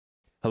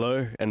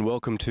Hello and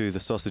welcome to the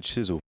Sausage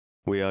Sizzle.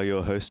 We are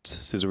your hosts,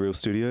 Sizzle Reel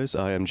Studios.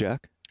 I am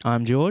Jack.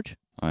 I'm George.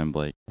 I'm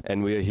Blake.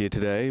 And we are here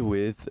today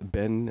with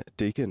Ben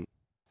Deacon.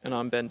 And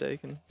I'm Ben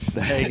Deacon.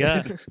 There you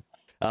go.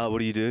 What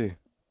do you do?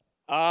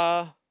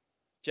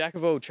 Jack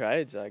of all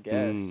trades, I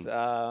guess.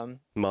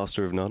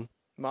 Master of none?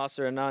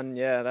 Master of none,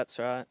 yeah, that's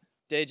right.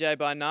 DJ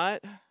by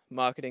night,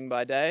 marketing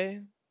by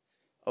day,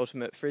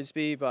 ultimate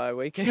frisbee by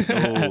weekend.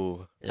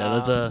 Oh, Yeah,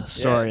 there's a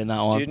story in that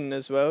one. Student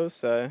as well,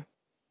 so.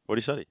 What do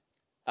you study?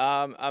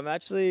 I'm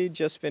actually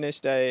just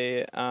finished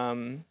a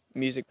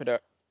music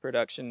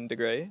production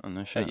degree Oh,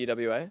 no at shit.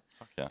 UWA,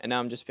 Fuck yeah. and now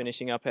I'm just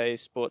finishing up a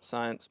sports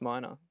science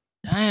minor.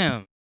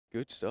 Damn.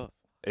 good stuff.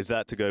 Is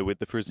that to go with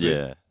the frisbee?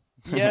 Yeah.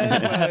 Yeah,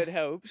 well, it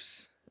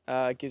helps.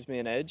 It gives me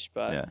an edge,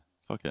 but Yeah.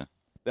 Fuck yeah.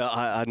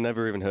 I'd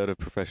never even heard of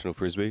professional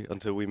frisbee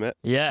until we met.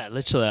 Yeah,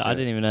 literally. I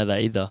didn't even know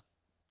that either.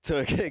 So,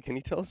 okay, can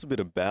you tell us a bit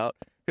about,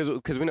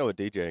 because we know what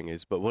DJing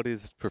is, but what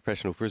is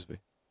professional frisbee?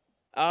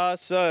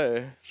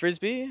 So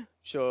frisbee,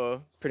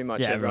 sure, pretty much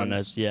Yeah, everyone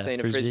everyone's knows, yeah, seen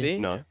frisbee. a frisbee.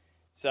 No.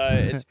 So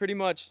it's pretty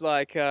much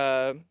like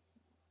kind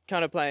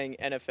of playing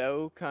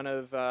NFL kind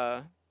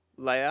of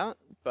layout,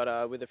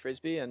 but with a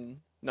frisbee and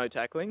no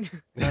tackling.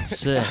 That's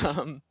sick.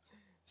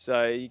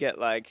 So you get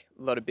like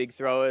a lot of big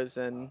throwers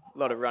and a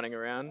lot of running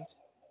around,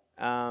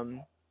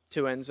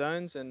 2 end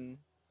zones, and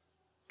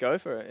go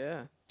for it.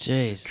 Yeah.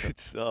 Jeez. Good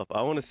stuff.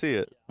 I want to see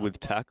it with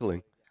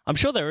tackling. I'm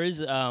sure there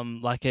is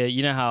like a,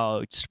 you know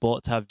how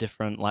sports have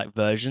different like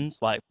versions,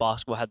 like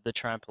basketball had the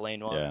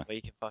trampoline one Yeah. where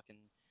you can fucking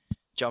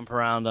jump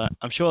around.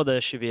 I'm sure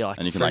there should be like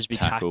And a you can like frisbee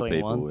tackle tackling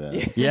people. one.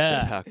 Yeah. Yeah.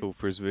 Tackle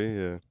frisbee,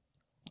 yeah.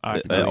 I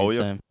reckon Uh, that'd be all the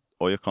your- same.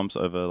 All your comps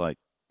over like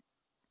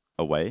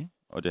away,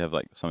 or do you have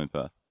like some in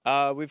Perth?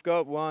 We've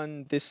got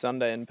one this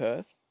Sunday in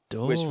Perth,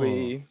 which Oh.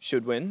 we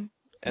should win,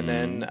 and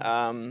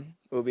then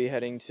we'll be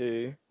heading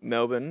to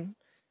Melbourne.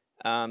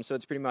 So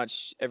it's pretty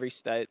much every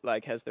state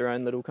like has their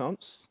own little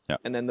comps, Yeah.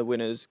 and then the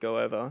winners go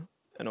over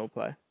and all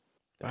play.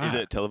 Is Wow.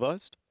 it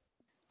televised?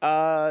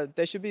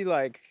 There should be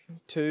like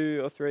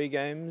 2 or 3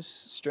 games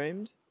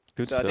streamed.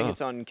 Good so stuff. I think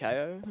it's on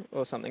KO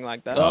or something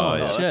like that. Oh,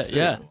 yeah. shit, that's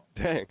yeah.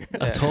 Dang.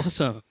 That's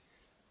awesome.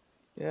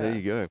 Yeah. There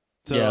you go.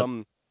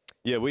 So,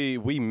 Yeah.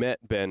 we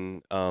met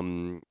Ben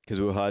because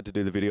we were hired to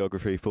do the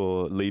videography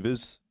for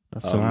Levers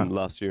That's all right.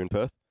 last year in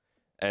Perth.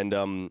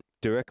 And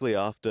directly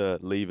after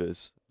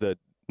Levers, the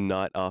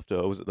night after,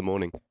 or was it the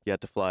morning, you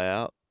had to fly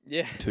out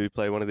Yeah. to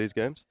play one of these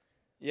games?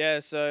 Yeah,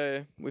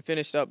 so we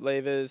finished up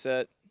levers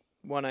at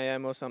 1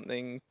 a.m. or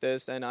something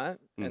Thursday night,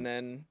 and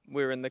then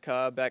we were in the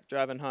car back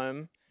driving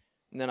home,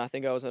 and then I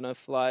think I was on a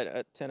flight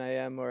at 10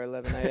 a.m. or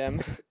 11 a.m.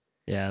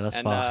 Yeah, that's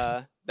and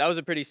fast. that was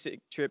a pretty sick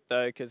trip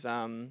though, because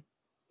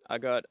I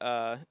got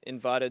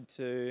invited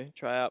to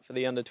try out for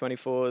the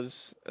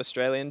under-24s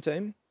Australian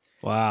team.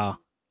 Wow.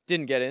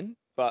 Didn't get in,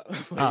 but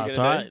what are Oh, you it's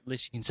gonna all do? right. At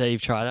least you can say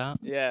you've tried out.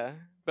 Yeah,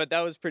 but that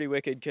was pretty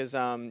wicked because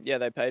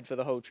they paid for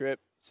the whole trip,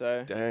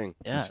 so Dang. Oh,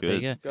 Yeah, That's there you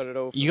good. go. got it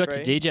all. For You got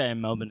free. to DJ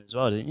in Melbourne as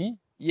well, didn't you?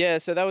 Yeah,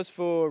 so that was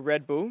for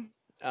Red Bull.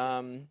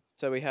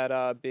 So we had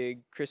our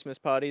big Christmas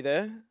party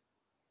there.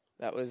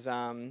 That was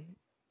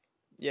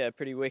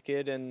pretty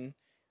wicked, and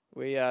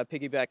we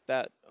piggybacked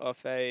that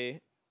off a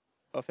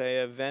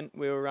event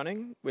we were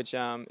running, which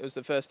it was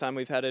the first time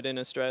we've had it in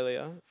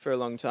Australia for a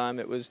long time.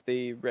 It was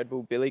the Red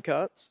Bull Billy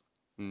carts.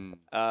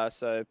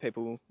 So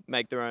people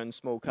make their own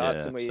small carts,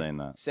 Yeah, and I've we seen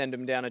that. send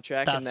them down a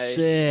track, That's and they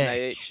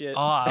sick. eat shit. Oh,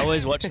 I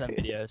always watch them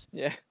videos.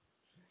 Yeah.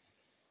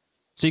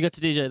 So you got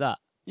to DJ that?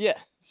 Yeah,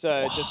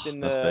 so just in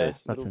the That's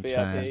based. That's little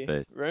insane. That's VIP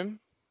based. room.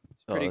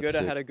 It's Oh, pretty that's good. I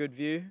sick. had a good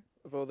view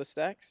of all the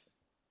stacks.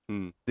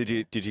 Did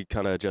you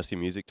kind of adjust your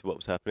music to what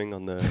was happening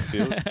on the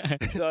field?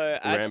 So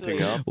Ramping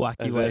actually, up? Wacky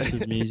As a-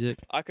 Waves music.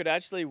 I could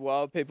actually,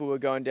 while people were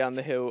going down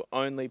the hill,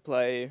 only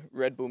play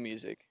Red Bull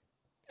music,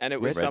 and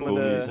it was Red some Bull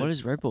of the music? What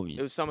is Red Bull it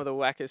music? was some of the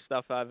wackest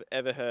stuff I've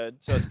ever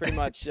heard. So it's pretty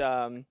much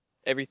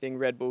everything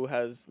Red Bull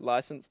has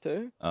license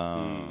to,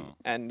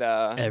 and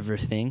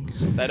Everything.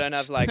 they don't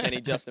have like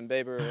any Justin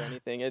Bieber or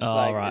anything. It's Oh,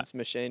 like right. it's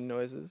machine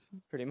noises,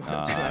 pretty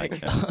much. Okay.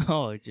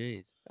 Oh,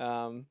 jeez.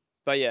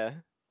 But yeah,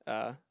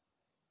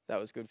 that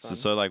was good fun.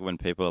 So like when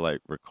people are like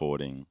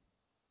recording,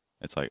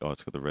 it's like, oh,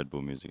 it's got the Red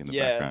Bull music in the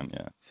Yeah. background.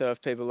 Yeah. So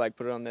if people like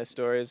put it on their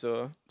stories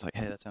or It's like,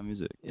 hey, that's our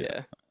music.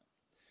 yeah.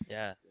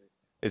 Yeah.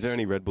 Is there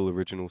any Red Bull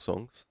original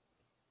songs?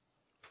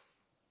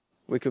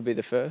 We could be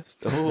the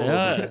first. Oh.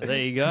 Yeah, there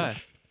you go.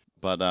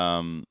 But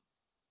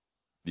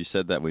you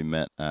said that we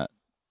met at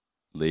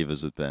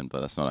Levers with Ben, but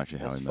that's not actually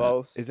how That's we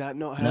false. Is that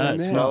not how No, we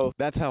it's met? not.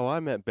 That's how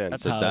I met Ben. met.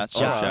 That's So how that's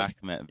Jack- how Jack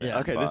met Ben. Yeah.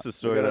 Okay, but this is a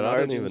story got that an I don't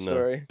origin even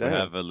story. know. we Damn.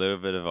 have a little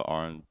bit of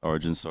an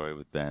origin story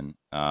with Ben.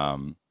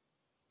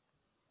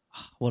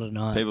 What a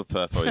night. People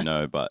Perth probably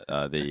know, but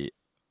the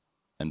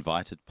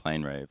invited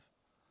plane rave.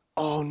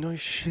 Oh, no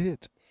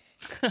shit.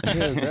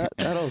 Yeah,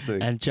 that old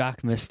thing. And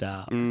Jack missed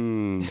out.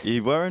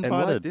 You were And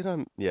why invited. did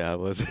I? Yeah, I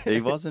was.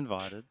 He was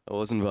invited. I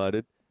was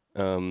invited.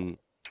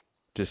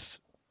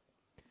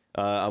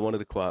 I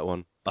wanted a quiet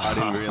one. I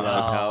didn't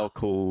realize how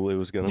cool it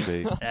was going to be.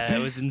 Yeah,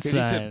 it was Because you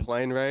said insane.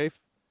 plane rave.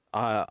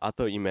 I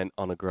thought you meant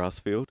on a grass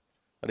field.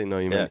 I didn't know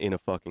you meant in a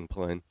fucking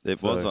plane.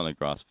 It was on a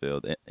grass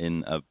field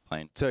in a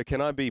plane. So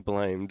can I be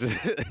blamed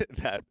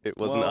that it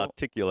wasn't Well-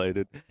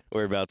 articulated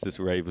whereabouts this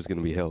rave was going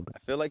to be held? I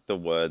feel like the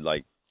word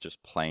like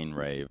just plain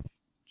rave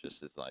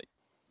just is like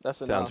That's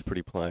Sounds enough.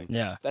 pretty plain.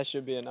 Yeah. That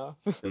should be enough.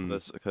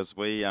 Mm. because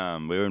we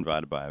were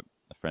invited by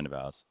a friend of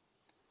ours,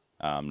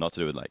 not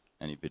to do with like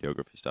any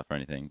videography stuff or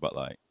anything, but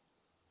like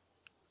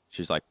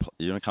she's like,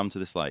 you want to come to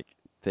this like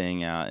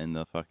thing out in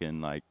the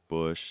fucking like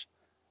bush?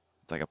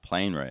 It's like a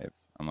plane rave.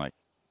 I'm like,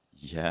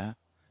 yeah.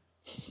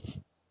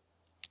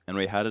 And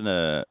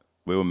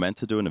we were meant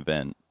to do an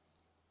event,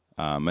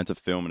 meant to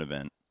film an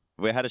event.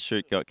 We had a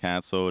shoot, got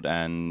cancelled,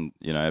 and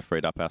it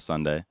freed up our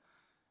Sunday.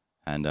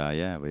 And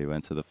we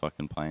went to the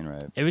fucking plane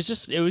rave. It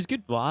was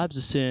good vibes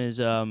as soon as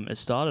it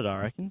started.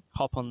 I reckon.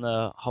 Hop on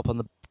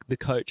the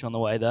coach on the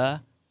way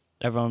there.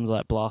 Everyone's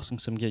like blasting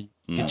some good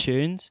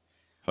tunes.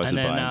 Hosted And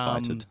then, by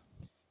Invited.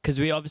 Because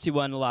we obviously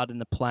weren't allowed in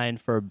the plane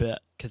for a bit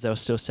because they were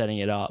still setting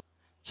it up.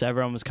 So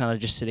everyone was kind of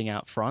just sitting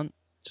out front,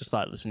 just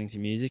like listening to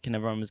music, and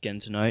everyone was getting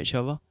to know each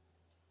other.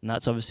 And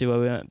that's obviously where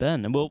we went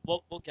then. And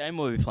what game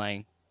were we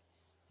playing?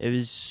 It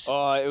was...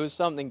 Oh, it was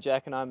something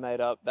Jack and I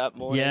made up that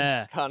morning.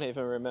 Yeah. Can't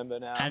even remember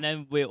now. And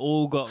then we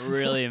all got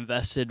really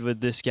invested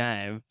with this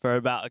game for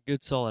about a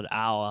good solid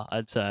hour,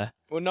 I'd say.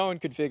 Well, no one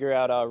could figure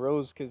out our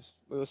rules because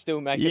we were still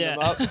making them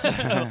up.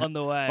 On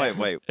the way.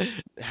 Wait.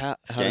 How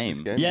did this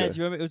Game? game Yeah, go? do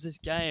you remember it was this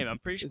game? I'm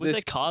pretty sure. Was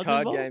This there cards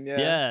card involved? game, yeah.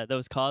 Yeah, there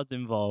was cards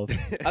involved.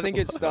 I think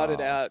it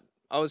started out,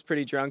 I was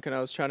pretty drunk and I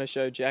was trying to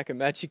show Jack a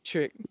magic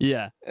trick.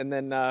 Yeah. And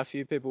then a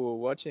few people were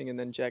watching and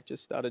then Jack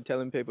just started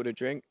telling people to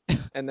drink.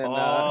 And then, it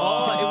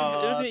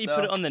wasn't you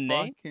put it on the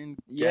knee? fucking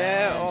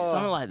Yeah, game. oh.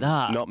 Something like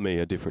that. Not me,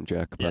 a different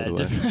Jack, by yeah, the way.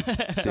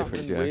 different.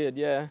 something Jack. weird,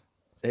 yeah.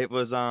 It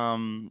was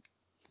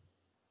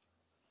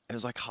it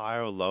was like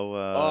higher or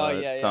lower Oh,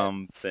 yeah.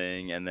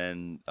 something, and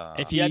then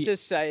If You had to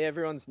say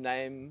everyone's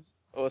names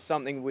or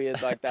something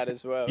weird like that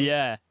as well.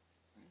 Yeah.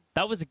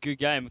 That was a good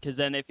game because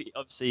then if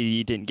obviously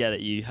you didn't get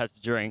it, you had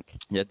to drink.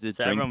 you had to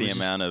So drink everyone the was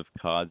just- amount of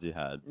cards you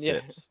had, Yeah.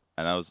 sips,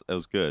 and it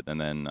was good. And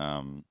then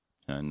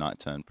night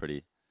turned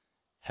pretty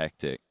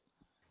hectic.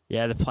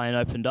 Yeah, the plane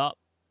opened up,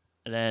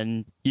 and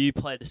then you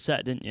played a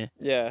set, didn't you?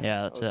 Yeah,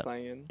 Yeah, that's I was it.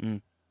 playing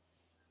in.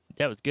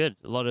 Yeah, it was good.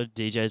 A lot of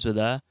DJs were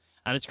there,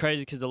 and it's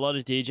crazy because a lot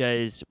of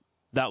DJs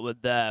that were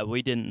there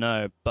we didn't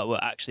know, but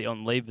were actually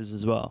on levers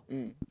as well.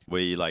 Mm.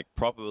 We like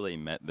probably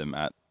met them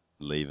at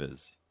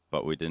Levers,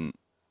 but we didn't.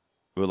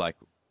 We were like,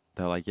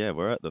 they're like, yeah,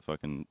 we're at the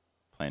fucking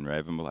plane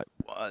rave, and we're like,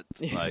 what?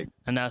 Yeah. Like,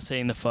 And now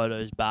seeing the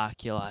photos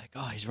back, you're like,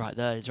 oh, he's right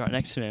there. He's right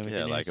next to me. We yeah, didn't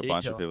even like a see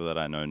bunch each of other. people that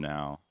I know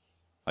now,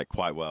 like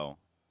quite well,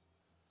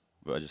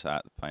 were just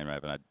at the plane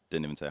rave, and I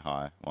didn't even say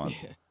hi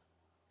once.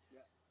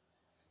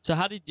 So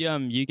how did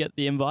you get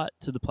the invite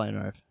to the plane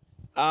rave?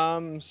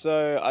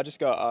 So I just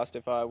got asked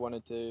if I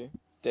wanted to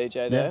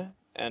DJ there,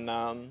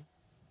 and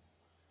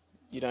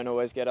you don't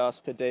always get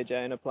asked to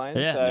DJ in a plane.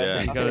 Yeah, so Yeah. I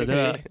you thought gotta it'd do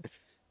be it.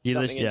 You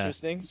something just- yeah,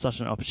 interesting. it's such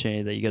an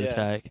opportunity that you got to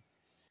Yeah. take.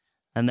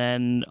 And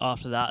then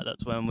after that,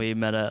 that's when we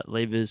met at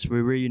Levers.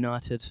 We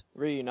reunited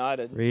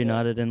Reunited.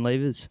 in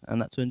Levers,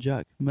 and that's when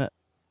Jack met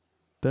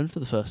Ben for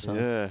the first time.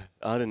 Yeah,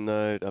 I didn't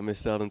know. I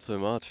missed out on so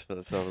much.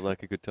 That sounded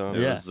like a good time. It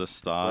Yeah. was the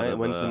start. Mate, of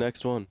when's the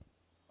next one?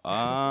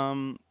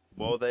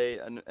 Well, they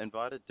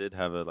Invited did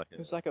have a It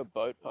was like a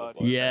boat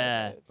party.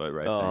 Yeah. boat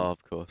rave Oh, thing.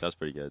 of course. That's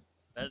pretty good.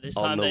 But this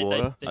On time the they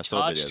water? I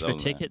saw charged videos for on there.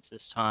 tickets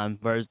this time,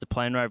 whereas the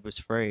plane ride was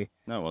free,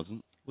 No, it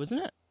wasn't.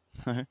 wasn't it?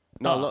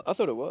 No, Oh. look, I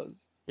thought it was.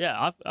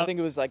 Yeah, I think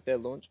it was like their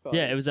launch party.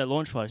 yeah, it was their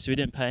launch party, so we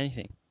didn't pay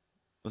anything.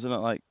 Wasn't it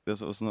like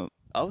this? Wasn't it?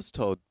 I was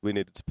told we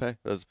needed to pay.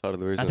 That was part of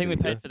the reason. I think we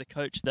didn't paid go. for the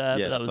coach there,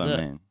 yeah, but that that's was what it.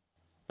 I mean.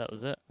 That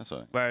was it. That's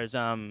what. Whereas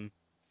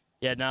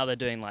yeah, now they're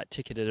doing like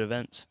ticketed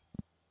events.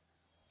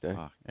 Dang.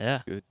 Fuck.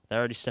 Yeah, Good. they're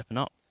already stepping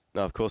up.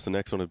 No, of course the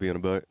next one would be on a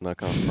boat, and I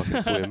can't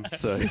fucking swim.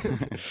 So.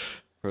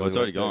 Well, it's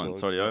already gone.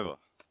 It's already over.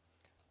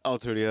 Oh,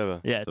 it's already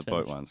over. Yeah, it's The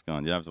boat finished. one's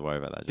gone. You don't have to worry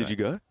about that. Did Jack. you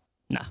go?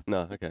 Nah.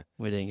 No. Okay.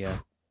 We didn't go.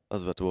 I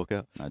was about to walk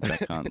out. No,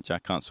 Jack can't.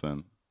 Jack can't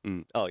swim.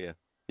 Oh yeah.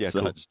 Yeah.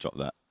 so Cool. just drop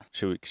that.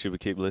 Should we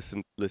keep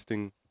listing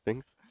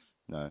things?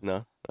 No.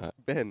 No.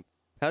 Ben,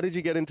 how did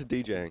you get into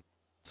DJing?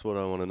 That's what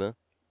I want to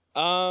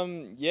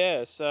know.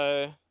 Yeah,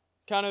 so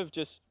kind of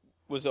just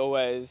was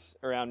always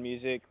around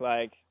music.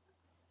 Like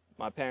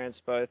my parents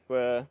both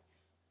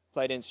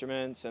played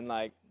instruments and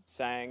like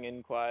sang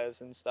in choirs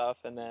and stuff.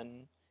 And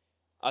then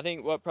I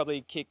think what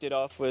probably kicked it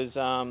off was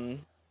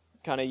kind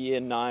of year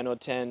 9 or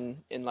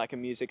 10 in like a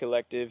music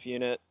elective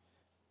unit.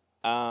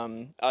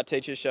 Our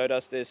teacher showed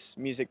us this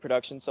music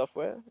production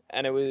software,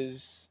 and it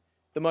was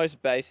the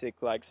most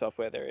basic like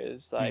software there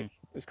is. Like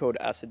it was called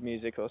Acid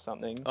Music or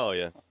something. Oh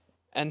yeah.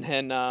 And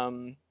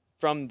then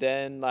from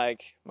then,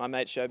 like my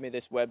mate showed me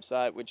this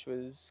website which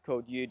was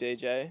called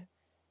UDJ,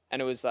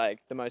 and it was like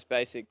the most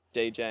basic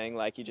DJing.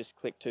 Like you just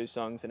click 2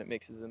 songs and it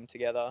mixes them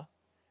together.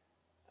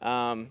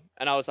 And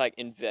I was like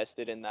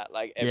invested in that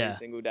like every Yeah.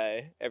 single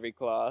day, every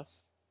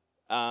class.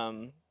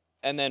 And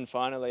then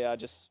finally, I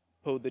just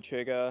pulled the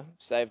trigger,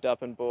 saved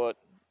up, and bought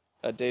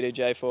a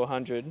DDJ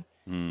 400,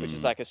 which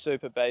is like a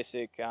super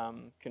basic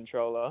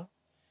controller.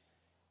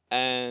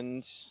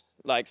 and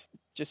like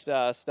just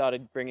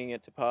started bringing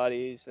it to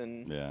parties,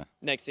 and Yeah.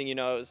 next thing you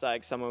know, it was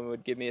like someone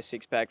would give me a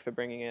 6-pack for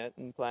bringing it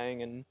and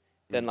playing, and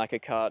then like a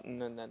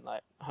carton, and then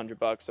like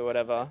 $100 or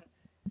whatever,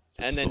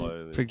 and then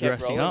slowly. just kept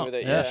Progressing rolling up, with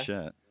it. yeah. Yeah.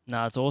 Shit.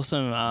 No, it's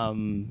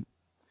awesome.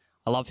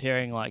 I love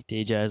hearing like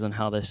DJs and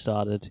how they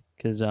started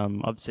because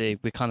obviously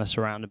we're kind of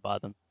surrounded by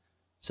them,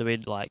 so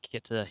we'd like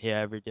get to hear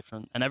every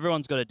different, and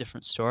everyone's got a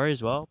different story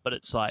as well, but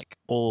it's like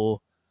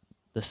all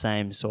the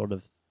same sort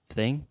of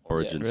thing.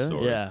 Origin Really?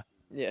 story. Yeah.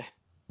 Yeah.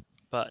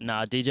 But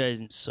nah,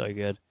 DJing is so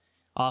good.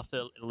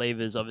 After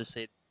Levers,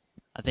 obviously,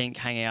 I think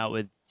hanging out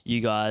with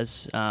you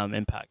guys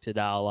impacted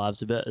our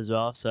lives a bit as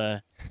well. So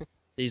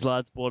these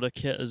lads bought a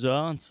kit as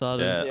well and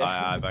started. Yeah,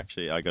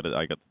 Yeah. I got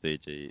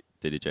the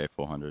DDJ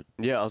 400.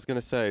 Yeah, I was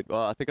gonna say.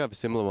 Well, I think I have a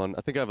similar one.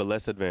 I think I have a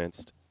less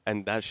advanced,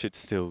 and that shit's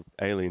still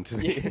alien to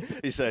me. Yeah.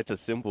 You say it's a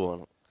simple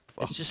one.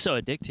 Fuck. It's just so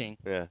addicting.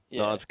 Yeah.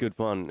 Yeah. No, it's good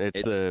fun.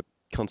 It's the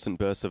constant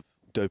burst of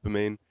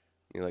dopamine.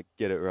 You like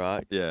get it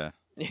right. Yeah.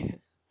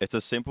 It's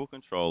a simple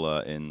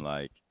controller in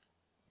like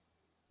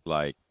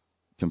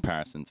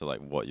comparison to like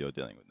what you're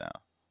dealing with now.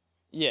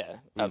 Yeah,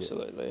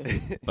 absolutely.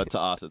 But to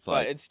us, it's But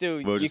like it's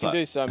still, we're you just can like-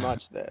 do so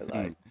much there.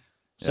 Like,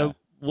 So Yeah.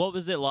 what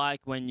was it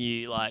like when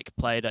you like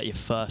played at your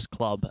first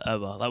club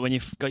ever? Like when you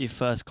got your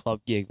first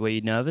club gig, were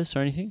you nervous or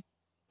anything?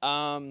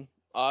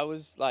 I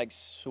was like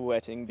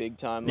sweating big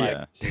time, like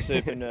Yeah.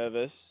 super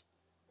nervous.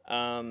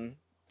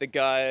 The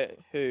guy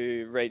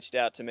who reached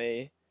out to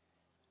me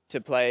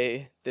to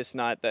play this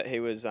night that he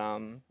was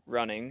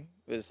running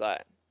was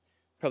like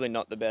probably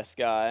not the best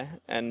guy,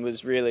 and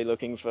was really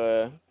looking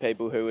for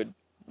people who would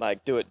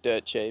like do it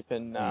dirt cheap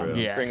and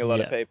Really? Yeah, bring a lot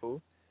of yeah.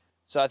 people.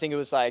 So I think it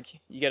was like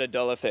you get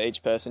 $1 for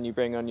each person you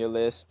bring on your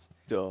list.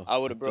 Duh. I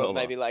would have brought $1.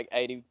 maybe like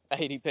 80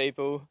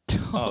 people.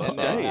 Oh, And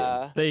damn.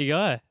 then, There you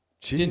go.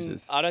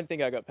 Jesus. I don't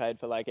think I got paid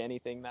for like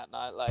anything that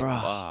night. Like, Bruh.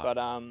 Wow. but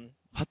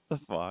What the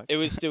fuck? it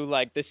was still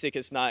like the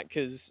sickest night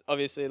because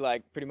obviously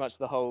like pretty much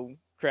the whole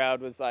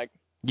crowd was like,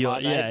 Yeah, my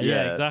mates.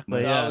 Yeah,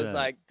 exactly. so Yeah. I was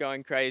like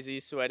going crazy,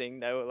 sweating.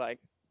 They were like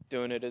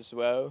doing it as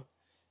well.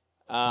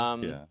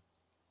 Yeah.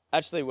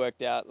 Actually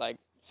worked out like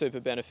super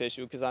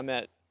beneficial because I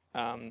met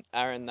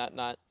Aaron that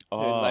night, who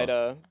Oh.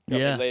 later got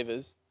Yeah. me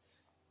levers.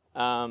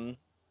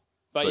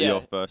 But So yeah,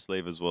 your first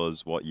levers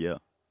was what year?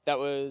 that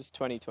was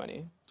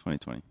 2020.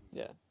 2020.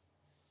 Yeah.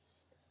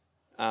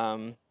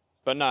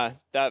 But no,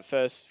 that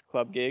first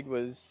club gig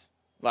was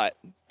like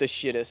the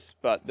shittest,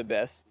 but the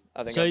best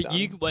I think So I've done.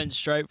 you went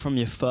straight from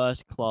your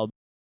first club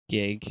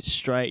gig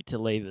straight to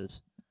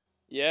Levers.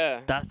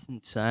 Yeah. That's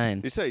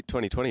insane. You say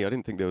 2020? I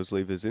didn't think there was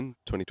levers in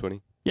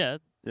 2020. Yeah.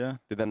 Yeah.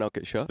 Did that not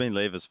get It's shut? been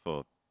levers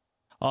for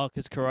Oh,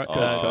 because Oh,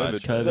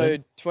 COVID. that's So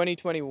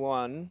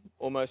 2021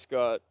 almost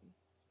got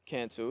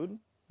cancelled.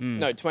 Mm.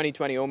 No,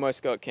 2020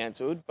 almost got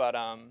cancelled, but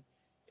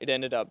it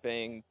ended up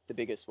being the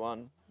biggest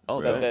one Oh,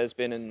 Really? that damn. there's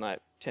been in like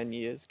 10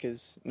 years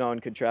because no one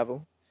could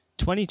travel.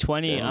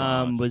 2020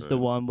 Damn. was the True.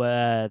 one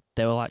where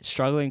they were like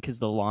struggling because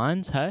the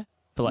lines, hey,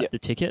 for like Yep. the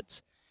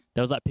tickets.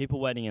 There was like people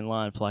waiting in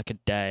line for like a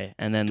day,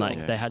 and then like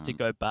Yeah. they had to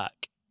go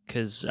back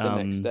because The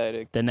next day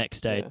to the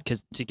next day yeah.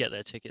 because to get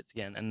their tickets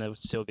again, and there would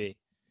still be.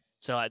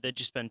 So like they'd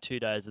just spend 2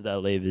 days of their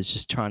levers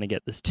just trying to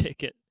get this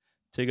ticket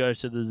to go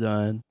to the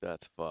zone.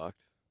 That's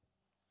fucked.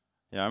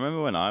 Yeah, I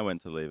remember when I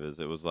went to levers,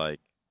 it was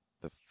like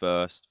the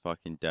first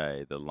fucking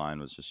day, the line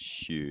was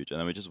just huge. And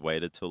then we just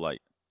waited till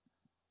like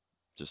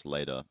just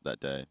later that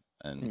day.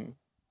 And Mm.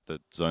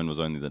 the zone was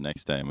only the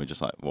next day. And we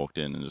just like walked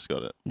in and just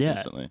got it Yeah.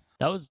 instantly.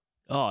 That was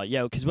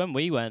yeah, because when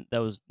we went,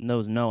 there was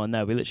no one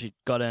there. We literally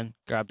got in,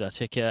 grabbed our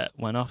ticket,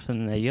 went off,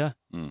 and there you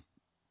go. Mm.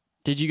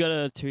 Did you go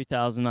to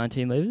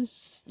 2019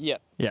 levers?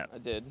 Yep. Yeah. I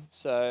did.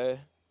 So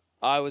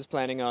I was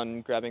planning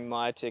on grabbing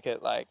my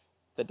ticket like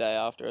the day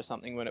after or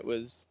something when it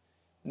was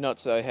not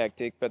so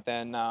hectic, but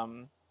then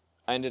I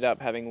ended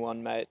up having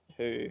one mate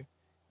who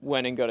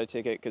went and got a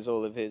ticket because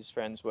all of his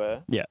friends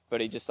were. Yeah. But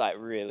he just like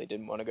really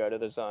didn't want to go to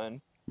the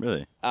zone.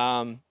 Really?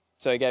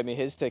 So he gave me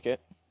his ticket.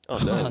 Oh,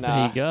 Oh, damn.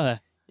 there you go.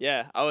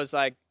 Yeah, I was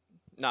like,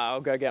 nah, I'll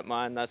go get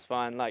mine. That's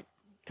fine. Like,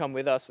 come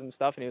with us and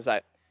stuff. And he was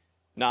like,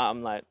 nah,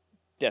 I'm like,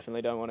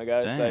 definitely don't want to go.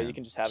 So Damn. you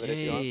can just have it if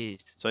you want.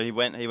 Jeez. So he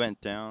went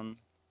down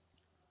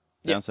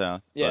Yeah.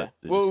 south. Yeah.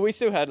 but it Well, just- we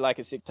still had like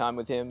a sick time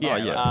with him. Yeah,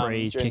 yeah.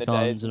 Prees, during the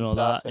kick-ons days and all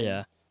stuff, that. and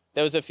Yeah.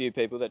 There was a few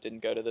people that didn't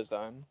go to the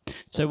zone.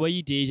 So were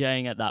you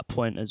DJing at that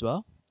point as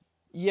well?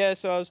 Yeah,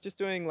 so I was just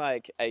doing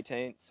like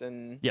 18ths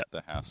and Yeah.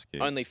 the house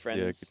gigs. only good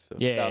friends stuff.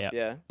 Yeah, stuff.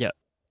 yeah.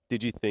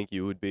 Did you think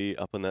you would be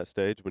up on that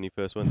stage when you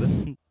first went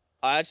there?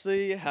 I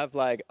actually have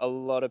like a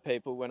lot of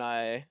people when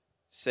I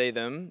see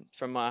them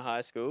from my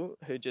high school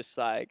who just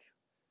like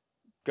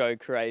go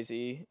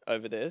crazy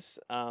over this.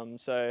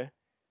 So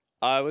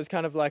I was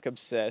kind of like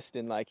obsessed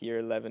in like year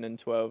 11 and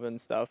 12 and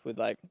stuff with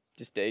like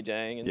just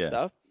DJing and Yeah.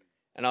 stuff.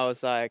 And I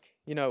was like,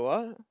 you know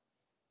what?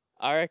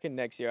 I reckon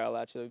next year I'll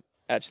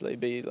actually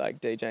be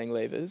like DJing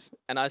levers.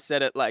 And I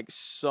said it like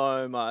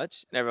so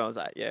much and everyone was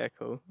like, yeah,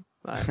 cool.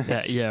 Like, Yeah,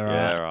 right.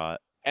 Yeah, right.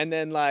 and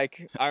then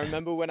like I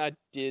remember when I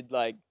did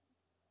like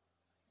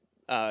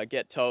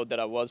get told that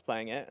I was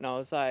playing it, and I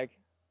was like,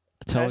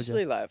 I told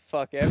Actually, you. like,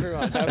 fuck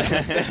everyone. Like,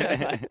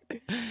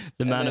 The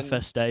then-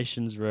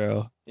 manifestation's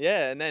real.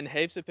 yeah, and then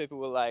heaps of people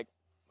were like,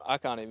 I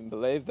can't even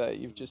believe that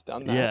you've just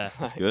done that. Yeah.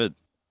 It's good.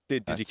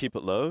 Did you That's- keep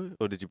it low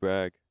or did you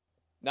brag?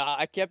 Nah,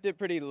 I kept it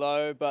pretty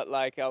low, but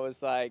like I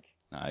was like,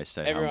 I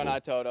say everyone humble. I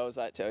told, I was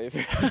like, tell you.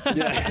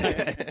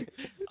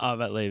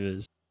 I'm at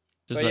Levers.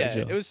 Just But make yeah,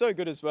 sure. it was so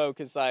good as well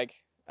because like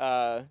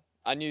I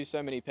knew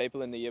so many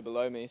people in the year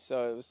below me,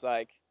 so it was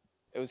like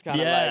it was kind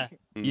of Yeah.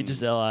 like You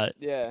just are like,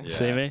 yeah. Yeah.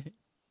 see me?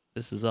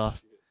 This is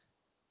us.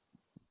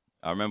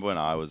 I remember when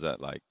I was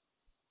at like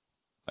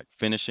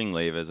finishing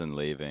levers and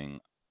leaving,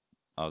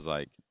 I was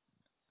like,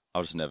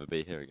 I'll just never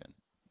be here again.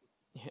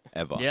 Yeah.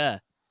 Ever. Yeah.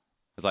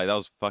 It's like that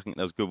was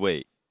a good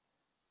week.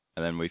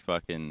 And then we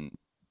fucking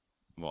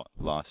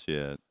last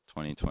year,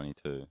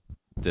 2022,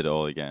 did it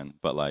all again.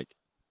 But like,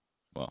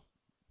 well,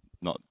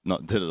 not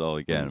did it all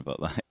again, but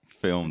like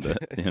filmed it,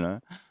 you know?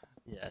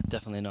 Yeah,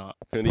 definitely not.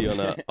 Only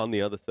on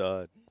the other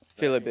side.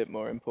 Feel a bit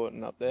more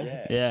important up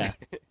there. Yeah.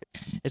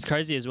 It's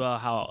crazy as well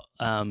how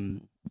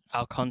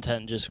our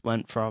content just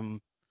went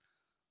from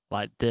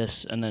like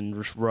this and then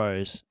just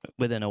rose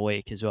within a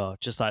week as well.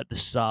 Just like the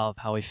style of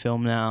how we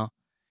film now,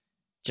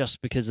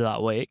 just because of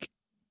that week,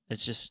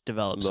 it's just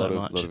developed so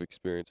much. Lot of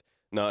experience.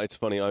 No, it's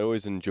funny. I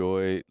always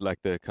enjoy like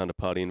the kind of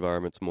party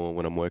environments more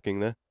when I'm working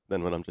there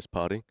than when I'm just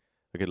partying.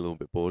 I get a little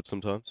bit bored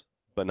sometimes,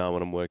 but now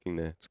when I'm working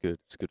there, it's good.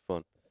 It's good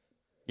fun.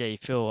 Yeah, you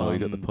feel Oh, you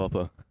got the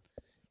popper.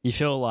 you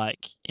feel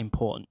like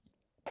important.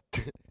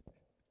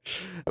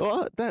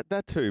 Well,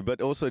 that too, but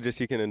also just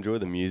you can enjoy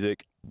the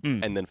music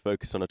Mm. and then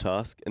focus on a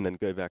task and then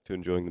go back to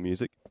enjoying the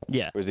music.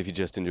 Yeah. Whereas if you're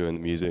just enjoying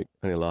the music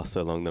and it lasts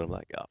so long, then I'm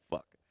like, oh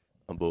fuck,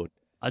 I'm bored.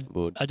 I'm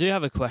bored. I do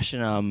have a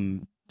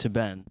question to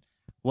Ben.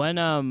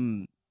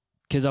 When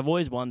because I've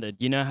always wondered,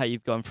 you know how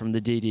you've gone from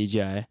the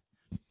DDJ,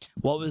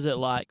 what was it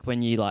like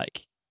when you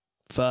like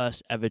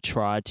first ever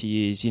tried to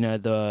use, you know,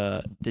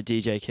 the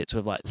DJ kits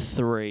with like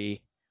 3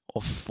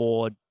 or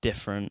 4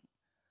 different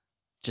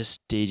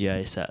just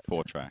DJ sets?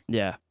 4-track.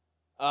 Yeah.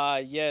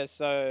 Yeah,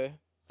 so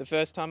the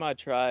first time I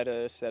tried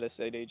a set of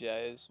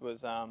CDJs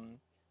was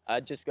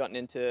I'd just gotten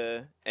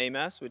into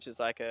EMAS, which is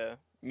like a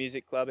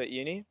music club at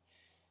uni.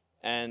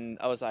 And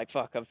I was like,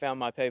 fuck, I've found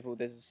my people,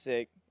 this is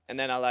sick. And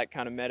then I like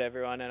kind of met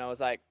everyone and I was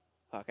like,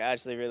 fuck, I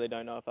actually really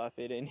don't know if I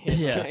fit in here.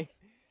 Yeah. today.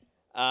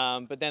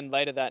 But then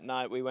later that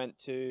night we went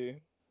to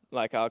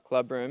like our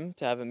club room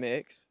to have a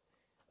mix.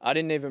 I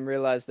didn't even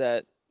realize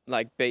that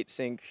like beat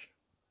sync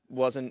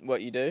wasn't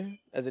what you do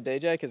as a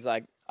DJ because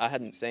like I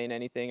hadn't seen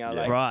anything. I Yeah.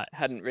 like Right.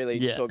 hadn't really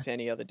Yeah. talked to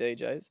any other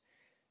DJs.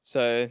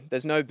 So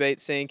there's no beat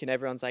sync and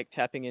everyone's like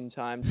tapping in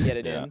time to get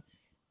it Yeah. in.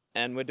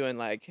 And we're doing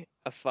like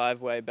a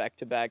 5-way back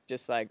to back,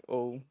 just like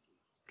all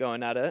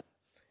going at it.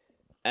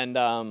 And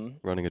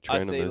Running a I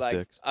train on see those like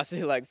decks. I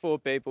see like 4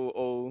 people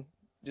all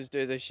just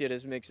do the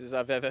shittest mixes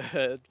I've ever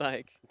heard.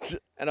 Like,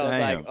 and I was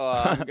like, Damn. oh,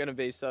 I'm gonna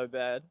be so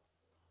bad.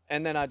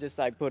 And then I just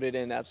like put it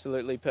in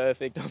absolutely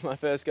perfect on my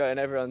first go, and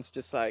everyone's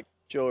just like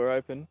jaw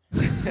open.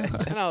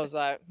 And I was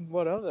like,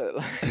 what of it?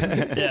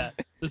 Like, Yeah.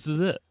 This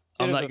is it. bit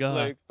I'm of that a guy.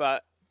 fluke,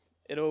 but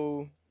it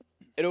all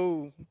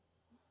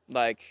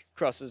like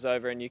crosses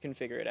over, and you can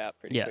figure it out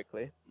pretty Yeah.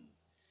 quickly.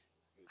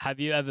 Have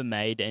you ever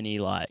made any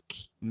like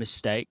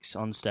mistakes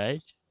on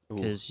stage? Ooh.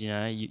 Because you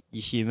know you're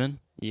human.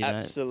 You know,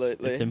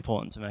 Absolutely. it's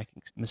important to make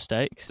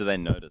mistakes. Do they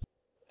notice?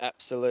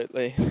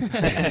 Absolutely.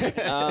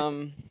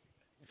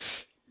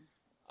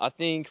 I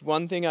think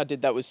one thing I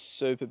did that was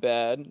super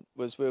bad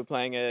was we were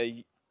playing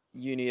a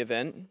uni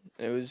event.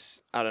 It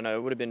was, I don't know,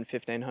 it would have been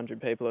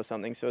 1,500 people or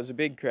something. So it was a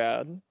big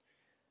crowd.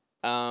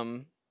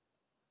 And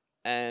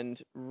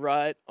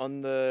right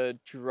on the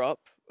drop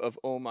of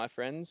All My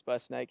Friends by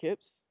Snake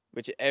Hips,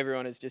 which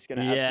everyone is just going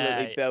to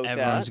absolutely belt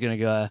everyone's out. gonna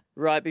go.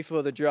 Right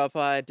before the drop,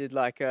 I did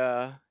like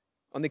on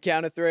the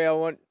count of 3, I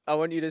want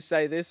you to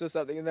say this or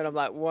something, and then I'm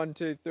like 1,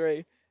 2,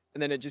 3,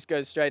 and then it just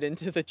goes straight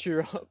into the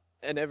drop,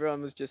 and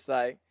everyone was just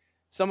like,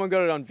 someone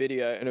got it on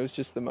video, and it was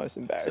just the most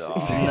embarrassing.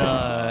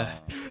 No.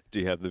 Do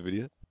you have the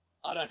video?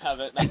 I don't have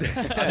it. I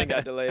think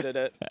I deleted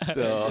it.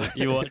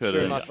 You watch Could've.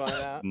 Threw it, my phone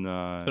out.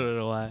 No. put it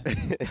away.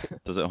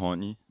 Does it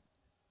haunt you?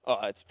 Oh,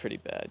 it's pretty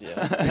bad.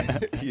 Yeah.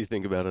 You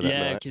think about it at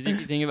Yeah, night. because if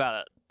you think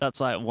about it,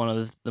 that's like one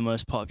of the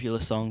most popular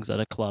songs at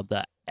a club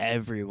that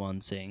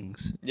everyone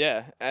sings.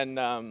 Yeah, and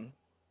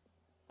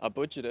I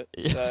butchered it.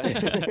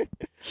 So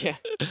yeah.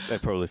 They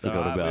probably forgot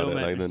Alright, we about all it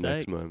make like the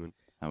next mistakes. moment.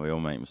 And we all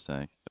make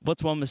mistakes.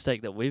 What's one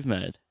mistake that we've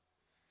made?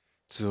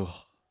 So,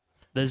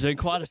 There's been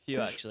quite a few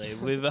actually.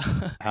 We've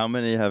How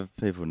many have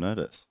people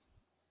noticed?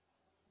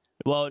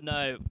 well,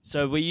 no.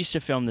 So we used to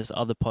film this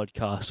other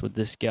podcast with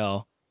this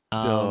girl,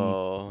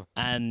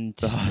 and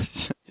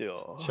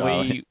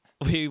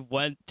we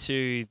went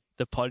to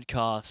the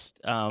podcast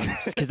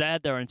because they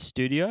had their own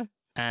studio,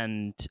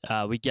 and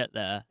we get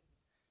there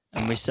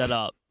and we set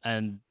up,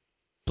 and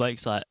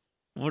Blake's like,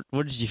 "What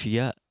did you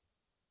forget?"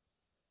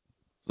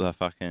 The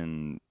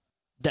fucking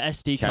The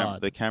SD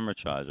card. the camera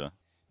charger.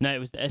 No, it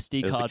was the SD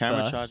It was card the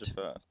camera first. charger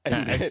first.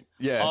 No,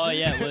 yeah. Oh,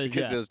 yeah, it was,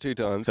 Because yeah. there was 2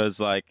 times. Because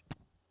like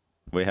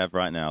we have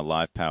right now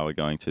live power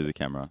going to the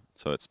camera,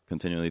 so it's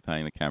continually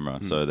paying the camera.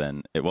 So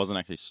then it wasn't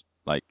actually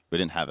like we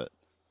didn't have it,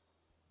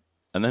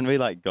 and then we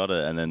like got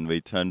it, and then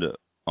we turned it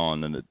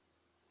on, and it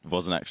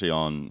wasn't actually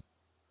on.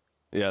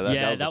 Yeah,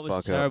 that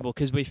was terrible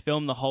because we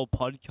filmed the whole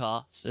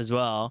podcast as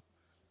well,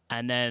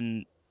 and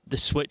then the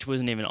switch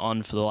wasn't even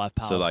on for the live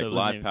power. So like it wasn't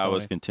live even power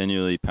is recording.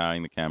 continually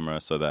powering the camera,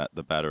 so that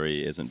the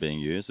battery isn't being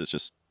used. It's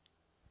just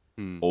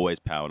always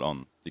powered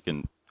on. You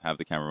can have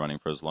the camera running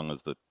for as long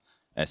as the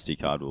SD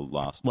card will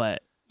last. Wait,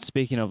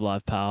 speaking of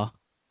live power,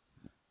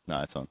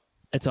 No, it's on.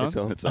 it's on. It's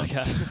on. It's on.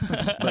 Okay.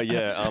 But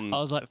yeah, I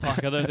was like,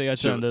 fuck, I don't think I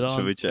turned it on.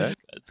 Should we check?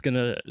 It's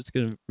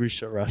gonna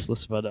reach a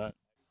restless if I don't.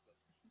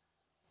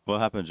 What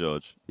happened,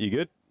 George? you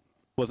good?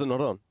 Was it not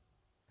on?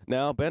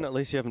 Now, Ben, at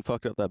least you haven't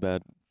fucked up that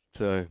bad.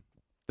 So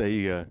there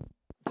you go.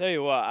 Tell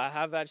you what, I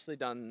have actually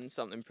done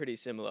something pretty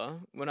similar.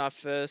 When I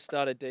first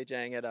started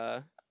DJing at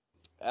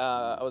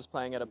I was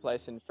playing at a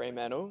place in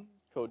Fremantle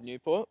called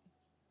Newport.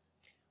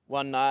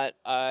 One night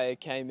I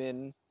came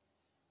in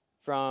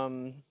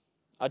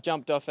I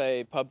jumped off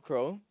a pub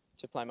crawl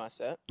to play my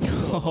set.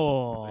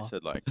 Oh. I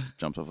said like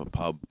jumped off a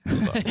pub. I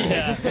was like,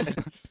 Yeah.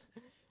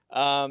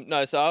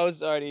 No, so I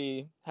was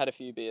already had a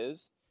few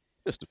beers.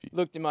 Just a few.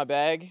 Looked in my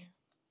bag,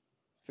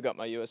 forgot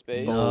my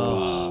USBs.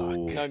 Oh.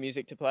 No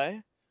music to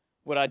play.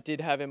 What I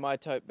did have in my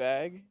tote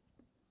bag,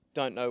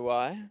 don't know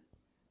why,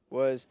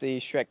 was the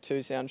Shrek 2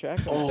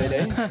 soundtrack on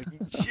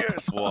CD.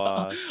 Yes.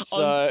 what?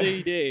 So- on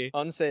CD.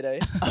 On CD.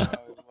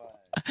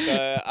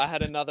 So I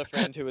had another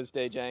friend who was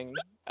DJing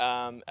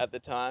at the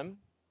time,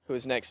 who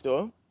was next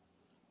door,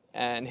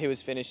 and he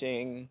was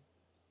finishing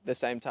the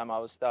same time I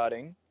was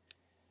starting.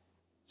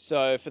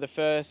 So for the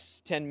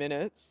first 10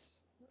 minutes,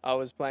 I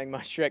was playing my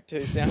Shrek 2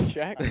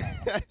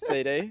 soundtrack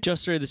CD.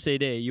 Just through the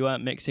CD. You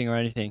weren't mixing or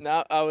anything.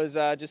 No, I was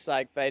just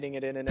like fading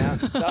it in and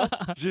out and stuff.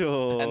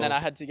 And then I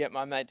had to get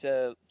my mate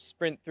to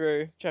sprint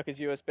through, chuck his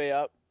USB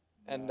up,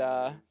 and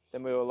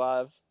then we were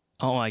live.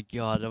 Oh my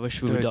god! I wish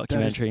we were Dude, documenting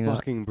that. that. Is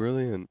fucking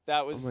brilliant.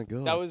 That was my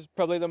God. that was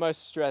probably the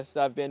most stressed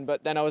I've been.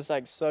 But then I was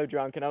like so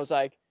drunk, and I was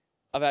like,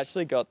 I've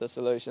actually got the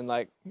solution.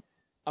 Like,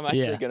 I'm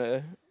actually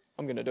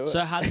I'm gonna do it.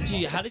 So how did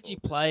you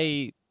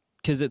play?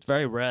 Because it's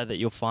very rare that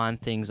you'll find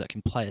things that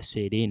can play a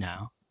CD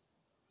now.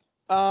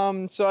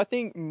 So I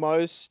think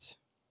most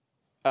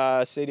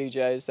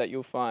CDJs that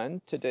you'll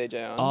find to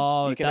DJ on,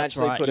 Oh, you can that's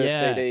actually right, put a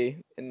yeah.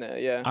 CD in there.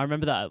 Yeah. I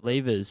remember that at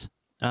Levers.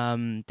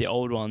 The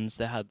old ones,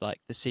 they had like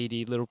the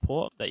CD little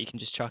port that you can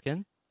just chuck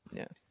in.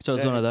 Yeah. So it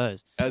was Yeah. one of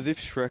those. As if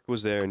Shrek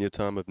was there in your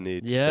time of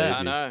need. to Yeah. save I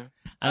you. know.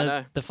 I And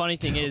know. the funny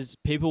thing is,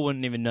 people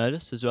wouldn't even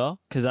notice as well,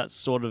 because that's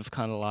sort of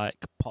kind of like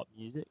pop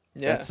music.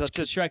 Yeah. That's such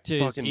a Shrek 2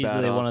 is fucking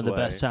easily one of the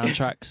badass best way.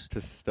 soundtracks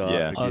to start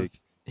Yeah. a of gig.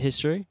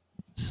 history.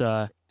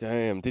 So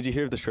Damn. Did you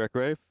hear of the Shrek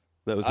rave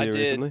that was I here did.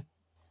 recently?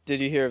 Did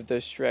you hear of the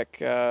Shrek,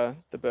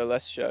 the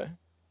burlesque show?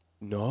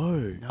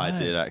 No. I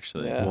did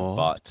actually, Yeah. What?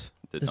 but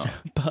did there's not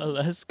a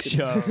burlesque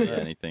show. see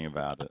anything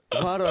about it.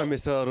 Why did I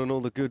miss out on all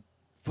the good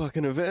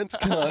fucking events?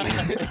 Cunt?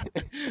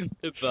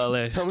 The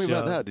burlesque Tell me show.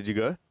 about that. Did you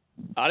go?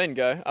 I didn't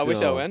go. I wish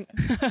I Duh. went.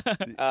 You should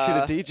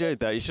have DJ'd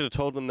that. You should have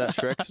told them that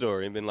Shrek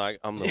story and been like,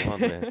 I'm the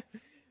one, man.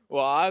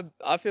 Well,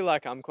 I feel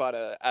like I'm quite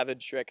a avid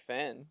Shrek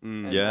fan.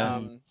 Mm. And,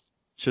 Yeah.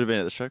 Should have been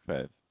at the Shrek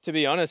Wave. To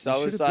be honest, You I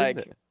should was have been like,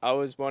 there. I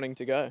was wanting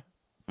to go.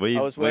 We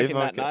I was we working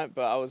that fucking- night,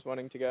 but I was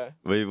wanting to go.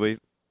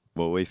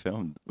 We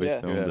filmed. We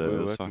Yeah. filmed Yeah, it. we It were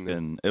was working there.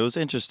 fucking. It was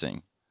interesting.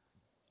 It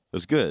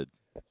was good.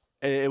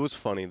 It was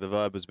funny. The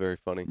vibe was very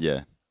funny.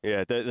 Yeah.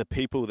 Yeah, the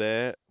people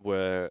there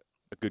were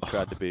a good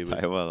crowd to be with.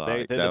 They were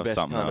like, They're that the was best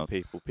something kind else. of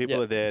people. People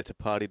Yeah. are there to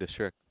party to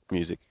Shrek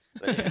music.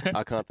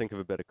 I can't think of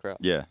a better crowd.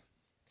 Yeah.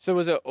 So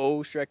was it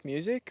all Shrek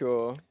music,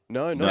 or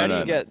No, so no, how do no,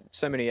 you no. get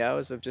so many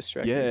hours of just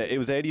Shrek Yeah, music? it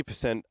was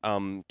 80%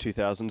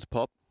 2000s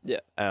pop. Yeah.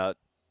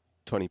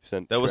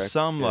 20% There was Shrek.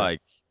 some Yeah.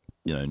 like,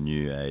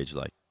 new age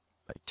like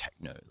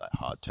techno, like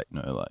hard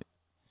techno, like.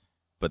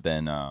 But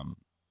then a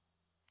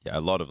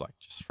lot of like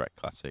just Shrek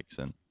classics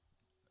and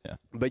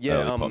But early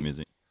yeah, pop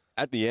music.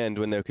 at the end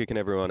when they were kicking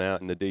everyone out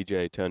and the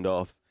DJ turned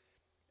off,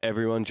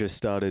 everyone just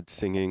started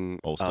singing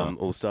All Star.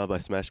 All Star by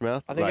Smash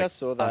Mouth. I think I like,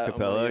 saw that on one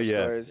acapella, of your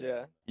yeah. stories.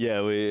 Yeah.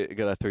 Yeah, we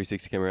got our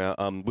 360 camera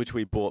out, which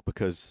we bought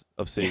because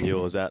of seeing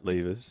yours at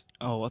Levers.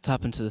 Oh, what's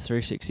happened to the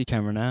 360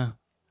 camera now?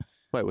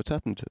 Wait, what's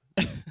happened to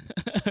it?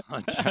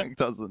 Jack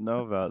doesn't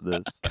know about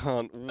this.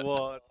 Can't.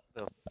 What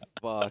the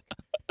fuck?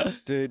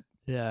 Dude,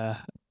 Yeah.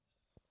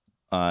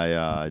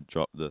 I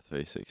dropped the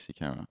 360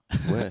 camera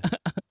where?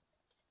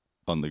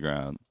 on the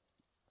ground.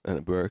 And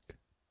it broke.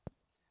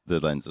 The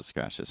lens is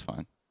scratched. It's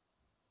fine.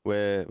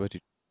 Where'd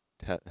you,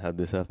 how'd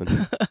this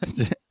happen?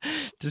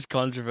 Just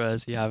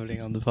controversy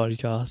happening on the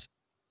podcast.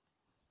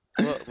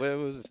 Where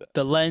was it?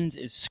 The lens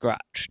is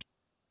scratched.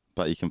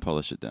 But you can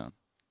polish it down.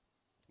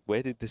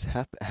 Where did this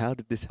happen? How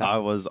did this I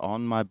happen? was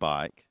on my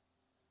bike.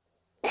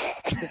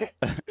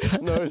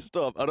 No,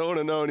 stop. I don't want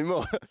to know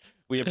anymore.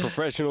 We are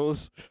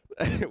professionals.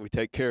 We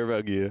take care of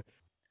our gear.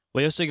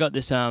 We also got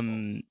this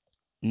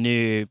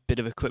new bit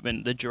of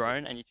equipment, the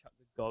drone, and you chuck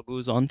the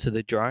goggles onto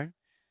the drone,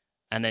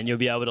 and then you'll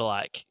be able to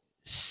like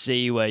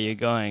see where you're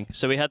going.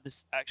 So we had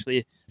this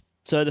actually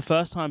So the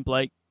first time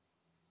Blake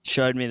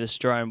showed me this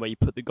drone where you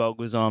put the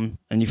goggles on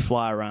and you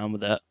fly around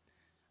with it,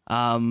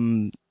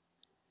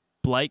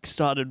 Blake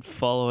started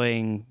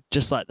following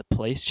just like the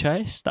police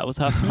chase that was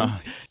happening.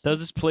 There was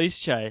this police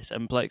chase,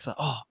 and Blake's like,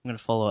 "Oh, I'm gonna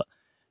follow it,"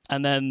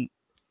 and then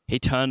he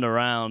turned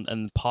around,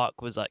 and the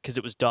park was like, because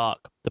it was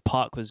dark, the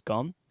park was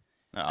gone.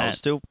 No, I was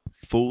still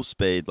full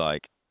speed.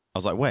 Like I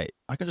was like, wait,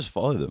 I can just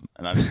follow them,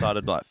 and I just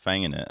started like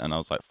fanging it, and I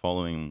was like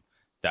following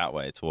that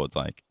way towards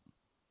like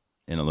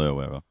Inaloo or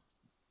wherever.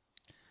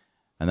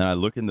 And then I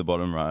look in the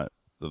bottom right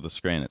of the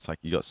screen. It's like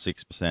you got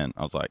 6%.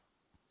 I was like,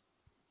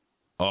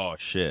 oh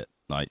shit.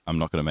 Like, I'm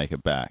not going to make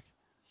it back.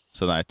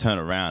 So then I turn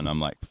around, I'm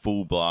like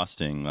full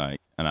blasting,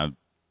 like, and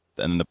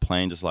the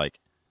plane just like,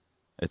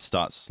 it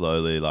starts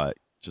slowly, like,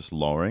 just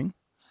lowering.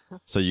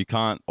 So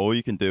all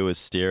you can do is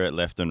steer it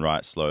left and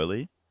right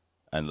slowly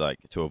and like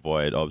to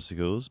avoid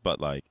obstacles, but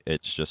like,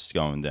 it's just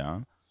going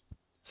down.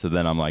 So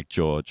then I'm like,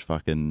 George,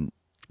 fucking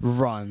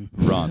Run.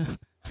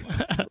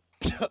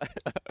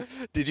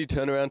 Did you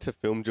turn around to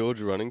film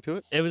George running to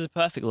it? It was a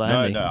perfect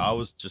landing. No, I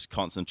was just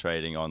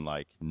concentrating on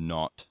like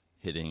not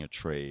hitting a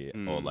tree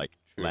or like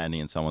landing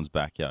in someone's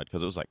backyard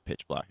because it was like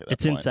pitch black at that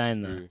It's point.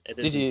 insane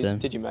though.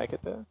 Did you make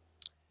it there?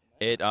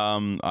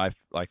 I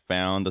like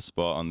found a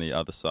spot on the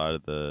other side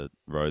of the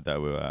road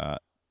that we were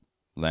at,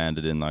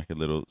 landed in like a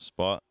little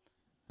spot,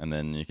 and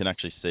then you can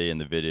actually see in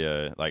the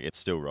video like it's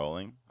still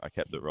rolling. I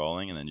kept it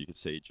rolling, and then you could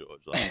see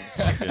George like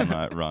fucking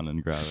like run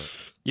and grab it.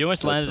 You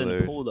almost That's landed in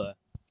hilarious. the pool though,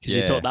 because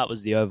you thought that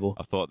was the oval.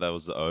 I thought that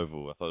was the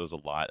oval. I thought it was a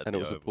light at And the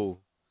it was oval. a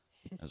pool.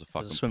 It was a It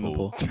fucking was a swimming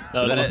pool.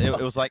 But then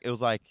it was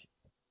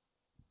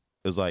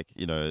like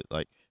you know,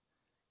 like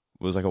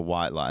it was like a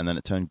white light, and then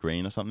it turned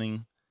green or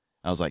something.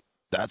 I was like,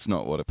 that's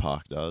not what a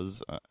park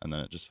does, and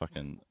then it just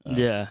fucking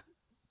Yeah.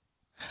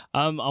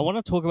 I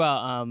want to talk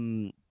about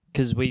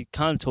because we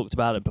kind of talked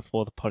about it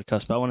before the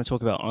podcast, but I want to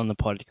talk about on the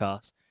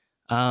podcast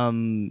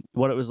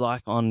what it was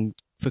like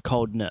for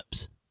Cold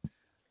Nips,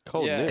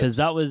 Cold Yeah. Nips. because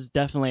that was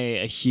definitely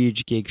a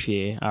huge gig for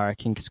you, I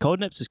reckon. Because Cold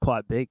Nips is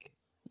quite big.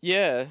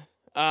 Yeah.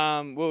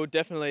 Well,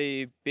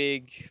 definitely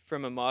big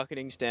from a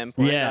marketing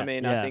standpoint. Yeah, I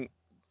mean, yeah. I think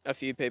a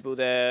few people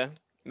there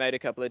made a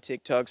couple of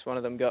TikToks. One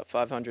of them got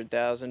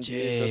 500,000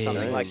 views or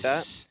something like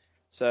that. Jeez.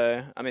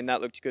 So, I mean, that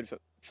looked good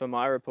for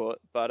my report.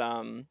 But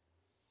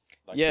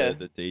like yeah.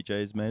 the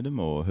DJs made them,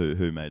 or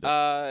who made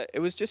it? It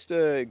was just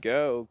a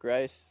girl,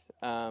 Grace,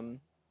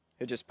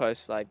 who just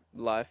posts like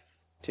live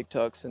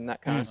TikToks and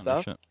that kind of Oh,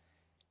 stuff. shit.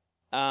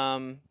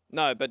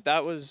 No, but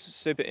that was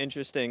super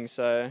interesting.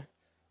 So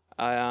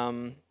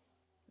I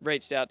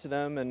reached out to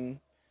them and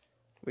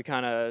we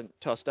kind of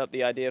tossed up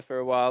the idea for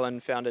a while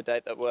and found a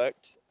date that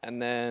worked.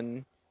 And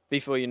then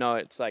before you know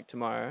it, it's like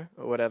tomorrow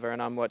or whatever,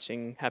 and I'm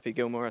watching Happy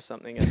Gilmore or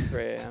something at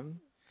 3 a.m.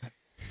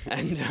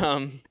 And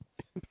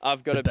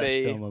I've got The to best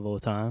be film of all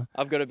time.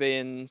 I've got to be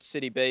in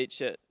City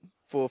Beach at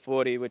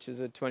 4:40, which is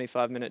a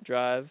 25-minute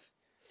drive.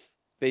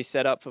 Be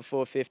set up for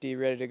 4:50,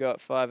 ready to go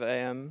at 5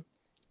 a.m.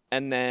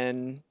 And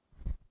then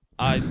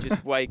I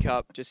just wake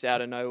up just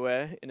out of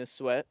nowhere in a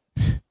sweat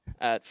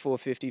at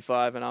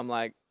 4:55, and I'm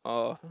like,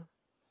 oh,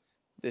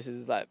 this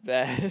is like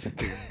bad.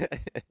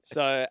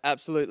 So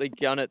absolutely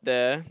gun it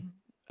there.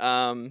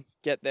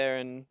 Get there,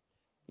 and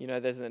you know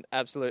there's an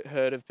absolute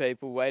herd of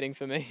people waiting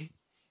for me.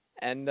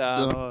 And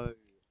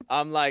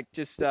I'm like,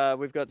 just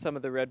we've got some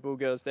of the Red Bull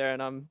girls there,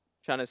 and I'm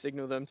trying to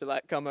signal them to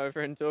like come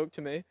over and talk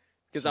to me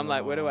because I'm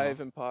like, where do I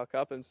even park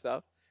up and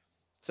stuff?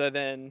 So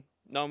then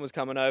no one was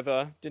coming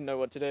over, didn't know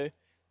what to do,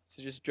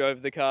 so just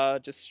drove the car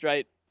just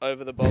straight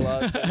over the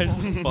bollards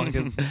Just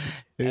fucking-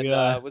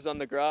 and was on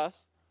the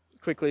grass,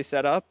 quickly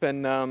set up,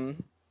 and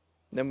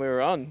then we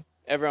were on.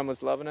 Everyone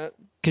was loving it.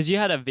 Because you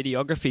had a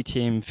videography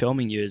team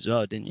filming you as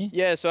well, didn't you?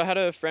 Yeah, so I had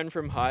a friend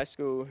from high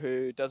school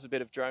who does a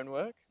bit of drone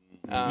work,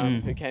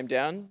 who came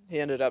down. He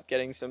ended up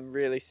getting some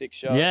really sick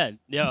shots.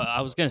 Yeah.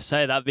 I was gonna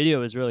say that video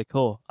was really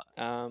cool.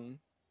 Um,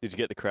 Did you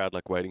get the crowd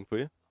like waiting for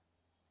you?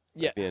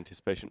 yeah. Like, the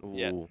anticipation. Ooh,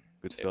 Yeah.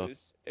 good It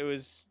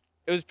stuff.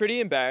 was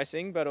pretty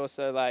embarrassing, but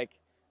also like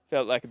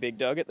felt like a big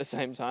dog at the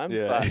same time.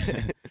 Yeah.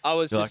 But I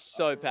was You're just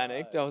so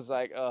panicked. I was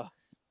like, oh,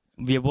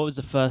 Yeah. What was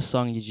the first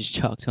song you just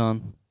chucked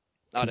on?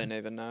 I don't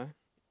even know.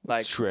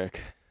 Like Shrek.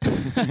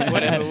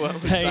 whatever. What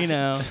was Hey that?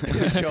 now.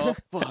 Oh,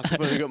 fuck, I've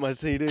only got my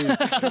CD.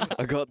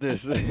 I got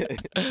this.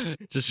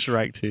 It's Just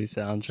Shrek 2 the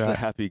soundtrack.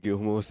 Happy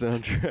Gilmore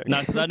soundtrack.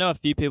 No, because I know a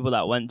few people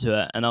that went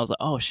to it, and I was like,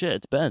 oh shit,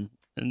 it's Ben.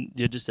 And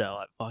you're just at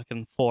like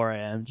fucking 4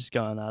 a.m. just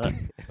going at it.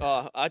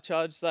 Oh, I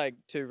charged like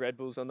 2 Red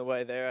Bulls on the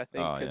way there, I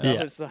think, Oh, because yeah.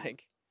 I was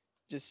like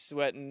just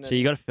sweating. So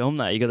you got to film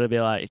that. You got to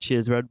be like,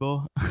 cheers, Red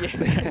Bull.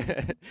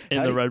 yeah.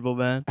 In the Red Bull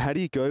band. How do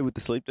you go with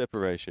the sleep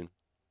deprivation?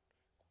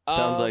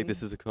 Sounds like Um,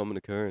 this is a common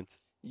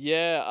occurrence.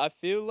 Yeah, I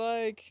feel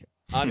like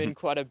I'm in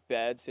quite a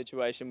bad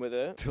situation with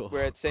it,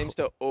 where it seems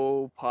to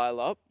all pile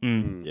up,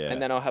 Mm. Yeah.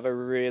 and then I'll have a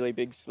really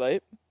big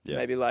sleep, Yeah.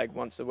 maybe like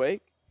once a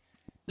week.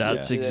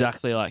 That's Yeah.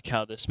 exactly like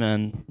how this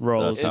man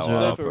rolls. That's It's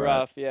how I super operate.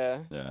 rough,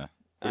 yeah. Yeah.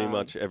 Pretty Um,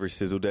 much every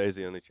sizzle day is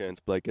the only chance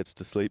Blake gets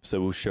to sleep,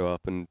 so we'll show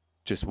up and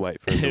just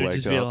wait for him It to would wake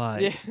just be up.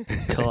 like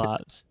Yeah.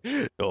 collapse.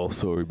 Oh,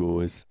 sorry,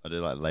 boys. I do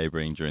like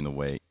laboring during the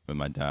week with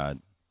my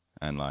dad,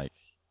 and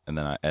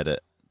then I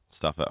edit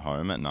stuff at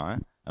home at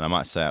night, and I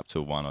might stay up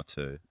till 1 or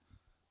 2,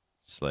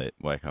 sleep,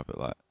 wake up at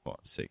like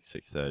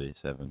 6:30,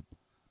 7,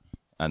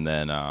 and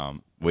then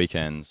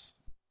weekends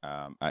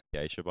at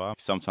Geisha Bar.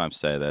 Sometimes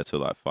stay there till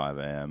like 5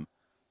 a.m.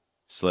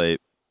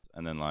 Sleep,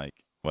 and then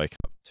like wake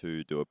up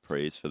to do a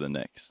prees for the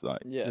next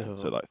Yeah.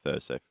 so like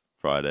Thursday,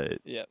 Friday,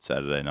 Yeah.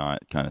 Saturday night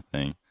kind of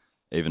thing,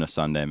 even a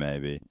Sunday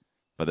maybe.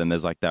 But then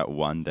there's like that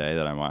one day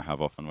that I might have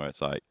often where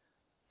it's like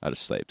I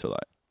just sleep till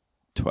like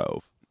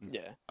 12.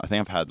 Yeah. I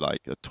think I've had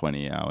like a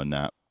 20-hour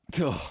nap.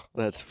 Oh,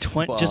 that's Just a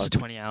fucked.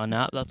 20-hour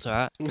nap. That's all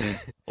right.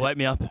 Wake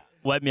me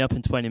up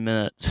in 20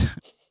 minutes.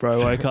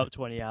 Bro, woke up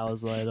 20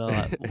 hours later.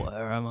 Like,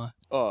 where am I?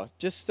 Oh,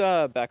 just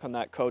back on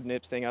that cold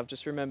nips thing, I've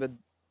just remembered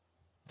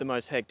the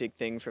most hectic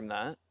thing from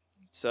that.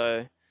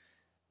 So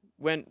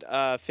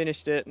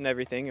finished it and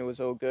everything. It was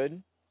all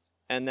good.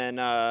 And then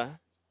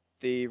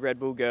the Red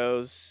Bull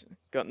girls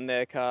got in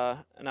their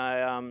car, and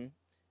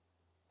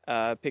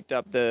I picked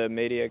up the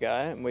media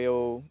guy, and we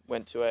all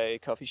went to a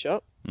coffee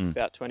shop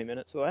about 20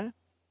 minutes away.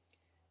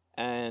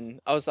 And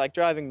I was like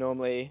driving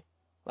normally,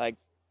 like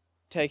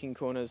taking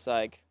corners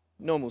like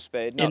normal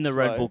speed, not In the slow,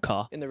 Red Bull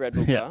car. in the Red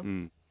Bull Yeah. car.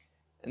 Mm.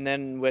 And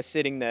then we're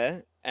sitting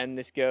there, and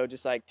this girl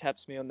just like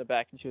taps me on the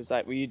back, and she was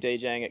like, "Were you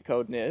DJing at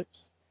Cold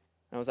Nips?"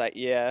 And I was like,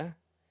 "Yeah."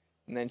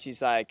 And then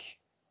she's like,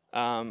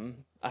 "I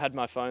had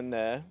my phone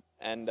there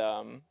and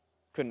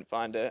couldn't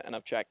find it, and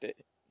I've tracked it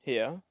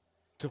here."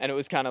 And it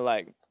was kind of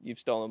like, "You've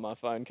stolen my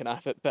phone. Can I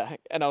have it back?"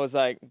 And I was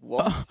like,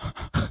 "What?"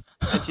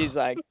 And she's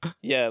like,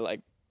 "Yeah,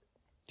 like,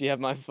 do you have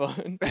my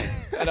phone?"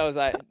 And I was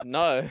like,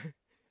 "No."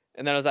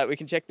 And then I was like, "We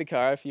can check the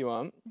car if you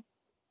want."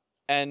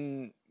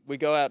 And we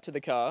go out to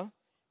the car,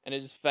 and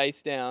it is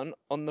face down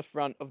on the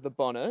front of the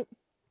bonnet.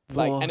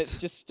 Like, and it's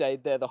What? just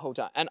stayed there the whole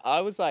time. And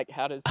I was like,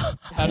 how does What?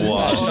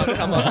 that not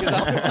come up? Because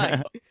I was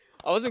like,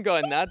 I wasn't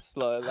going that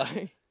slow.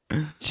 Like,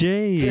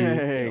 Jeez.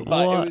 Dang.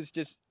 but What? it was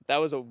just, that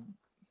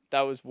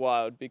was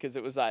wild, because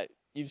it was like,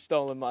 "You've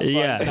stolen my phone.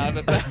 Yeah. Can I have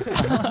it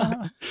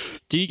back?"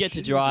 Do you get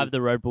to drive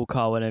the Red Bull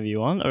car whenever you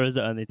want, or is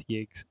it only to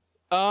gigs?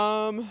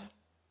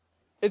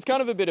 It's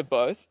kind of a bit of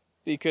both,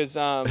 because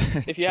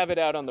if you have it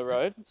out on the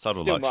road,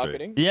 Subtle still luxury.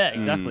 marketing. Yeah,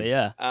 exactly.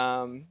 Yeah.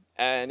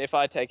 And if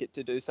I take it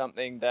to do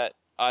something that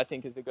I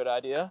think is a good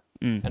idea,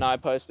 Mm. and I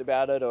post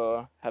about it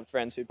or have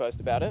friends who post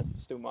about it,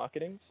 still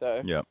marketing.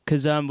 So Yeah.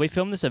 Because we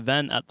filmed this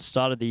event at the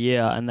start of the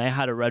year, and they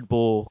had a Red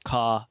Bull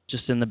car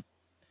just in the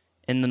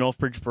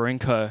Northbridge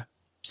Barinko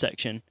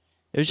section.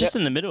 It was just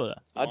in the middle of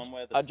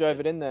that. I drove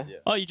it in there. Yeah.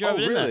 Oh, you drove Oh,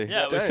 it in really? there?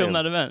 Yeah, we Damn. filmed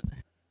that event.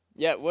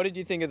 Yeah, what did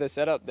you think of the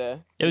setup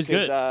there? It was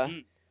Because,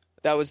 good.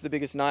 that was the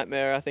biggest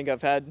nightmare I think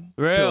I've had.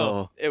 Real.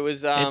 Oh, It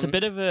was It's a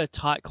bit of a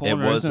tight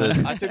corner, was isn't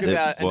it? a- I took It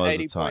about an was a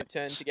 80-point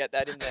turn to get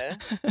that in there,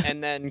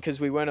 and then because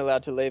we weren't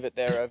allowed to leave it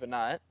there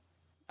overnight,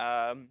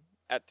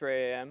 at 3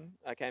 a.m.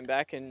 I came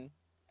back and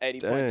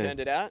 80-point Damn. turned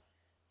it out,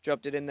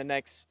 dropped it in the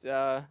next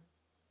day,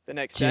 and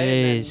then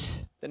Jeez.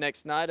 the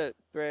next night at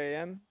 3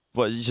 a.m.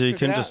 What? So you Took it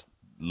can out. just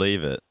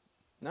leave it.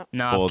 No,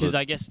 For because the-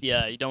 I guess,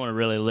 yeah, you don't want to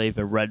really leave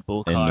a Red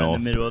Bull In car in the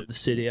middle Northbridge. of the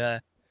city. Yeah.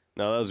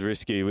 no, that was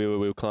risky. We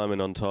were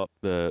climbing on top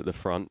the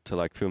front to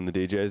like film the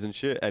DJs and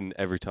shit, and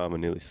every time I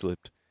nearly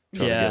slipped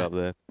trying to get Yeah. up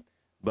there.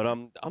 But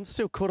I'm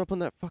still caught up on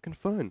that fucking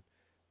phone.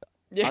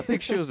 Yeah, I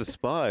think she was a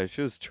spy.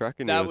 She was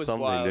tracking you that or was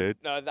something, wild. dude.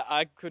 No,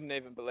 I couldn't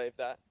even believe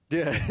that.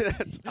 Yeah,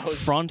 that's, I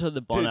was Front of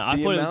the bonnet. I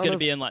the thought it was amount going to of-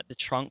 be in like the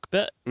trunk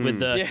bit with Mm.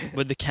 the Yeah.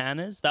 with the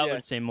canners. That Yeah.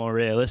 would seem more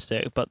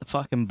realistic, but the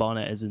fucking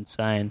bonnet is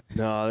insane.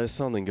 no, there's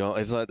something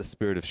going. It's like the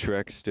spirit of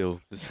Shrek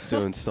still just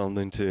doing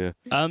something to you.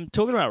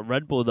 Talking about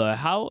Red Bull though,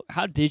 how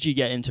did you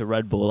get into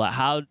Red Bull? Like,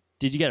 how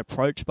did you get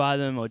approached by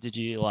them, or did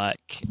you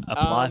like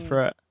apply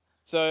for it?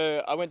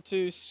 So I went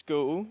to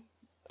school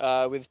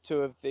with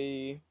two of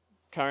the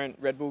current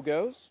Red Bull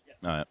girls.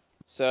 All right.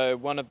 So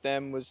one of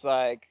them was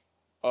like,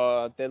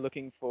 they're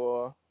looking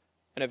for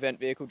an event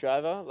vehicle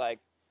driver, like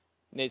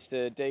needs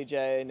to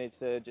DJ, needs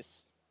to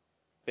just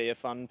be a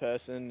fun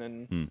person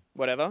and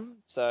whatever.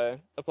 So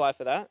apply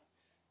for that.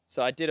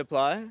 So I did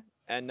apply,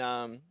 and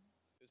it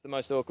was the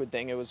most awkward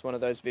thing. It was one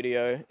of those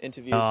video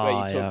interviews where you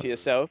Oh, talk yeah. to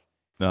yourself.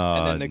 Oh,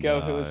 And then the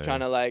girl who was no. trying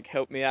to like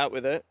help me out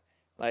with it,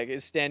 like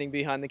is standing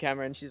behind the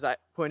camera, and she's like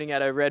pointing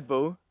at her Red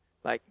Bull,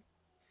 like,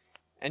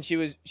 and she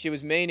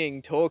was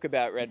meaning talk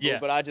about Red Bull, Yeah.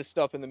 but I just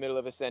stop in the middle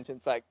of a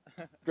sentence, like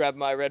grab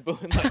my Red Bull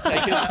and like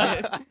take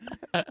a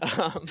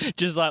sip.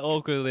 Just like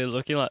awkwardly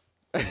looking like.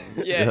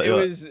 Yeah,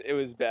 Yeah. it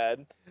was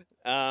bad.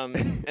 And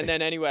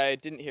then anyway,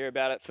 didn't hear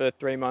about it for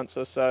 3 months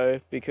or so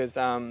because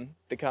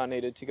the car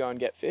needed to go and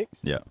get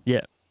fixed. Yeah.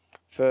 Yeah.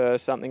 For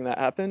something that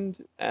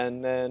happened,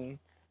 and then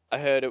I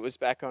heard it was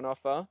back on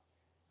offer,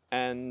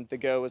 and the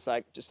girl was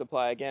like, "Just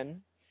apply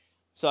again."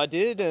 So I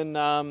did, and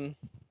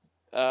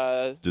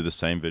Do the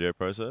same video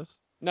process.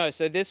 no.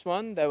 So this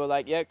one, they were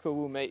like, "Yeah, cool,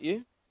 we'll meet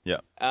you." Yeah.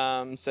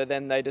 So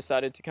then they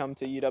decided to come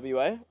to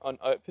UWA on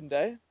open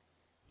day,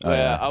 Oh, where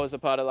yeah. I was a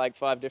part of like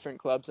 5 different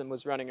clubs and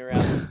was running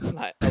around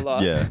like a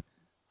lot. Yeah.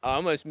 I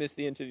almost missed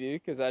the interview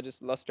because I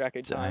just lost track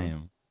of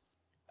time.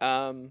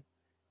 Damn.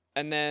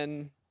 And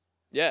then,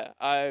 yeah,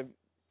 I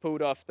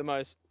pulled off the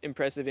most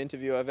impressive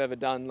interview I've ever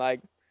done.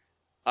 Like,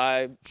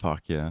 I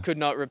Fuck yeah. could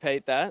not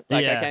repeat that.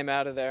 Like, I Yeah. came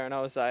out of there and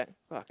I was like,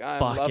 fuck, I'm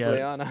Fuck lovely,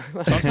 yeah. aren't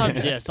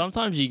I?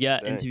 Sometimes you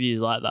get Dang. interviews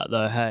like that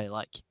though. Hey,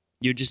 like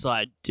you just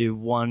like do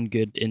one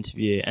good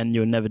interview and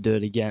you'll never do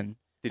it again.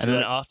 Did And you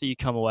then after you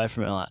come away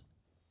from it, like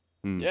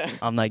Yeah.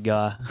 I'm that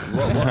guy.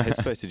 what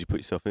headspace did you put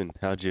yourself in?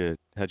 How'd you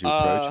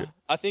approach it?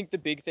 I think the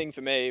big thing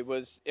for me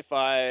was if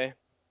I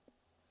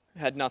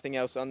had nothing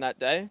else on that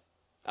day,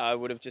 I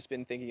would have just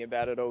been thinking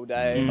about it all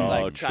day, Mm.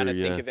 like Oh, trying to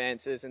true, think yeah. of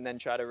answers and then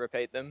try to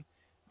repeat them.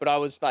 But I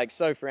was like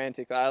so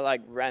frantic. I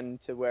like ran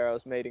to where I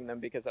was meeting them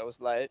because I was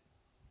late,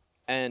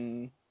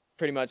 and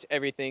pretty much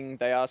everything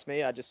they asked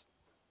me, I just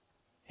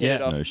hit Yeah.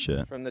 it off No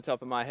shit. from the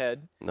top of my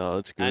head. No,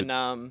 that's good.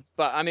 And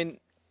but I mean,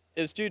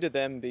 it's due to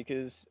them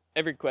because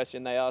every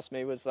question they asked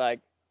me was like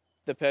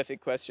the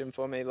perfect question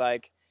for me.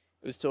 Like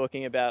it was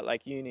talking about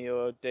like uni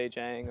or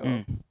DJing or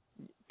Mm.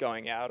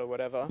 going out or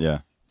whatever.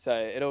 Yeah. So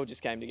it all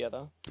just came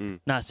together.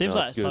 No, it seems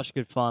No, like it's it's good. such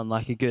good fun.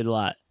 Like a good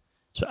like.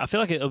 So I feel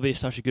like it'll be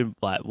such a good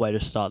like way to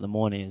start the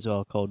morning as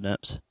well. Cold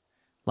nips,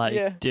 like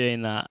Yeah.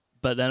 doing that.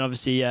 But then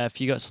obviously, yeah,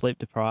 if you got sleep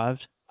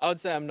deprived, I would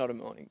say I'm not a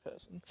morning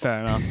person.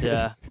 fair enough.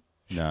 Yeah.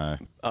 No.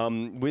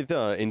 With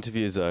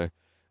interviews though,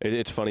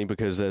 it's funny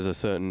because there's a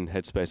certain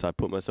headspace I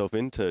put myself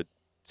in to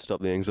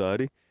stop the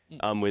anxiety.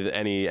 With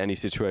any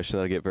situation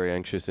that I get very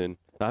anxious in.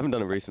 I haven't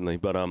done it recently,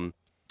 but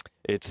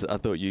I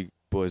thought you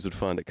boys would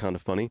find it kind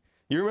of funny.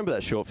 You remember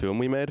that short film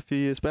we made a few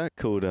years back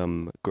called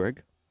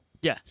Greg,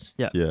 Yes.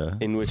 Yeah. Yeah.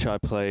 in which I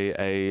play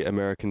a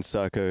American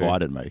Psycho Well, I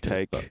didn't make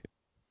take it.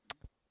 But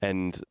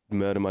and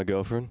murder my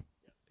girlfriend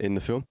in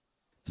the film.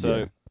 So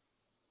Yeah.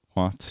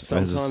 What?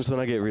 sometimes when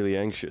I get really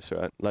anxious,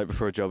 right, like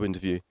before a job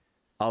interview,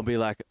 I'll be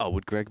like, "Oh,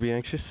 would Greg be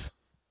anxious?"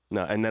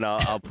 No, and then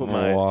I'll put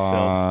myself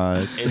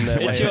What? in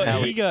the It's way your of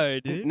how he, ego,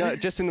 dude. no,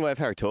 just in the way of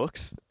how he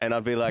talks, and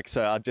I'd be like,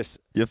 so I'd just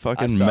You're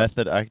fucking suck.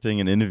 method acting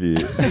an interview.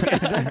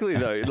 exactly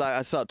though, like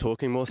I start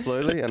talking more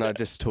slowly, and I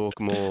just talk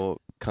more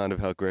kind of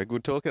how Greg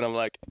would talk, and I'm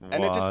like,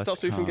 and it just What?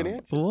 stops me from getting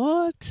anxious.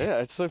 What? Yeah,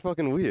 it's so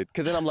fucking weird.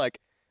 Because then I'm like,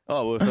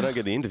 oh well, if I don't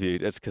get the interview,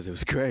 that's because it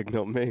was Greg,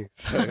 not me.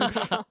 So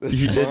that's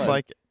It's fine.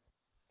 like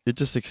you're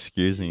just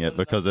excusing it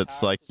because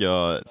it's like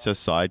it's your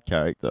side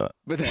character.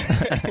 But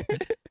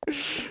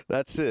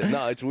that's it.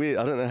 No, it's weird.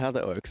 I don't know how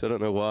that works. I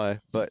don't know why,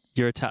 but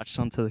You're attached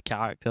onto the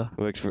character.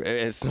 it works for.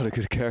 It's not a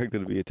good character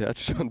to be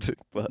attached onto,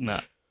 but No,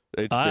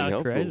 it's been I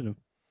helpful. created him.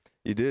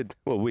 You did.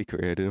 Well, we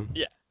created him.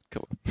 Yeah.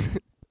 Come on.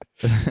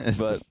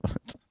 But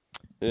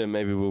yeah,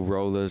 maybe we'll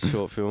roll a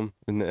short film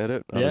in the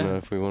edit. I Yeah, don't know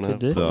if we want could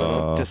to. do.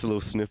 Duh. Just a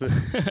little snippet.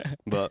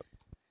 But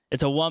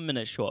It's a 1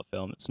 minute short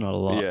film. It's not a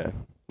lot. yeah,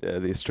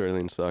 the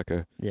Australian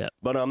Psycho. Yeah.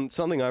 But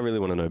something I really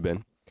want to know,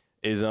 Ben,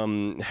 is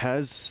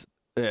has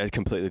a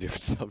completely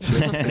different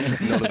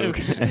subject. Not at all.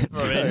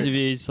 For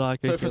interviews, So for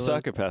killers.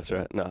 psychopaths,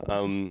 right?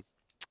 No.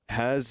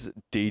 Has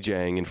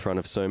DJing in front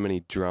of so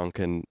many drunk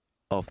and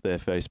off their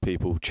face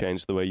people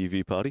changed the way you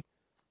view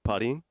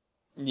partying?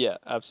 Yeah,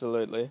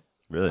 absolutely.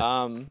 Really?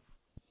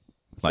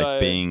 Like Like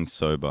being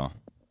sober.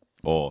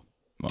 Or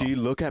Do you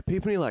look at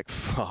people and you're like,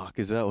 fuck,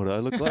 is that what I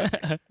look like?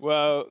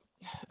 well,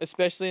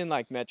 especially in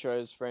like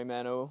metros,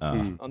 Fremantle,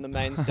 on the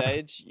main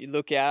stage, you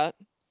look out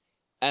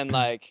and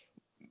like,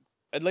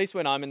 at least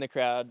when I'm in the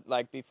crowd,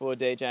 like before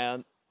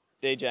DJing,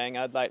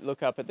 I'd like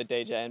look up at the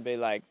DJ and be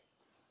like,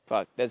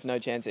 fuck, there's no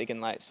chance he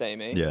can like see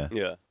me. Yeah.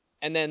 Yeah.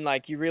 And then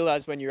like you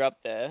realize when you're up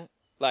there,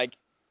 like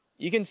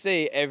you can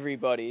see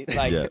everybody,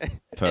 like Yeah. and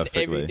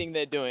Perfectly. everything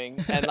they're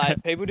doing, and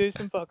like people do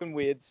some fucking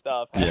weird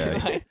stuff. Yeah.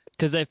 Like,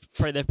 Because they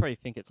probably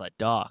think it's like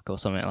dark or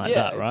something like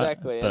yeah, that, right?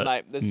 exactly. But, And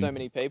like there's so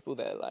many people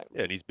there, like.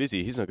 Yeah, and he's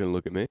busy. He's not going to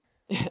look at me.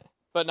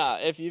 But nah,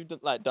 if you've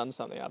like done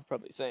something, I've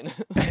probably seen it.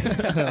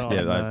 Oh,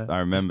 Yeah, no. I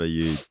remember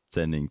you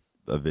sending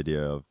a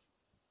video of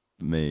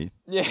me.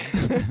 Yeah.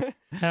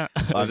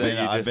 I've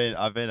that you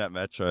just- been at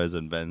Metros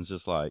and Ben's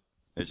just like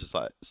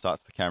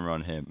starts the camera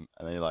on him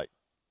and then he like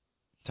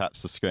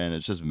taps the screen.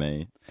 It's just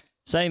me.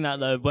 Saying that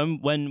though,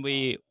 when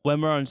we're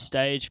on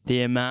stage,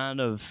 the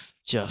amount of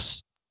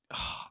just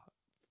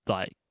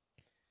like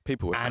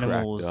People were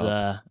animals cracked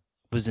up.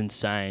 was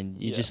insane.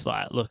 You Yeah. just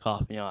like look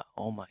up and you're like,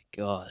 oh my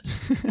god,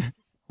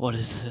 what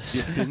is this?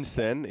 Yeah, since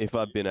then, if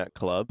I've been at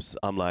clubs,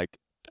 I'm like,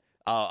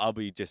 I'll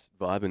be just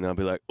vibing. And I'll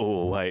be like,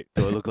 oh wait,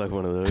 do I look like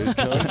one of those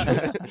guys?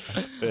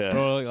 yeah.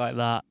 Or look like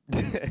that.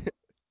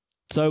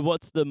 So,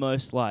 what's the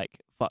most like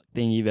fuck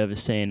thing you've ever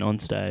seen on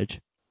stage?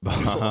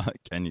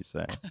 Can you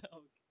say?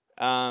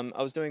 I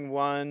was doing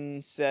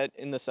one set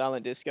in the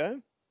silent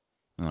disco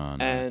Oh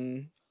no.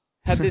 and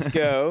had this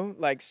girl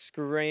like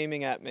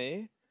screaming at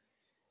me.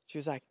 She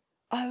was like,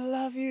 I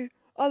love you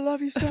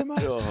so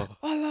much. Oh.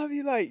 I love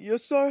you, like you're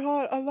so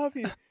hot. I love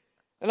you.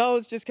 And I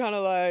was just kind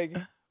of like,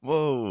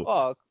 Whoa.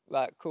 oh,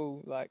 like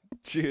cool, like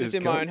Cheers, just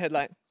in my own head,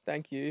 like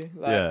thank you,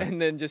 like, Yeah.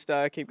 and then just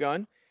keep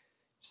going.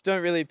 Just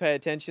don't really pay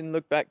attention.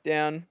 Look back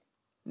down.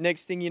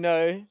 Next thing you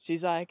know,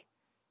 she's like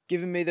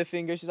giving me the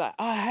finger. She's like,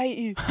 I hate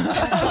you.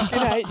 I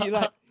fucking hate you.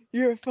 Like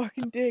you're a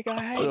fucking dick.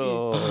 I hate you.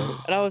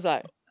 Oh. And I was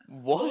like,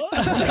 what?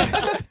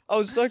 I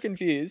was so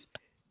confused.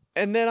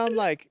 And then I'm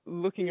like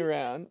looking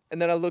around,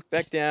 and then I look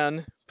back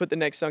down, put the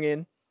next song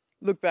in,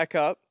 look back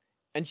up,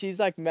 and she's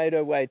like made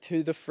her way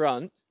to the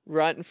front,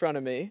 right in front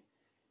of me,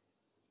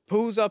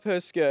 pulls up her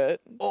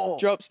skirt,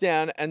 drops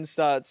down, and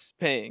starts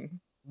peeing.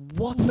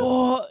 What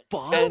the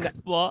fuck? And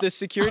What? the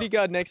security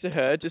guard next to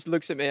her just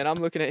looks at me, and I'm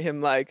looking at him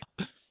like,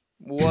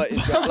 what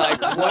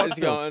is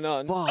going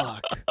on?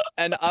 Fuck.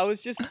 And I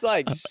was just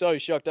like so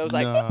shocked. I was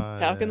like,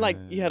 how can like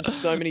you have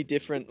so many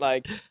different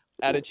like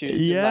attitudes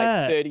in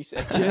Yeah. like 30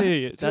 seconds?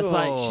 Dude, that's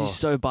like Oh. she's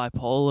so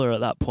bipolar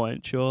at that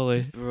point,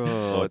 surely.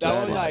 Bro, That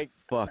was is like-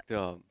 fucked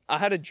up. I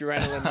had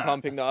adrenaline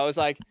pumping though. I was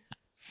like,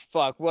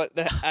 fuck, what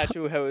the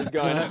actual hell is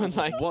going on?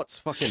 Like, What's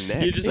fucking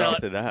next just like-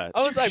 after that?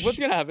 I was like, what's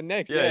gonna happen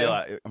next? Yeah, you're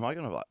like, am I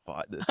gonna like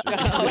fight this?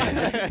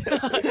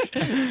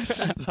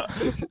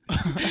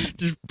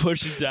 Just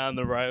pushes down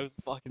the rails,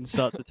 fucking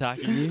starts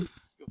attacking you.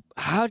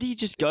 How do you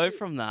just go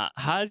from that?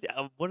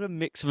 What a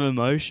mix of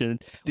emotion.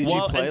 Did you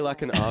What- play and-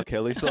 like an R.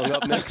 Kelly song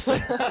up next?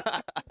 Maybe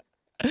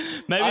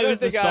I it don't was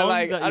the think songs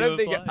I that I you don't were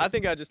think playing. I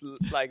think I just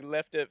like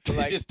left it for You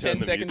like just 10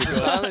 turned the seconds of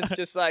music off. silence,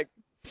 just like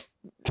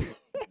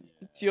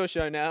it's your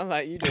show now,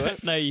 like you do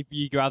it. No,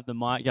 you grab the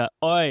mic, go,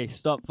 oi,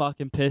 stop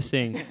fucking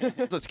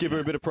pissing. Let's give her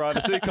a bit of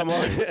privacy. Come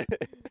on.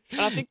 And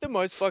I think the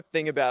most fucked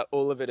thing about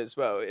all of it as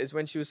well is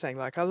when she was saying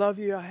like, I love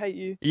you, I hate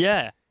you.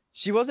 Yeah.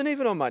 She wasn't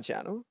even on my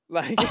channel.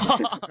 Like,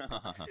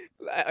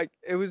 like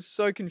it was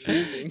so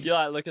confusing. You're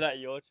like looking at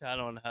your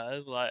channel and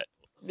hers, like,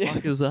 what the Yeah.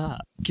 fuck is that?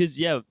 Because,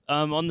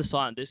 on the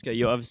silent disco,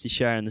 you're obviously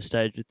sharing the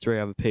stage with 3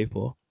 other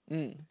people.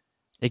 Mm,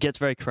 It gets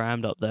very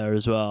crammed up there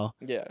as well.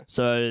 yeah.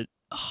 So,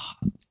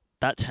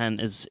 that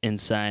tent is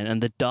insane.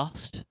 And the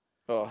dust,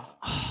 Oh,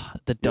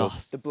 the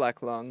dust. the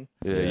black lung.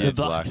 Yeah, Yeah, you,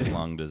 black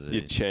lung disease.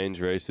 you change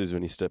races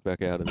when you step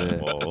back out of there.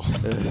 Whoa.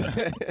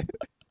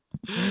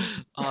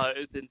 Oh, it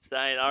was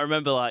insane. I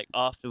remember, like,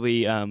 after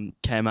we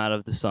came out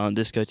of the silent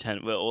disco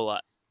tent, we are all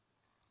like,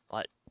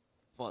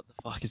 what the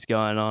fuck is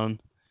going on?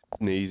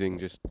 Sneezing,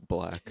 just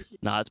black.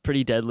 Nah, it's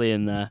pretty deadly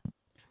in there.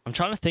 I'm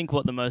trying to think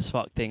what the most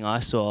fucked thing I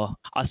saw.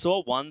 I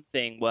saw one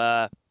thing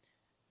where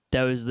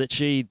there was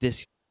literally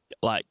this,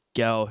 like,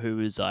 girl who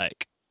was,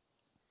 like,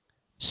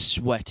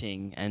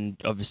 sweating and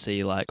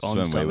obviously, like, on When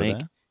we were something.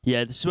 there?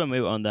 Yeah, this is when we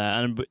were on there.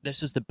 And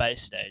this was the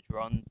base stage.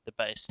 We're on the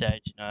base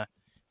stage,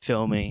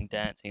 filming,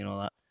 dancing and all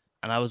that.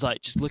 And I was,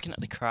 like, just looking at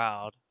the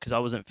crowd because I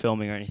wasn't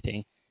filming or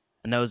anything.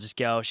 And there was this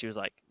girl, she was,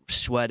 like,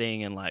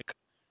 sweating and, like,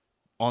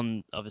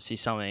 on, obviously,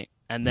 something.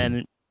 And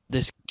then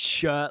this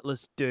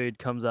shirtless dude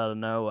comes out of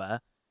nowhere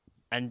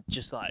and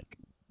just, like,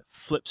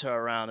 flips her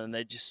around and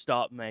they just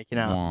start making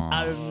out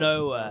out of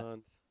nowhere.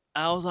 And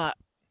I was like,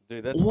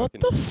 Dude, that's what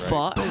fucking the great.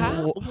 fuck?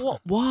 How,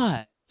 what?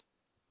 Why?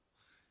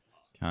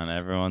 Can't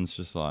everyone's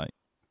just like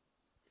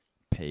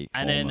peak.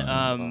 And then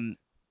hormones.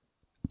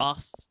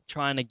 us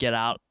trying to get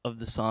out of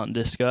the silent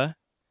disco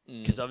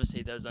Mm. because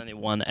obviously there's only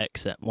one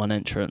exit, one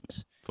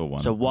entrance. For one.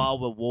 So while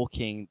we're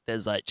walking,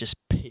 there's like just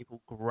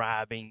people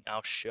grabbing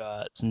our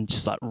shirts and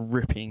just like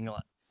ripping.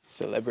 Like,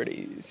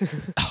 Celebrities.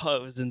 oh,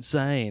 it was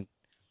insane.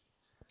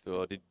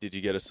 Oh, did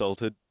you get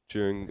assaulted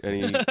during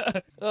any?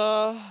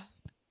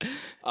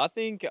 I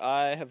think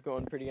I have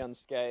gone pretty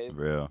unscathed.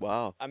 Real.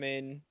 Wow. I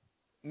mean,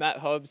 Matt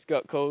Hobbs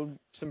got called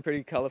some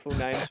pretty colourful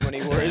names when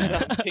he wore his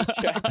pink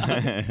tracks.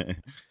 And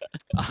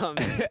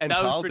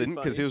that was Tal pretty didn't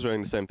because he funny. was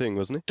wearing the same thing,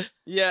 wasn't he?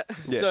 Yeah.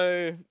 Yeah.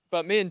 So,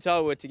 but me and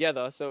Tal were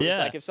together, so it was Yeah.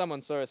 like if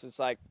someone saw us, it's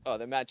like, oh,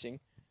 they're matching.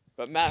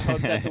 But Matt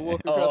Hobbs had to walk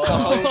across the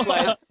whole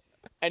place,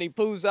 and he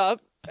pulls up,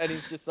 and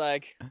he's just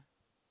like,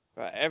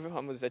 right,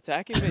 everyone was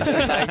attacking me.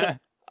 Like,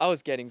 I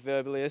was getting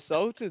verbally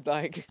assaulted,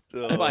 like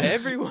by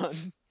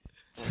everyone.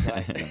 I was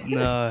like,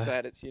 No.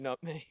 glad it's you,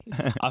 not me.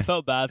 I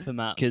felt bad for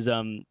Matt because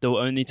there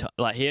were only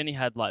he only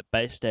had like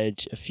base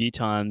stage a few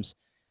times,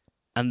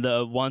 and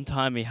the one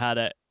time he had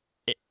it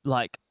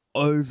like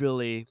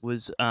overly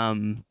was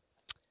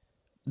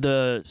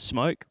the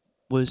smoke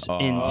was Oh,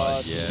 yeah.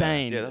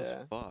 insane. Yeah, that was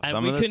Yeah. fast. And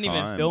Some we of the couldn't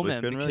even time, film we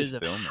him couldn't really because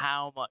of film it.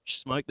 how much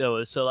smoke there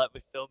was. So like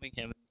we're filming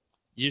him,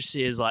 you just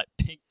see his like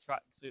pink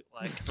tracksuit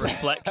like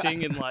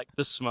reflecting in like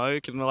the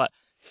smoke, and we're like,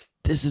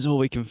 this is all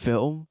we can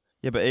film.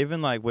 Yeah, but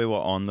even like we were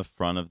on the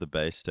front of the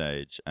base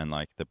stage, and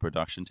like the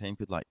production team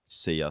could like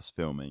see us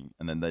filming,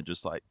 and then they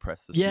just like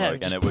press the Yeah, smoke,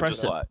 and just it would press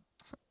just it. like.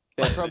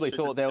 They probably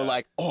thought they were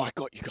like, "Oh, I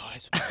got you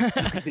guys.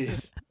 Look at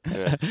this."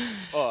 Yeah.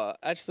 Oh,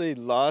 actually,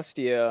 last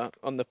year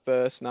on the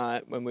first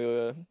night when we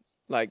were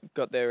like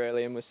got there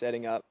early and we're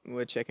setting up and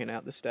we're checking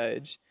out the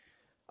stage,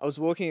 I was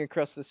walking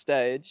across the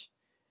stage,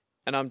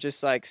 and I'm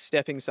just like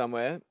stepping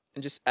somewhere,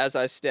 and just as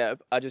I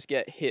step, I just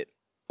get hit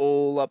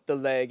all up the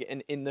leg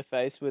and in the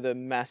face with a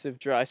massive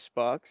dry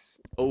sparks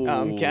Ooh.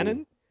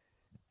 cannon,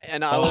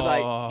 and I was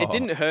like, it Oh.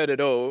 didn't hurt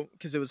at all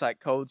because it was like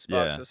cold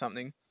sparks Yeah. or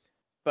something.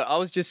 But I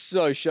was just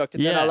so shocked,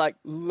 and then I Yeah. like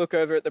look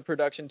over at the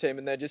production team,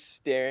 and they're just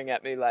staring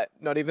at me like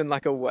not even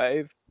like a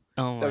wave.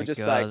 Oh They my were just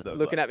god. like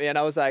looking at me, and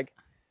I was like,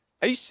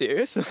 Are you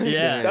serious?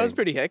 Yeah. That was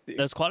pretty hectic.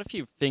 There's quite a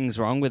few things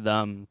wrong with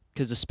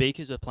because the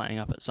speakers were playing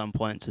up at some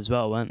points as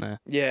well, weren't they?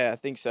 Yeah, I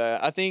think so.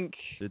 I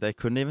think Dude, they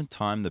couldn't even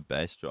time the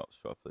bass drops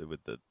properly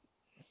with the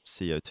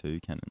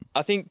CO2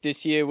 cannon.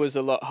 this year was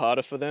a lot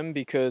harder for them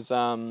because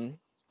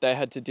they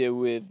had to deal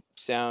with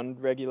sound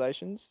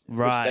regulations,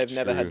 Right, which they've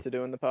never had true. to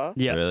do in the past.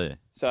 Yeah. Really?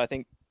 So I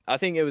think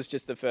it was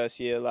just the first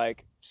year,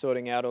 like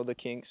sorting out all the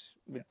kinks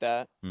with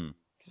that,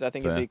 because I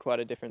think it'd Fair. be quite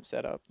a different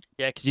setup.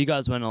 Yeah, because you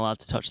guys weren't allowed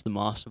to touch the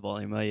master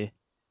volume, were you?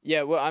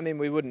 Yeah, well, I mean,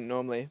 we wouldn't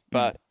normally,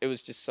 but it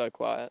was just so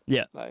quiet.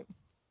 Yeah. Like,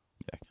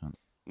 Yeah, I can't.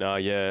 No,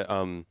 yeah.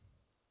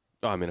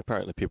 I mean,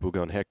 apparently people were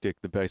going hectic.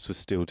 The bass was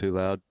still too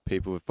loud.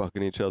 People were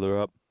fucking each other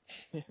up.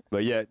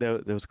 But yeah,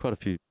 there was quite a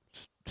few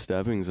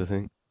stabbings, I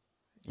think,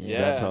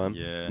 yeah. that time.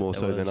 Yeah. More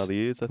There so than was, other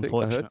years, I think. I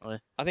heard. Unfortunately.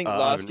 I think I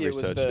last haven't year was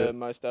researched the it.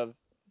 most I've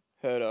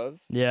heard of.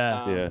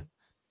 Yeah. Yeah.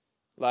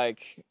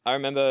 Like, I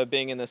remember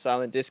being in the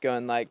silent disco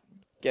and like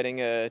getting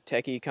a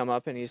techie come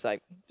up and he's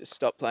like, just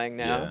stop playing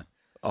now. Yeah.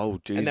 Oh,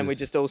 Jesus. And then we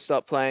just all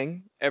stop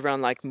playing.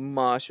 Everyone like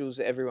marshals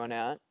everyone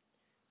out.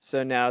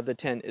 So now the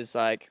tent is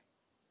like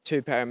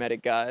 2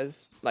 paramedic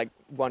guys, like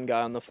one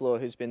guy on the floor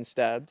who's been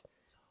stabbed.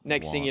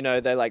 Next thing What? you know,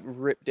 they like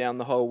rip down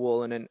the whole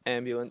wall and an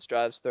ambulance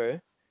drives through.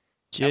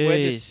 And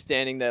we're just Jeez.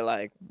 standing there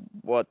like,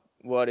 what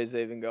is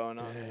even going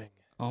on? Dang.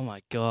 Oh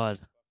my god.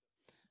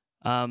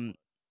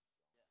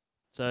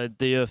 So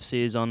the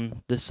UFC is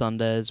on this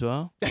Sunday as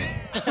well.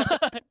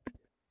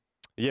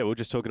 Yeah, we're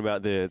just talking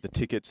about the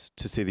tickets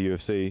to see the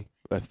UFC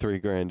are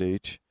 $3,000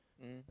 each,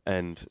 Mm.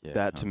 and Yeah,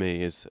 that to can't-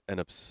 me is an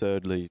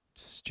absurdly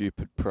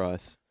stupid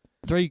price.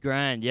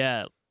 $3,000,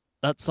 yeah.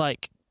 That's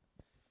like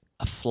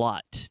a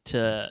flight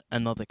to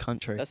another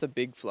country. That's a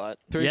big flight.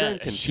 $3,000 Yeah, a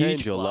can huge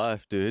change your flight.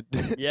 life, dude.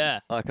 Yeah.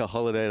 Like a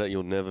holiday that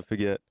you'll never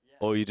forget.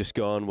 Or you just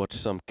go and watch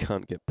some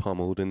cunt get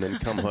pummeled and then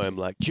come home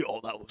like,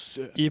 yo, that was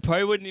sick. You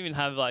probably wouldn't even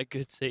have like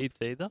good seats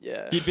either.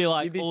 Yeah. You'd be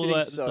like You'd be all the sitting way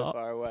at the so top.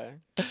 far away.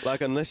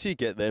 Like, unless you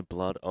get their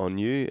blood on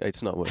you,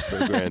 it's not worth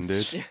 $3,000,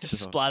 dude. Yeah. Just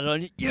splattered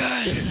on you.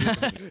 Yes.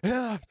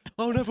 Yeah,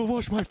 I'll never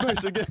wash my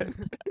face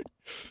again.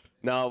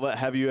 No, but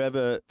have you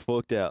ever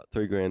forked out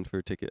 $3,000 for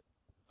a ticket?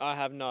 I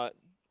have not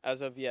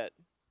as of yet.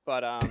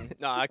 But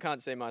no, I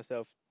can't see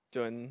myself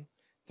doing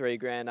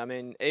 $3,000. I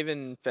mean,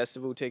 even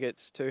festival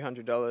tickets,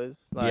 $200.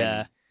 Like,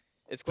 Yeah.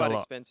 it's a quite lot.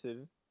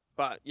 expensive.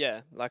 But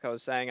yeah, like I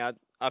was saying,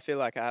 I feel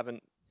like I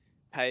haven't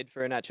paid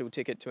for an actual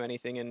ticket to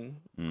anything in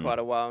quite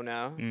a while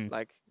now. Mm.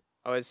 Like,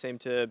 I always seem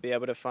to be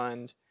able to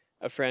find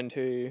a friend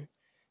who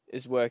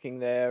is working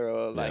there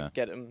or like Yeah.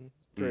 get them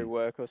through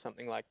work or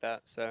something like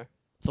that. So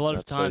It's a lot of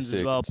That's so times as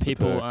sick. well. It's the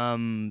People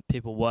perks.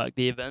 people work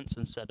the events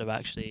instead of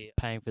actually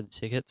paying for the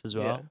tickets as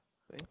well.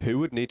 Who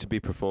would need to be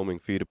performing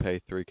for you to pay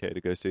 $3,000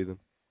 to go see them?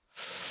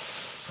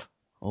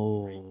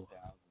 Oh,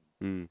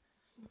 Mm.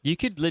 you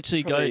could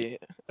literally go. Probably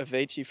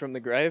Avicii from the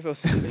grave or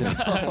something.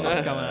 Coming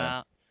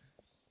out.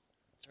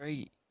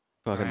 3.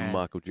 Fucking Grand.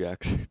 Michael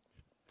Jackson.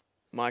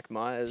 Mike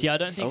Myers. See, I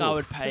don't think I Oh.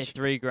 would pay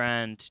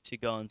 $3,000 to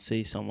go and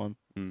see someone.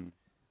 Mm.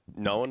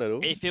 No one at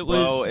all? If it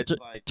Well, was it's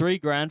like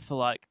 $3,000 for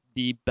like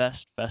the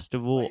best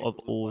festival of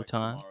all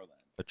time.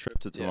 a trip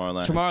to Yeah.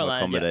 Tomorrowland, Tomorrowland,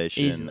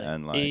 accommodation, yeah, easily,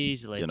 and like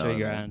easily you know what I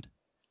mean? $3,000.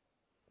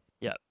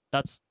 Yeah,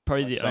 that's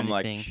probably the some only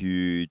like thing.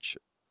 huge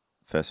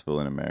festival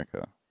in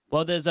America.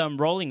 Well, there's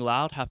Rolling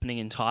Loud happening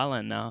in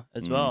Thailand now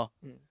as Mm. well.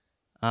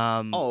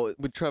 Oh,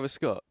 with Travis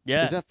Scott?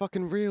 Yeah. Is that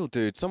fucking real,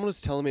 dude? Someone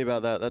was telling me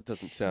about that. That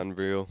doesn't sound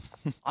real.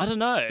 I don't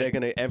know.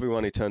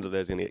 Everyone who turns up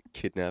there is gonna get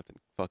kidnapped and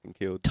fucking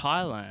killed.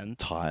 Thailand.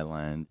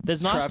 Thailand.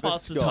 There's nice Travis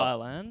parts of Scott.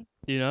 Thailand,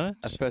 you know.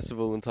 A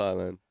festival in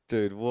Thailand.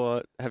 Dude,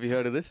 what? Have you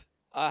heard of this?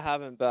 I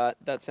haven't, but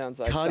that sounds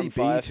like Cardi some B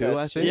Fire too, I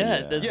Fest think. shit. Yeah,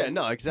 Yeah. there's Yeah,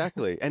 no,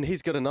 exactly. And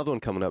he's got another one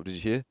coming up. Did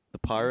you hear? The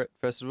Pirate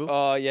Festival.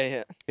 Oh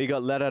yeah. He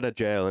got let out of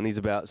jail, and he's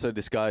about. So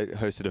this guy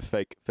hosted a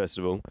fake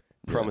festival,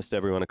 promised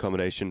everyone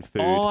accommodation,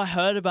 food. Oh, I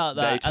heard about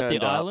They that at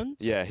turned the up.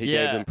 islands. Yeah, he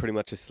gave them pretty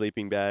much a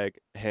sleeping bag,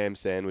 ham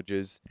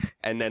sandwiches,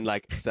 and then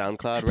like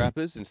SoundCloud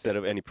rappers instead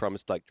of any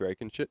promised like Drake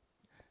and shit.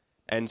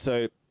 And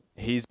so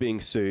he's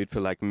being sued for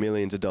like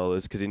millions of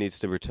dollars because he needs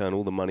to return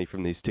all the money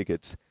from these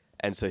tickets.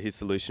 And so his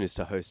solution is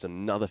to host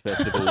another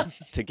festival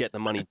to get the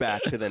money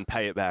back to then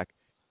pay it back.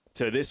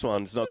 So this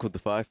one's not called the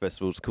Fire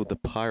Festival, it's called the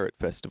Pirate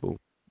Festival.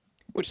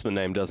 Which the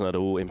name doesn't at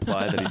all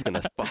imply that he's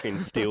going to fucking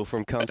steal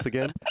from cunts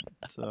again.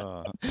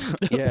 So,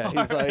 Yeah,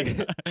 he's like...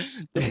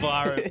 the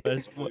Pirate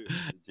Festival. do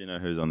you know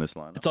who's on this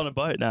line? It's on a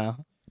boat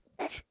now.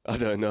 I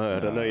don't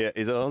know yet.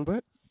 Is it on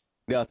boat?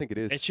 Yeah, I think it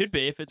is. It should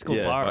be if it's called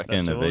Yeah, Pirate fucking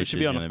Festival. It should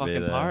be Avicii's on a gonna be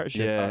fucking there. pirate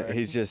ship. I Yeah, reckon.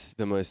 he's just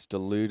the most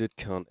deluded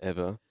cunt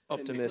ever.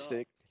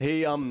 Optimistic.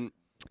 He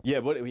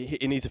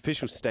in his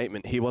official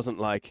statement, he wasn't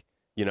like,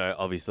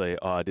 obviously,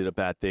 oh, I did a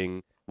bad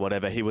thing,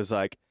 whatever. He was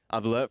like,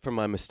 I've learnt from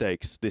my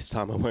mistakes. This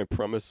time I won't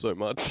promise so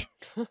much.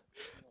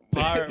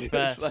 Pirate It's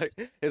Fest.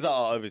 oh,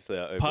 obviously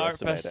I Pirate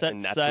overestimated Fest it, set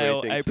and that's where he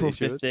sail thinks that April he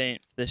should. 15th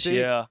this See?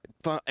 year.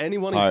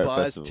 Anyone who Pirate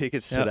buys Festival.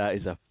 tickets to Yep. that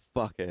is a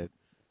fuckhead.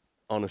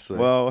 Honestly.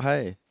 Well,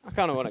 hey. I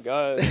kind of want to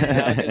go.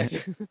 Now,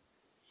 just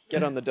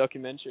get on the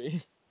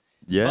documentary.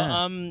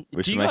 Yeah. But, We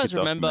do should you make a guys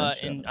remember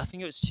documentary. I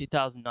think it was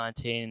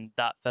 2019,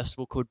 that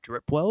festival called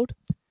Drip World?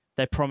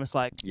 They promised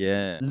like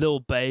Yeah. Lil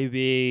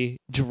Baby,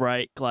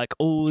 Drake, like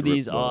all Drip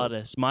these World.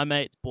 artists. My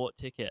mates bought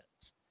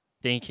tickets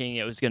thinking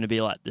it was going to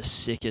be like the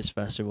sickest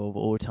festival of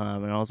all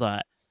time. And I was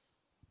like,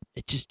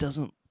 it just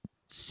doesn't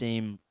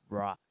seem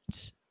right.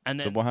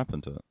 And So then what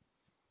happened to it?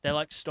 they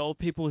like stole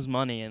people's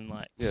money and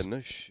like Yeah,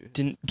 no shit.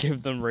 didn't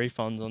give them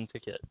refunds on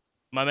tickets.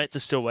 My mates are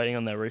still waiting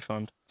on their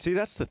refund. See,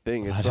 that's the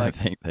thing. I It's don't like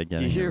think they're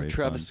getting you a hear of refund.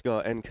 Travis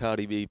Scott and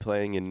Cardi B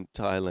playing in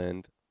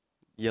Thailand.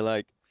 You're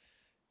like,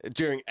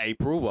 during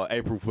April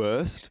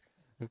 1st?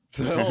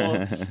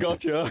 So,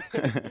 gotcha.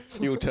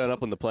 You'll turn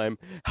up on the plane.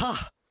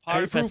 Ha!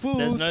 Pirate April Fest,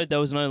 Fools! there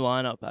was no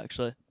lineup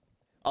actually.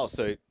 Oh,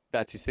 so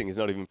that's his thing. He's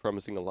not even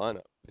promising a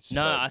lineup. It's just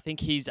No, like- I think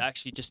he's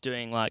actually just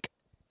doing like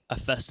a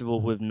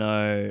festival with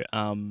no.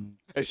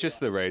 it's just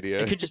the radio.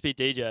 It could just be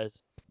DJs.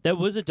 There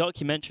was a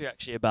documentary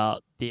actually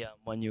about the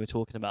one you were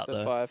talking about The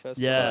though. Fire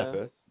Festival.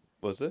 Yeah.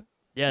 Was it?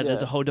 Yeah,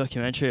 there's a Yeah. whole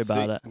documentary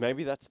about See, it.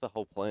 Maybe that's the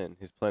whole plan.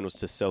 His plan was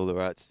to sell the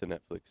rights to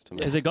Netflix to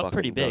make 'Cause it got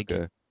pretty fucking big.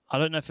 doco. I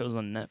don't know if it was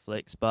on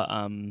Netflix, but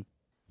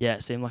yeah,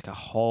 it seemed like a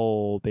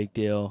whole big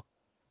deal.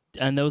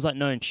 And there was like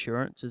no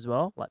insurance as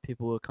well. Like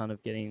people were kind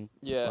of getting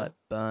Yeah. like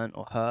burnt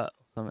or hurt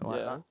or something like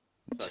Yeah.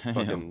 It's Damn.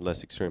 like fucking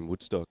less extreme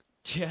Woodstock.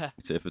 that. Yeah.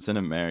 So if it's in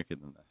America,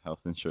 then the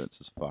health insurance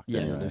is fucked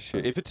Yeah, anyway. No so-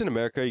 shit. If it's in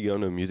America, you go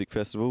to a music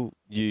festival,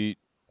 you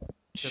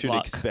should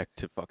luck. expect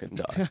to fucking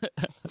die.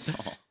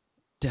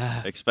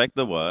 Duh. Expect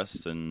the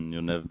worst, and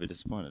you'll never be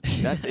disappointed.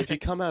 That's if you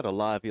come out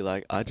alive, you're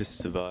like, I just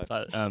survived. It's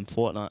like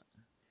Fortnite.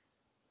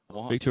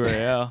 What?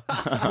 Victoria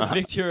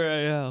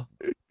Victoria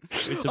We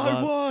I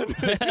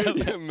survived. won!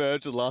 You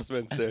emerge the last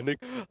man standing.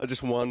 I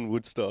just won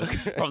Woodstock.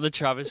 From the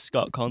Travis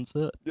Scott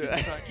concert.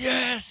 Yeah.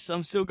 Yes,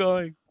 I'm still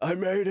going. I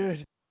made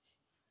it.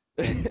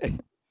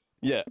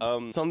 Yeah,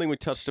 something we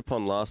touched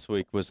upon last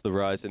week was the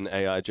rise in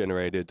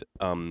AI-generated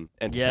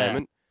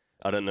entertainment.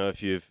 I don't know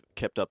if you've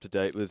kept up to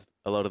date with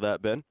a lot of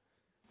that, Ben.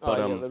 Oh, But,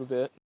 yeah, a little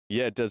bit.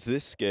 Yeah, does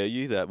this scare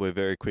you that we're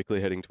very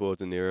quickly heading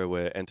towards an era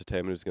where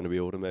entertainment is going to be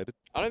automated?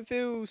 I don't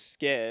feel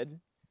scared.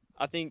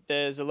 I think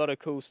there's a lot of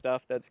cool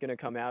stuff that's going to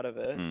come out of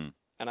it. Mm.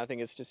 And I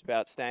think it's just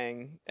about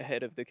staying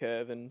ahead of the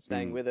curve and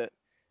staying Mm. with it.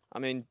 I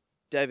mean,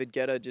 David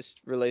Guetta just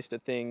released a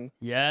thing.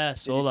 Yeah, Did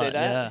saw you see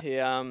that.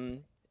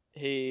 that?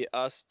 He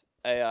asked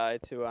AI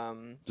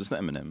to Just the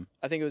Eminem.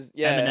 I think it was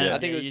Eminem, I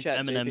think yeah, it was used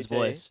Chat Eminem's GPT,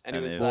 voice. and he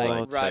And was it was like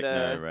like write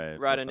techno rave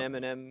write or an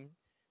something.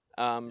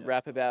 Eminem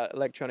rap about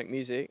electronic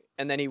music,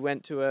 and then he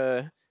went to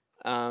a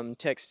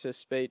text to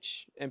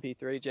speech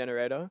MP3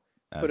 generator,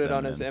 put it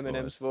on as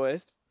Eminem's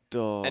voice,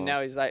 Oh, and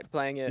now he's like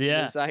playing it.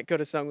 Yeah. He's like got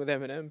a song with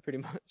Eminem, pretty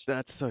much.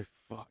 that's so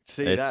fucked.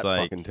 See, It's that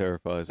like- fucking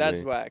terrifies That's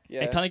me. whack.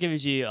 Yeah. It kind of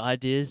gives you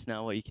ideas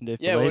now what you can do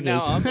for Yeah. Well, now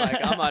labels. I'm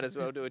like, I might as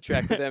well do a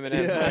track with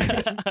Eminem.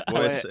 Yeah.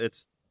 Well, Wait.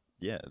 it's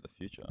the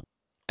future.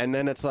 And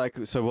then it's like,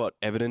 so what?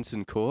 Evidence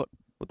in court?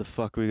 What the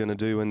fuck are we gonna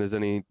do when there's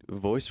any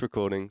voice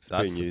recordings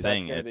That's being the used?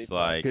 thing. That's gonna It's be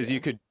like Because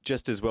you could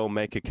just as well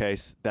make a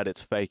case that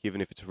it's fake,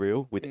 even if it's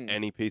real, with Mm.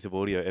 any piece of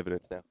audio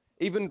evidence now.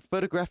 Even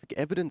photographic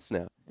evidence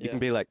now. You Yeah. can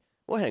be like,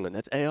 well, hang on,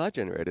 that's AI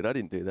generated. I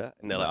didn't do that.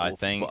 And they're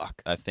like, well,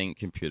 fuck. I think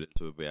computers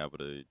will be able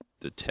to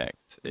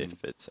detect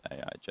if it's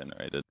AI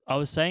generated. I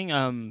was saying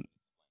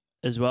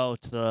as well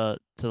to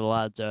the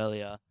lads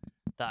earlier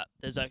that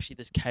there's actually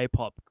this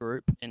K-pop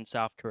group in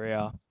South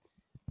Korea,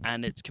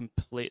 and it's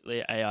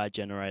completely AI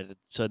generated.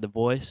 So the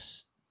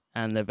voice,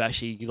 and they've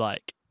actually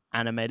like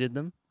animated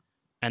them,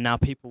 and now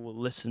people will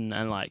listen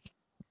and like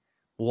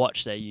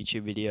watch their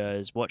YouTube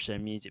videos, watch their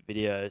music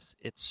videos.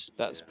 It's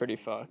That's pretty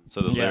fucked.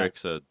 So the Yeah.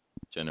 lyrics are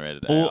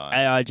generated all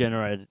AI, AI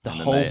generated. The and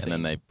then whole they, thing. and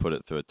then they put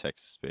it through a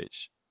text to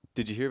speech.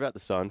 Did you hear about the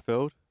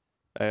Seinfeld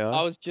AI?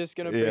 I was just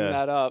gonna bring Yeah.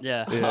 that up.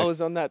 Yeah. Yeah. I was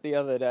on that the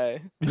other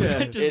day.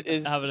 Yeah. Just It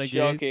is having a gig.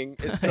 shocking.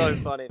 It's so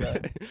funny though.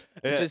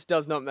 Yeah. It just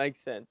does not make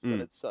sense, but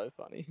Mm. it's so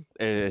funny.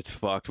 It's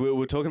fucked. We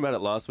were talking about it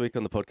last week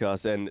on the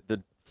podcast, and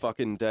the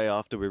fucking day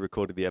after we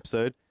recorded the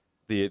episode,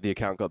 the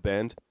account got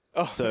banned.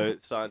 Oh, So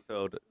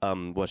Seinfeld,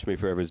 Watch Me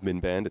Forever has been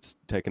banned. It's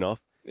taken off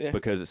yeah.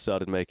 because it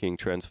started making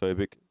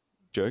transphobic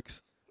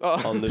jokes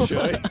Oh. on the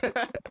show.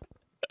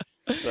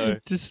 So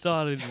just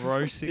started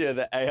roasting. yeah,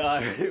 the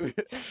AI.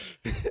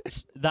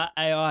 That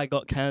AI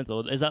got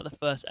cancelled. Is that the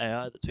first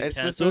AI that's been It's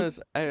the cancelled?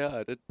 first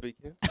AI to be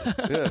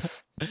cancelled. Yeah,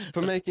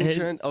 for That's making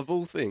it. of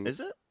all things. Is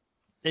it?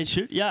 It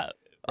should, yeah.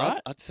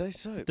 Right? I'd say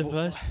so. The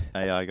Well, first.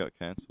 AI got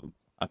cancelled.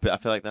 I feel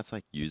like that's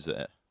like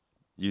user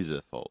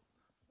fault.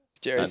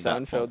 Jerry At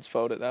that Seinfeld's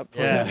fault at that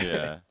point. Yeah.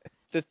 Yeah.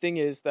 The thing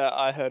is that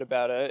I heard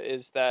about it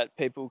is that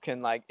people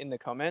can like in the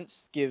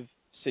comments give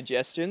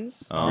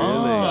suggestions. Oh.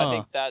 Really? So I Ah.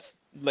 think that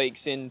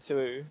leaks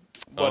into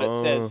what it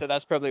says. Oh. So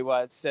that's probably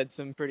why it said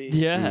some pretty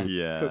Yeah.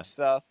 Yeah. cooked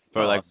stuff.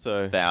 For like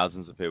so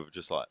thousands of people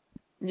just like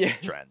Yeah.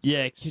 trans.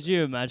 Yeah, jokes. could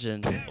you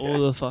imagine all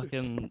the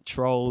fucking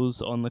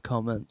trolls on the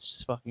comments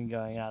just fucking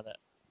going at it?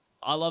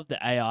 I love the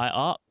AI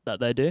art that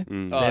they do.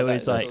 Mm. Oh, They that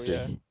always is like, cool,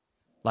 yeah.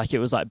 like it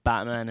was like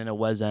Batman in a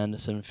Wes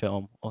Anderson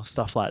film or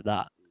stuff like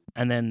that.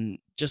 And then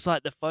just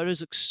like the photos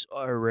look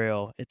so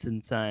real. It's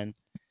insane.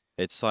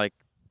 It's like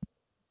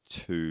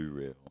too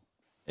real.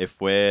 If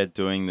we're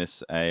doing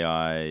this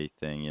AI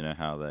thing, you know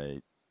how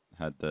they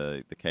had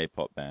the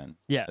K-pop band.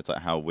 Yeah. It's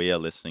like how we are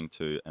listening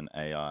to an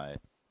AI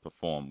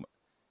perform.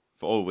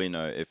 For all we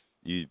know, if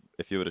you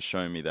were to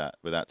show me that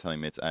without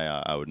telling me it's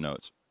AI, I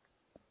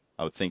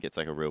would think it's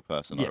like a real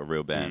person, like a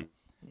real band.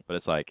 But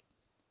it's like,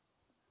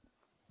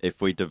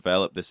 if we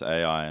develop this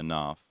AI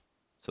enough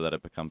so that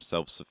it becomes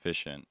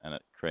self-sufficient and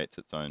it creates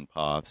its own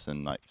paths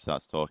and like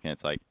starts talking,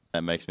 it's like,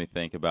 that makes me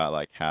think about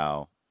like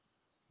how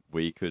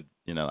we could,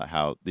 like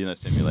how,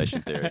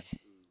 simulation theory.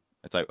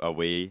 It's like, are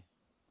we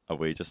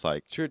just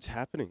like... Sure, it's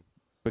happening.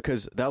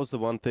 Because that was the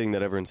one thing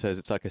that everyone says.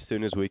 It's like, as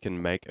soon as we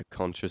can make a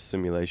conscious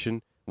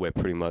simulation, we're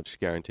pretty much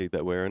guaranteed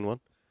that we're in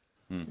one.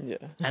 Yeah.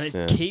 And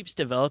it keeps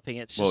developing.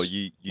 It's just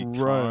you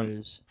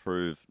grows. can't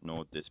prove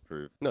nor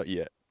disprove. Not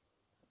yet.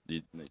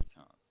 You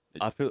can't.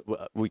 I feel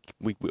we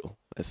will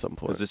at some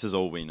point. Because this is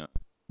all we know.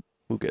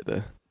 We'll get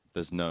there.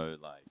 There's no,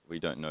 like, we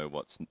don't know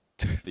what's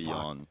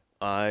beyond.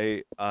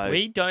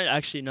 We don't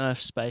actually know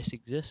if space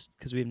exists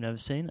because we've never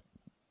seen it.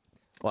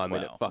 Well, I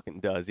mean, Wow. it fucking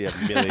does. You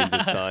have millions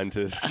of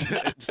scientists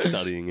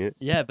studying it.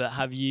 Yeah, but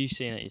have you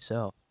seen it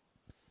yourself?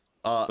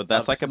 But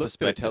that's I've like a looked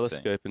through perspective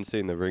telescope and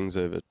seen the rings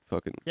over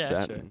fucking Yeah,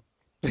 Saturn.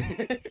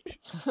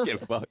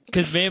 Get fucked.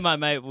 Because me and my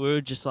mate, we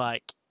were just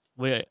like,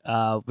 we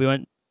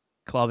went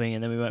clubbing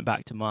and then we went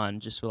back to mine,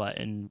 just like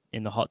in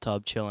the hot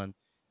tub chilling,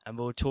 and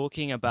we were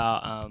talking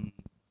about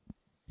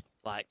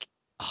like,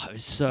 oh, it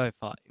was so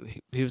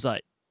funny. He was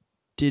like,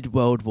 did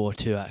World War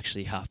II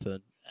actually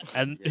happen?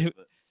 And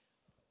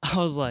I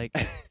was like,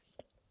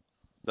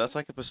 That's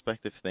like a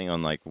perspective thing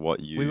on like what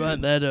you... we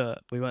weren't there to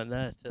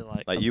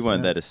Like, you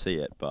weren't there to see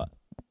it, but...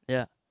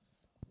 Yeah.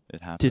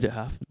 It happened. Did it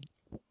happen?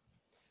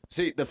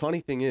 See, the funny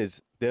thing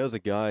is, there was a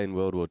guy in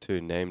World War II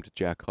named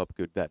Jack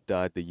Hopgood that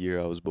died the year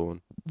I was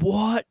born.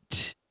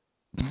 What?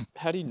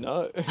 How do you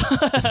know?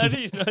 How do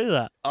you know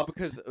that? Oh,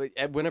 because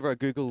whenever I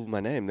Google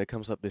my name, there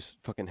comes up this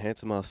fucking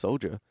handsome-ass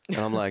soldier. And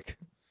I'm like,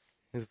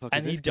 who the fuck And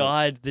is he this guy?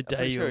 died the I'm day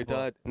pretty you sure were he born.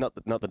 died.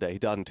 Not the day. He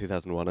died in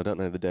 2001. I don't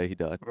know the day he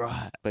died.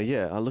 Right. But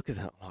yeah, I look at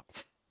that. I'm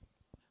like,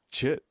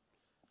 shit.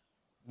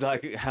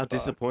 Like, how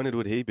disappointed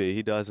would he be?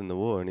 He dies in the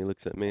war, and he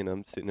looks at me, and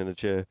I'm sitting in a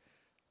chair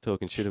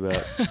talking shit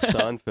about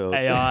Seinfeld.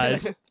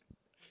 AIs.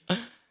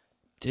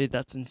 Dude,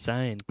 that's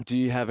insane. Do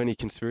you have any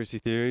conspiracy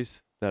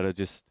theories that are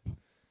just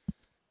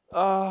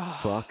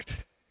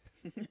fucked?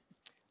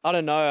 I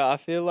don't know. I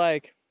feel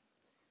like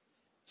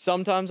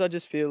sometimes I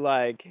just feel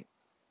like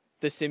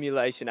the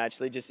simulation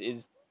actually just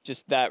is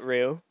just that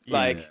real.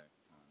 Like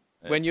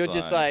when It's you're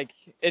just like,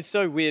 it's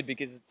so weird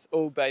because it's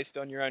all based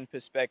on your own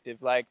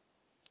perspective. Like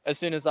as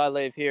soon as I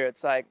leave here,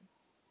 it's like,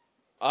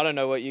 I don't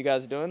know what you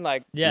guys are doing.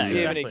 Like, Yeah, do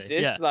you even exactly.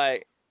 exist? Yeah.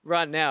 Like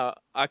right now,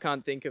 I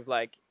can't think of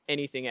like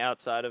anything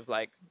outside of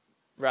like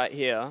right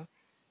here.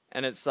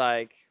 And it's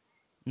like,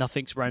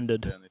 Nothing's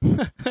rendered.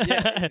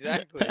 yeah,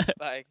 exactly.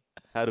 Like,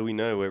 How do we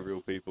know we're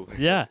real people?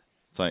 Yeah.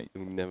 It's like,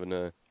 We never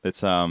know.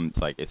 it's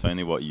like, it's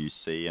only what you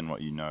see and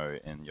what you know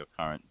in your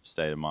current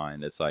state of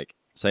mind. It's like,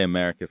 say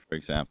America, for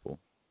example.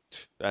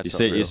 That's You not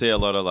see, real. you see a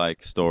lot of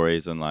like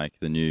stories and like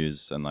the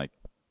news and like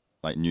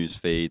news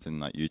feeds and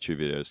like YouTube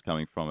videos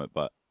coming from it.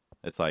 But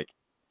it's like,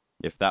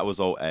 if that was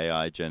all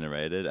AI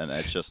generated and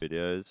it's just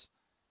videos,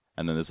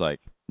 and then there's like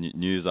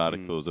news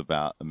articles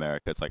about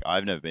America. It's like,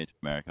 I've never been to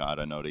America. I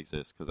don't know it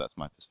exists because that's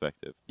my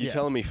perspective. You Yeah.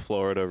 telling me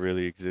Florida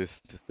really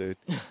exists, dude?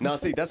 No,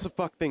 see, that's the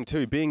fuck thing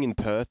too. Being in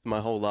Perth my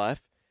whole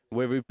life,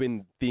 where we've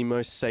been the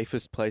most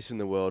safest place in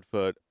the world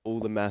for all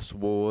the mass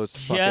wars,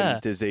 fucking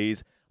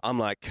disease. I'm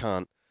like,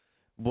 cunt.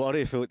 What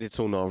if it's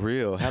all not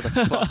real? How the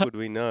fuck would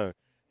we know?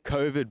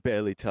 COVID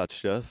barely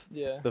touched us.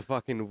 yeah. The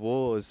fucking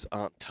wars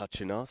aren't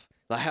touching us.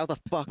 Like, how the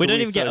fuck We are don't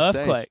we even get so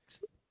safe?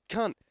 earthquakes.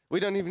 Cunt. We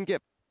don't even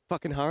get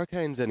fucking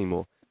hurricanes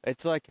anymore.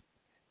 It's like,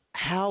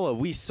 how are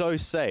we so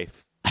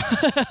safe?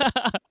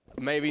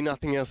 Maybe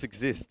nothing else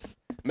exists.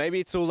 Maybe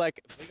it's all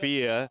like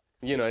fear.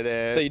 You know,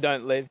 So you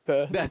don't leave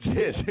Perth. that's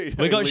it. So you We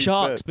don't got leave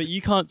sharks, Perth. but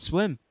you can't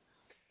swim.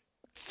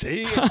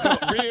 See, it's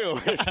not real.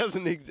 It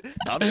doesn't exist.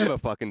 I've never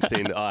fucking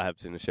seen. I have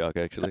seen a shark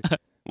actually.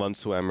 One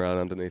swam right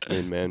underneath me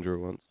in Mandurah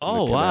once. in the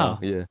Oh, canal. wow.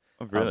 Yeah.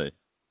 Oh, really?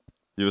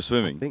 You were I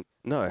swimming? think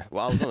no.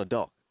 Well, I was on a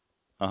dock.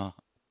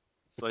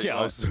 So Yeah,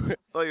 I was. I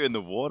thought you were in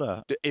the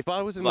water. If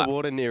I was in Like- the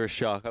water near a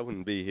shark, I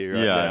wouldn't be here.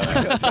 Right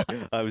Yeah.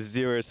 now. I have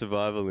zero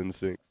survival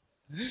instinct,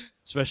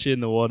 Especially in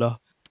the water.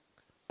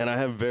 and I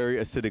have very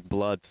acidic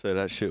blood, so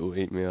that shit will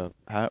eat me up.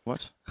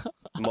 What?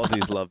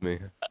 Mozzies love me.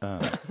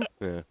 Uh,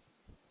 Yeah.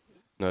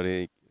 Not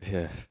eat.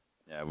 Yeah.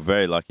 yeah, we're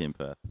very lucky in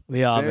Perth.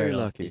 We are Very very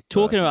lucky. lucky.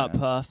 Talking Yeah. about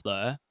Perth,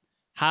 though,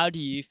 how do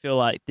you feel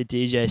like the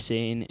DJ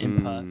scene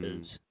in Perth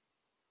is?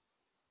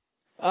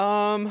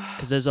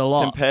 Because there's a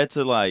lot. Compared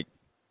to like,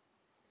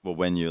 well,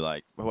 when you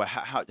like, well,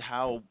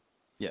 how,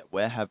 yeah,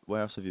 where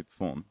else have you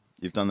performed?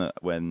 You've done that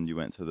when you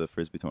went to the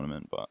Frisbee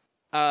tournament, but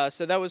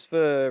So that was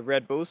for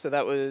Red Bull. So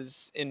that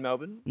was in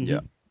Melbourne. Mhm.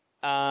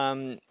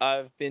 yeah.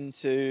 I've been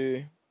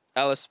to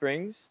Alice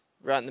Springs,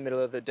 right in the middle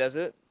of the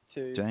desert,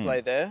 to Damn.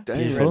 play there. Damn.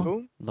 in Red Beautiful.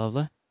 Bull.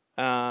 Lovely.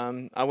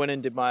 I went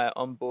and did my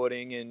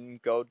onboarding in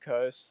Gold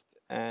Coast,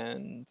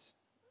 and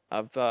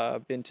I've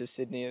been to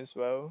Sydney as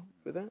well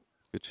with it.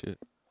 Good shit.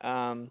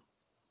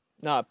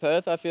 No,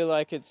 Perth. I feel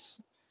like it's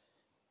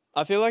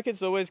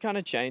always kind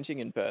of changing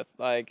in Perth.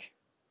 Like,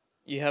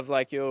 you have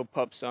like your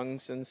pop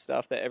songs and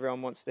stuff that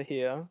everyone wants to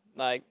hear.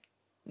 Like,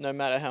 no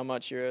matter how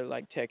much you're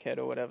like tech head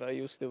or whatever,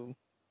 you'll still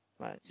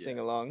like sing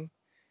along.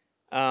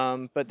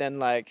 But then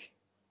like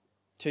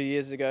 2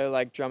 years ago,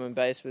 like drum and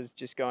bass was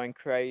just going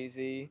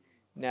crazy.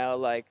 Now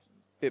like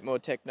a bit more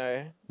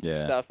techno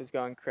stuff is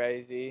going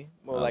crazy.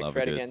 More I like love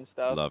Fred a good- again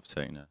stuff. Love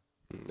techno.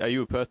 Are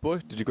you a Perth boy?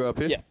 Did you grow up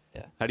here?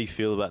 Yeah. How do you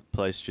feel about the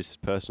place just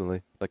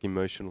personally, like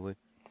emotionally?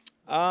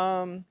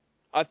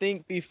 I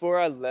think before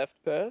I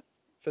left Perth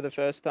for the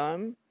first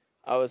time,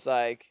 I was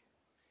like,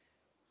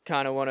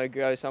 kind of want to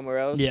go somewhere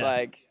else. Yeah.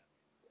 Like,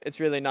 it's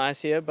really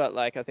nice here, but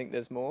like, I think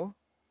there's more.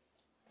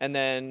 And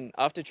then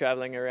after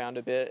traveling around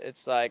a bit,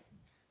 it's like,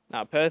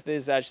 no, Perth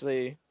is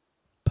actually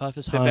Perth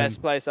is the home.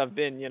 best place I've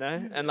been, you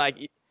know? And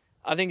like,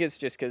 I think it's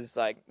just because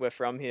like we're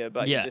from here,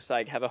 but Yeah. you just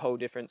like have a whole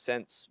different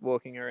sense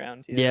walking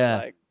around here. Yeah.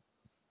 Like,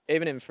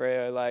 even in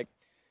Freo, like,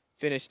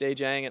 finish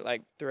DJing at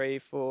like 3,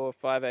 4,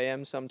 5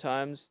 a.m.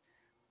 sometimes.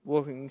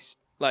 Walking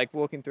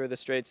through the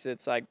streets,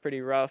 it's like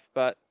pretty rough,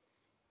 but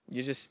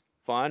you're just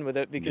fine with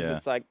it because Yeah.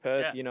 it's like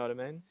Perth, Yeah. you know what I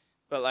mean?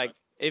 But like,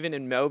 even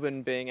in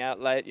Melbourne being out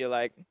late, you're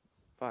like,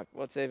 fuck,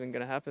 what's even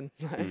going to happen?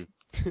 Like,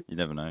 You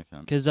never know,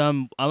 cunt. Because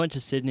I went to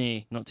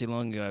Sydney not too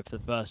long ago for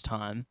the first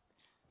time.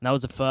 And that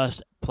was the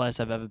first place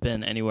I've ever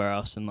been anywhere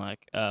else in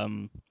like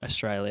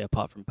Australia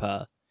apart from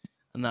Perth.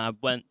 And then I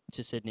went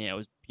to Sydney. It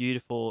was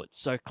beautiful. It's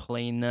so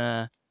clean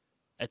there.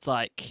 It's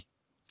like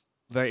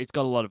it's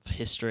got a lot of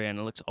history and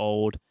it looks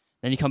old.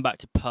 Then you come back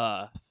to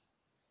Perth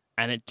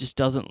and it just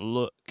doesn't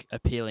look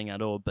appealing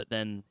at all. But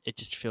then it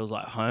just feels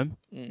like home.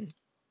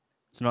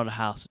 It's not a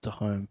house. It's a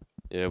home.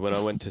 Yeah, when I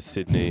went to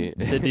Sydney,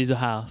 Sydney's a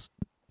house.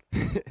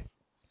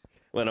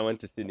 when I went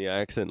to Sydney, I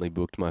accidentally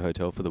booked my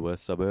hotel for the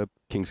worst suburb,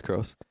 King's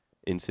Cross,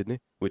 in Sydney,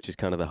 which is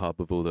kind of the hub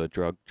of all the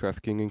drug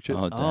trafficking and shit.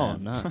 Oh, Oh,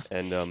 damn. nice.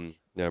 And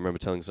yeah, I remember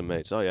telling some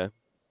mates, "Oh yeah,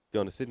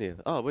 going to Sydney."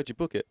 Oh, where'd you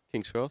book it?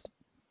 King's Cross.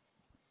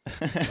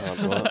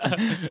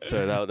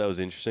 So that was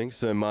interesting.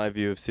 So my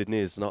view of Sydney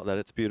is not that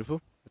it's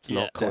beautiful. It's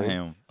not clean.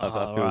 Damn. I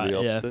feel right, the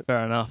opposite. Yeah,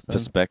 fair enough. then.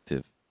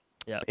 Perspective.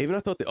 Even I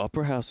thought the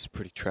Opera House was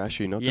pretty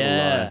trashy. Not gonna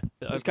Yeah. lie.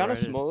 bit it was kind of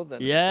overrated. smaller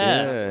than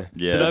Yeah.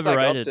 Yeah. But It's like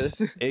overrated.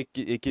 Optus.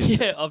 It gives.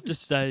 Yeah, Optus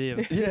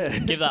Stadium. Yeah.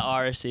 Give that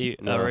RSC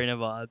No. arena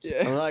vibes.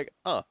 Yeah. I'm like,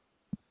 oh,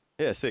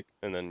 yeah, sick.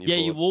 And then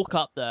You bored. walk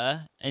up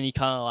there and you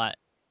kind of like,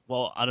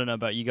 well, I don't know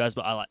about you guys,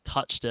 but I like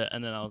touched it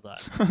and then I was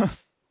like,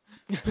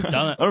 done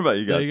I don't know about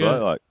you There guys, you but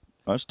go.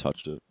 I just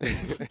touched it.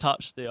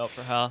 touched the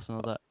Opera House and I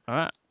was like, all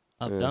right,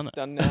 I've Yeah. done it.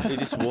 Done now. You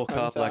just walk Home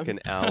up like time.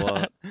 an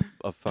hour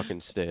of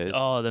fucking stairs.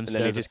 Oh, them and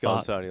then you stairs just are go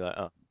fucked. inside and you're like,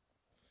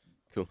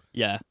 oh.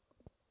 Yeah.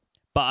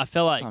 But I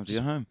feel like Time to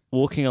just go home.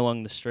 walking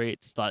along the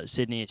streets, like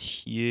Sydney is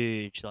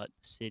huge, like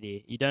the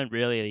city. You don't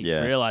really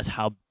Yeah. realize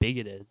how big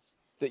it is.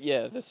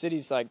 The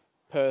city's like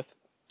Perth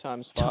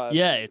times 5.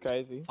 Yeah, it's it's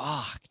crazy.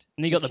 Fucked.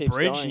 And you Just got the keeps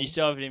bridge and going. you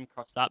still haven't even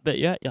crossed that bit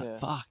yet. You're Yeah. like,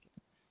 fuck.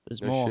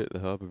 There's No more. shit, the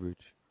Harbour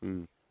Bridge.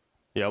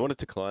 Yeah, I wanted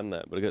to climb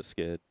that, but I got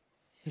scared.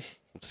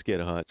 I'm scared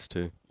of heights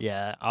too.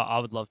 Yeah, I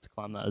would love to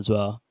climb that as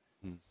well.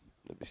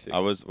 That'd be sick.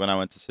 When I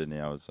went to Sydney,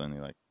 I was only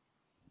like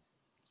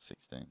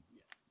 16.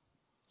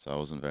 So I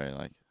wasn't very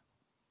like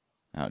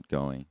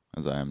outgoing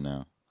as I am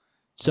now.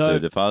 So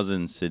Dude, if I was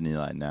in Sydney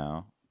like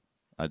now,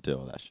 I'd do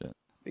all that shit.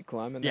 Be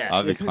climbing Yeah. that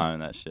I'd be shit. climbing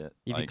that shit.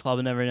 you'd be Like,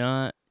 clubbing every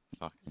night,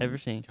 fucking-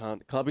 everything.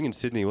 Clubbing in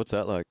Sydney, what's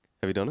that like?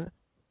 Have you done it?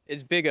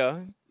 It's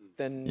bigger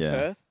than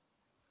Yeah.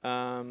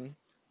 Perth.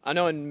 I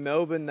know in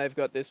Melbourne they've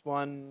got this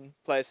one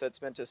place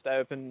that's meant to stay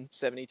open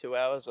 72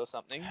 hours or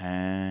something.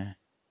 Huh?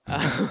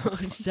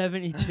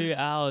 72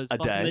 hours. A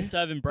Fucking day? They're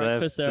serving Do they have-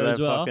 breakfast do there they as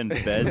have well. fucking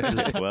beds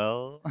as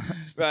well.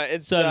 Right,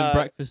 it's Serving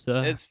breakfast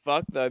there. It's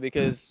fucked though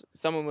because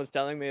someone was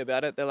telling me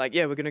about it. They're like,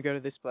 yeah, we're gonna go to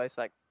this place.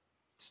 Like,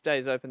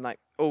 stays open like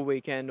all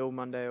weekend, all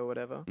Monday or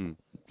whatever.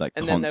 Like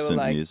And then they were constant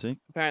like- music.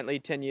 Apparently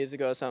 10 years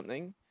ago or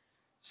something,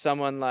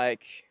 someone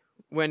like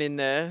went in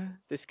there.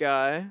 This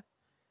guy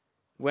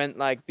went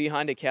like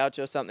behind a couch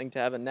or something to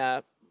have a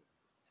nap,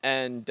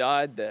 and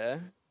died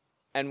there,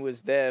 and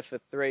was there for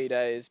 3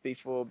 days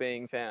before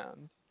being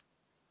found.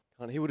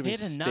 He would have He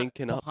been had a nap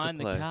stinking up behind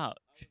the the place. couch.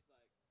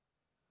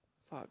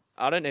 Fuck,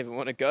 I don't even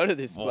want to go to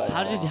this place.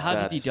 How did he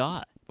That's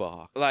die?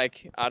 Fuck.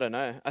 Like, I don't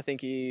know. I think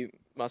he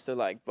must have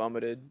like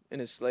vomited in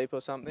his sleep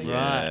or something.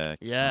 Right,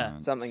 yeah.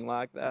 cunts. Something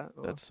like that.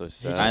 or- That's so just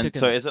sad. And took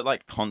so a- is it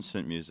like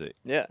constant music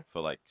yeah. for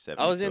like 7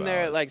 I was in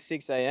there at like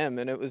 6 a.m.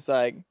 and it was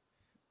like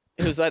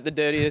the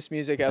dirtiest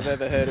music I've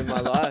ever heard in my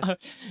life.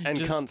 And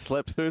Just- can't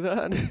slept through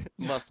that?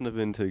 Mustn't have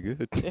been too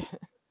good. Yeah.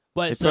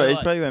 Wait, He so probably,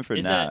 like, probably went for a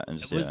is nap there, and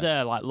just was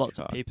there like lots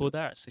of cocked people it.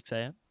 there at 6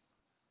 a.m.?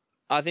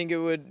 I think it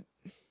would.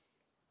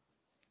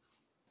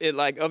 It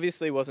like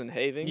obviously wasn't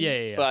heaving.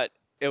 Yeah. But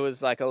it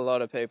was like a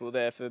lot of people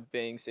there for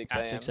being 6 At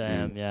a.m. 6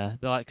 a.m., yeah.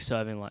 They're like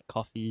serving like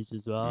coffees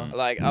as well. Mm.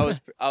 Like I was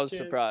Cheers.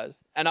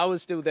 surprised, and I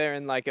was still there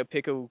in like a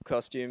pickle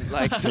costume,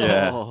 like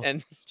Yeah.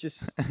 and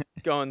just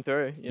going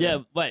through. You Yeah.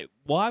 know? Wait.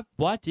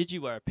 Why did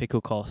you wear a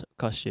pickle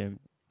costume?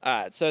 All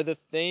right. So the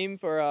theme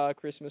for our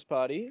Christmas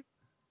party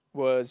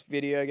was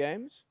video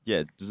games.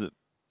 Yeah, does it?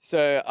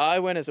 So I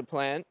went as a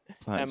plant,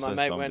 Plants and my vs.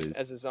 mate Zombies. went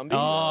as a zombie.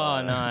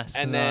 Oh, nice.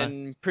 And nice.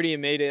 then pretty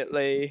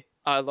immediately,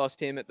 I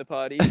lost him at the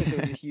party because it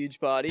was a huge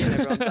party, and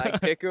everyone's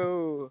like,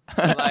 "Pickle."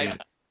 I'm like,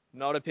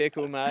 not a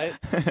pickle, mate.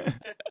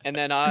 And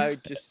then I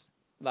just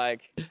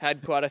like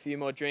had quite a few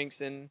more drinks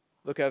and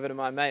look over to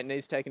my mate, and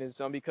he's taking his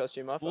zombie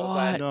costume off. I was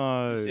like,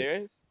 No. "You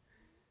serious?"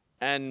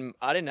 And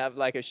I didn't have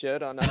like a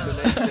shirt on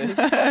underneath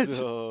this.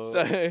 So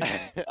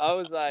I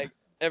was like,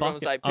 everyone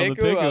was Fuck it, like, I'm a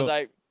 "Pickle." I was pickle.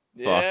 like,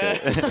 "Yeah."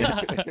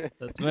 it.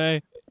 That's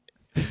me.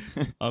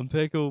 I'm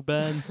Pickle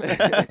Ben.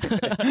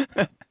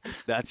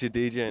 That's your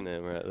DJ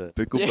name right there.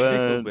 Pickle Yeah.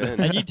 burn. Pickle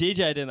Ben. And you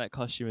DJ'd in that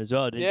costume as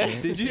well, didn't Yeah.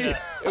 you? Did you?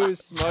 It was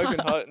smoking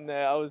hot in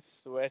there. I was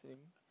sweating.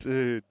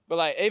 Dude. But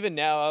like even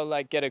now, I'll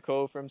like get a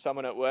call from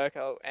someone at work.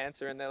 I'll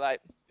answer, and they're like,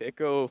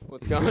 "Pickle,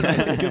 what's going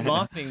on?" Good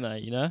marketing though,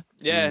 you know.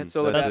 Yeah, Mm, it's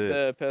all that's about it.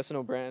 the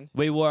personal brand.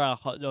 We wore our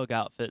hot dog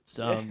outfits.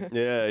 Yeah, to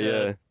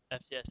yeah.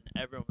 FCS,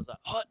 and everyone was like,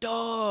 "Hot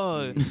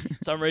dog!"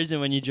 For some reason,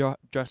 when you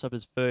dress up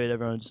as food,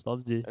 everyone just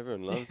loves you.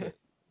 Everyone loves it.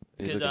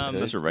 You 'Cause, look um, It's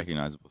such a tasty.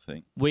 recognizable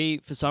thing. We,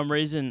 for some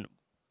reason,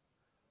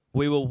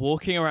 we were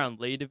walking around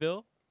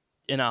Leaderville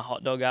in our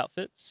hot dog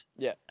outfits.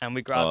 Yeah. And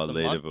we grabbed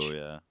some lunch Leaderville,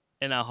 yeah.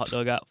 in our hot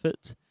dog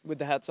outfits. With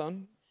the hats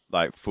on.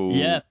 Like full.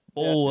 Yeah,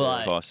 full Yeah.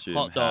 like Costume,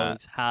 hot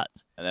dogs,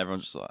 hats. And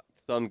everyone's just like,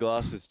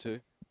 Sunglasses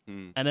too.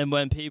 And then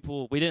when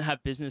we didn't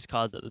have business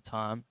cards at the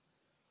time,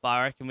 but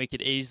I reckon we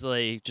could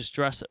easily just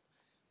dress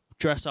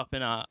up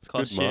in our It's good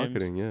costumes.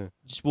 marketing, yeah.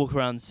 Just walk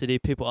around the city.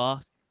 People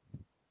ask.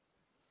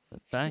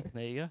 Bang,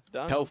 there you go.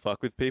 Done. Hell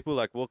fuck with people.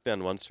 Like walk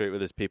down one street where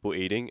there's people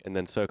eating and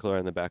then circle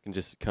around the back and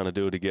just kind of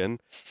do it again.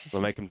 Or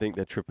make them think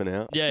they're tripping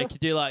out. Yeah, you could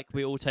do like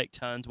we all take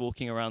turns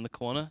walking around the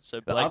corner. So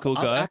But Blake will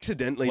I've go.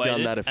 accidentally done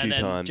waited, that a few and then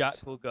times. Jack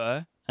will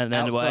go, and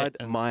then Outside wait.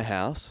 And my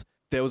house,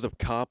 there was a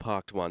car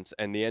parked once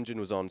and the engine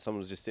was on. Someone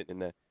was just sitting in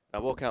there. I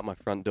walk out my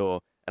front door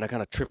and I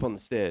kind of trip on the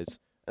stairs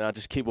and I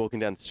just keep walking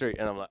down the street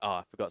and I'm like, oh,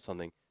 I forgot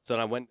something. So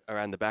then I went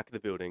around the back of the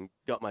building,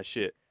 got my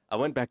shit. I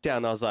went back down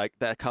and I was like,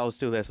 that car was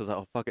still there. So I was like,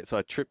 oh, fuck it. So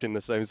I tripped in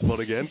the same spot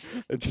again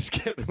and just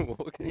kept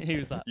walking. he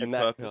was like, you And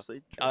that-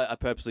 purposely. I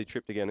purposely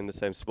tripped again in the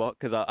same spot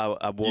because I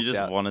walked You just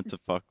out. wanted to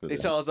fuck with it.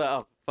 So I was like,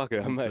 oh, fuck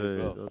it. I may as Dude,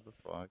 well. what the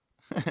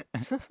fuck?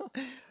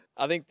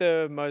 I think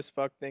the most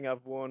fucked thing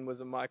I've worn was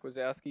a Mike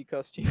Wazowski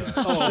costume.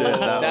 Oh, shit,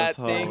 that that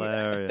was thing,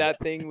 hilarious. that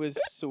thing was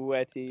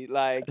sweaty.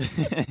 Like,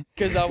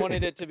 because I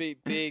wanted it to be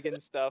big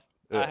and stuff.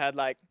 Yeah. I had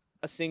like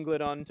a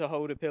singlet on to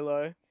hold a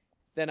pillow.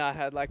 Then I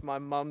had like my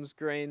mum's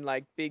green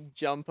like big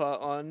jumper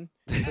on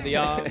for the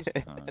arms.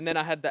 And then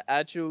I had the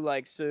actual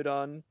like suit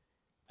on,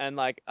 and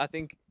like I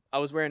think I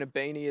was wearing a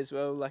beanie as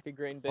well, like a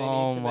green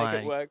beanie oh to my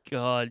make it work.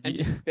 god, And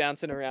you, just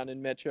bouncing around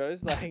in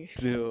metros, like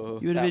Dude.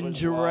 you would have that been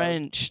was wild.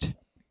 drenched.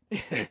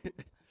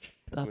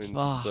 That's Been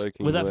fucked.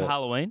 soaking Was that for wet.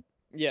 Halloween?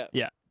 yeah,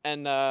 Yeah.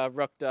 And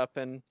rocked up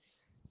and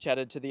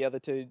chatted to the other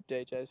two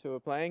DJs who were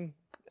playing,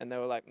 and they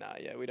were like, "Nah,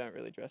 yeah, we don't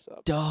really dress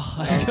up."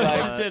 I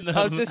was, like,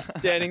 I was just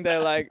standing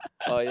there like,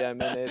 "Oh yeah, me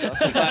neither."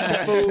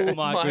 Like, full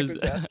Mike was.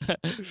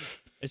 Wazowski.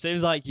 It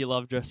seems like you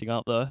love dressing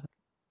up though.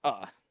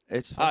 Oh,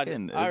 It's I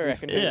fucking.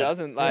 reckon who Yeah.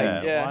 doesn't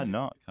like? Yeah. Why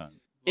not? Cunt?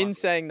 In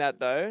saying that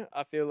though,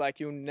 I feel like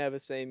you'll never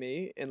see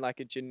me in like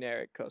a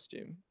generic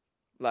costume.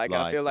 Like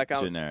I feel like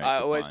generic, I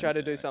always define try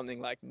to do generic.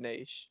 something like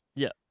niche.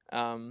 Yeah.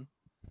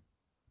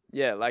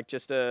 Yeah, like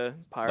just a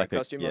pirate Like a-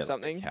 costume yeah, or like a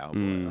something. cowboy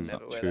Mm, or I'll never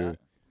something. wear true. that.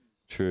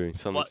 True.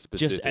 Something What,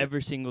 specific. just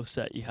every single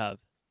set you have.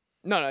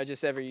 No,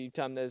 just every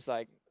time there's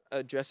like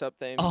a dress up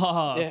theme.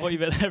 Oh, yeah. what you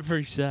meant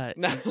every set?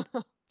 No.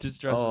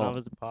 Just dressing Oh. up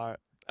as a pirate.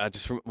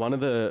 Just from one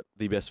of the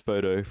best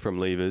photo from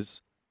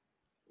Levers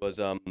was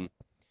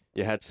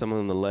you had someone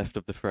on the left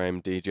of the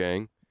frame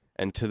DJing,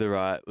 and to the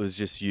right was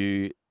just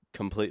you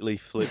completely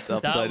flipped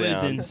That upside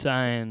was down,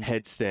 insane.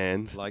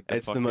 headstand. Like the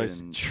It's the most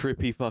fucking-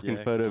 trippy fucking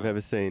Yeah, photo I've cunt.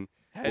 ever seen.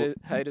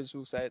 Haters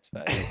will say it's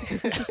fake.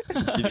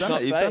 You've done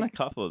not you've done a fake.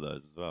 couple of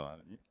those as well,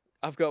 haven't you?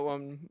 I've got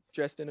one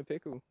dressed in a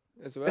pickle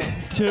as well.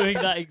 Doing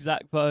that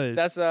exact pose.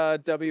 That's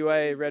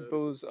WA Red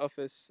Bull's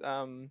office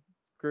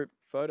group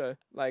photo.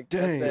 Like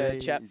that's Dang. their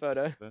chat Jeez,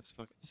 photo. That's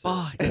fucking sick.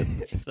 fuck.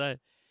 That's insane.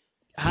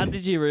 How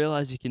did you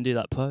realize you can do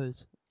that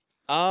pose?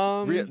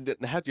 How'd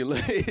you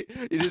learn? You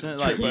just Isn't it trip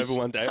like you over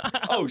one day.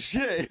 Oh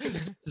shit!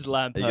 Just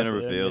land. Are you gonna perfectly on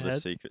reveal your the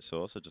head? secret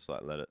sauce or just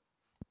like let it?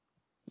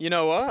 You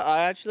know what? I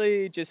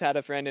actually just had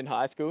a friend in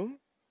high school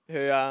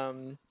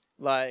who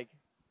like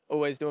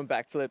always doing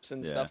backflips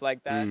and Yeah. stuff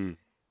like that. Mm.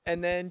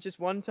 And then just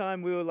one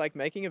time we were like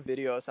making a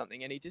video or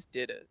something and he just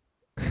did it.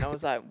 And I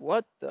was like,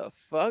 what the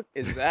fuck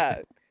is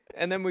that?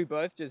 And then we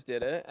both just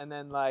did it. And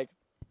then like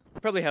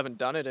probably haven't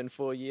done it in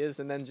 4 years.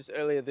 And then just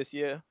earlier this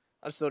year,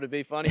 I just thought it'd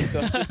be funny. So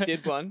I just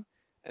did one.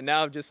 And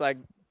now I've just like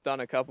done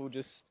a couple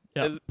just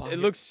Yeah, it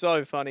looks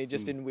so funny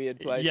just in weird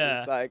places.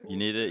 Yeah. Like You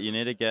need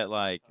to get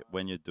like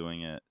when you're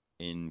doing it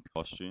in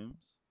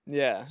costumes.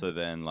 yeah. So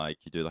then like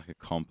you do like a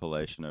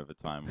compilation over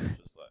time, which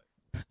is like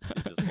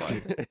Just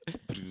like,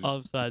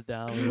 Upside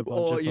down. With a bunch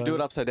Or of you do it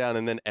photos. upside down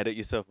and then edit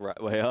yourself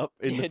right way up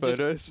in the just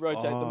photos.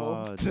 rotate them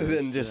all. oh, So no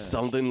then just shit.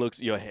 something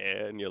looks your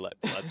hair and your like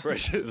blood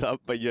pressure's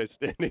up, but you're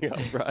standing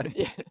upright.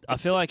 Yeah. I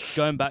feel like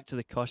going back to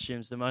the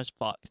costumes, the most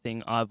fucked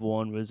thing I've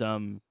worn was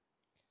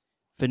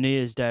for New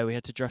Year's Day we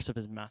had to dress up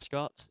as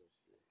mascots,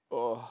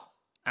 Oh.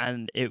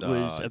 and it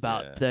was Oh,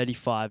 about yeah.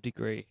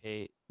 35-degree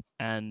heat,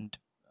 and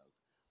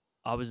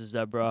I was a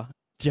zebra.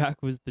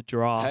 Jack was the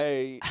giraffe.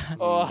 Hey,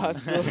 Oh, I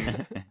saw.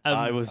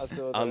 I and, was I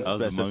saw that. I was a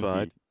unspecified.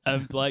 monkey.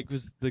 and Blake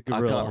was the I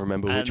gorilla. can't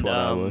remember which And, one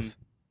I was.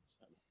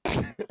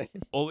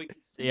 All we could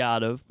see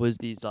out of was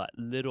these like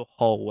little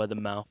hole where the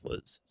mouth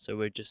was. So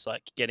we're just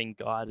like getting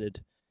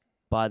guided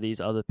by these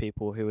other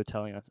people who were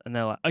telling us, and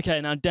they're like, "Okay,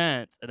 now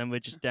dance," and then we're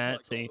just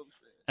dancing,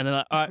 and they're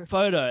like, "All right,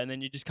 photo," and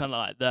then you're just kind of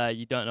like there,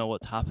 you don't know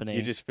what's happening.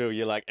 You just feel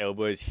your like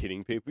elbows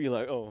hitting people. You're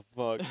like, oh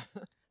fuck.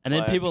 And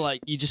then people Flash.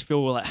 like you just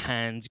feel like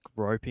hands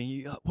groping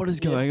you. Like, what is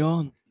Yeah. going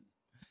on?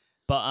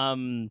 But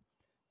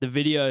the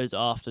videos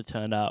after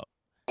turned out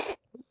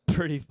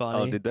pretty funny.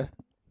 Oh, did they?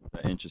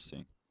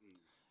 Interesting.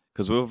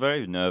 Because we were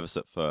very nervous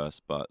at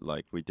first, but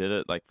like we did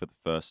it like for the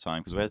first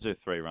time because we had to do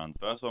 3 runs.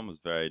 First one was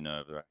very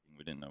nerve wracking.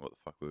 We didn't know what the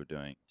fuck we were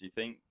doing. Do you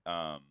think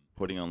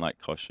putting on like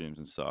costumes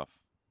and stuff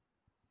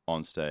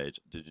on stage?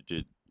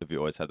 Have you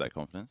always had that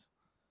confidence,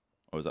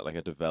 or is that like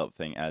a developed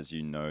thing as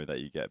you know that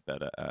you get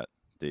better at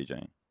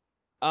DJing?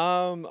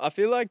 I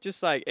feel like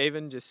just like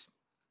even just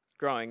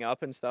growing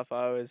up and stuff,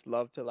 I always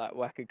loved to like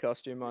whack a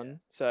costume on.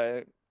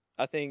 So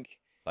I think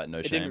Like no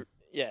it shame. didn't.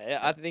 Yeah,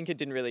 I think it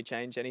didn't really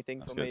change anything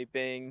That's for good. me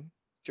being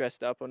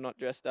dressed up or not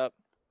dressed up.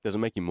 Does it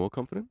make you more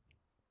confident?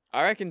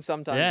 I reckon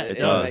sometimes Yeah, it it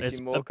does. makes It's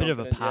you more a bit of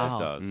a confident, power. It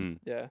does. Mm.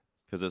 Yeah,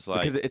 Because it's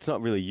like Because it's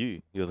not really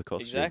you. You're the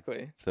costume.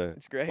 exactly. So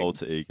It's great.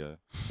 alter ego.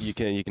 you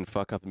can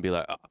fuck up and be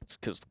like, oh, it's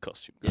because the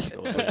costume. Yeah,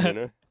 goes it's on," fine. you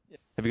know?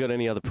 Have you got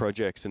any other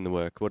projects in the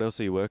work? What else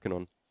are you working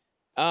on?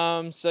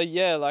 So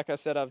yeah, like I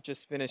said, I've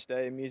just finished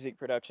a music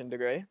production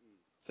degree,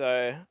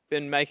 so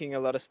been making a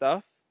lot of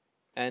stuff,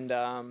 and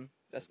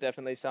that's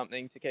definitely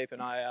something to keep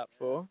an eye out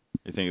for.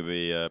 You think it'd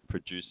be a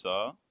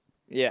producer?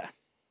 Yeah,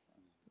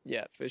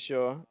 for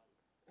sure.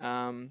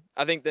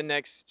 I think the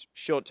next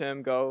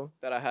short-term goal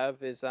that I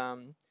have is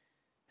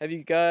have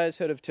you guys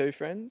heard of Two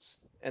Friends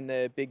and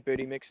their Big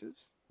Booty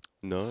Mixes?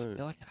 I No.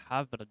 feel like I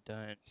have, but I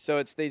don't. So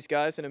it's these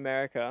guys in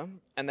America,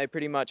 and they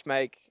pretty much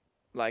make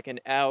like an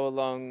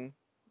hour-long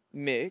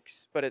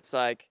mix, but it's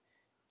like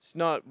it's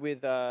not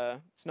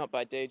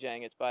by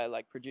DJing, it's by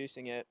like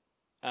producing it.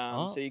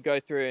 So you go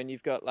through and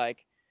you've got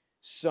like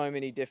so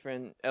many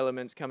different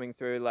elements coming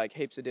through, like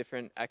heaps of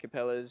different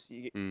acapellas.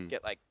 You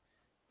get like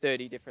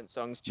 30 different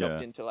songs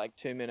chopped Yeah. into like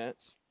 2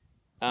 minutes.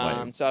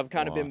 Wait, So I've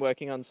kind of been what?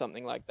 working on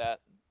something like that,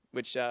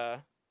 which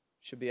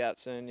should be out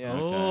soon. Yeah.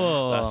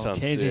 Oh, That sounds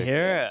keen to sick.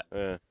 hear it.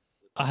 Yeah.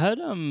 I heard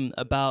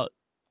about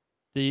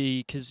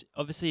because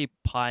obviously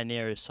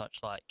Pioneer is such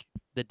like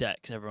the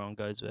decks everyone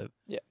goes with.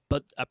 Yeah.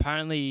 But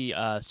apparently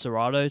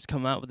Serato's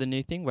come out with a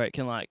new thing where it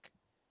can like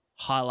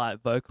highlight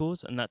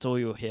vocals, and that's all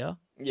you'll hear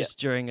Yeah. just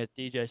during a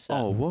DJ set.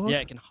 Oh, what? Yeah,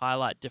 it can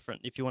highlight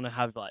different. If you want to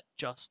have like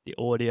just the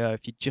audio,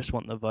 if you just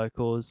want the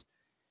vocals,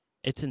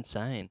 it's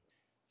insane.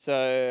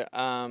 So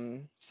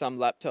some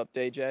laptop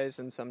DJs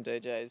and some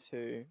DJs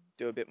who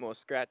do a bit more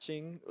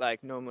scratching,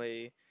 like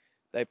normally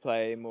they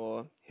play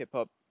more hip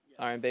hop,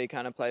 R&B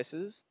kind of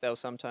places. They'll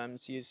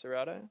sometimes use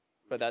Serato,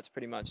 but that's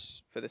pretty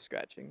much for the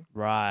scratching.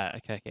 Right.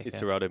 Okay. Is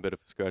Serato better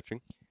for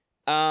scratching?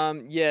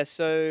 Yeah.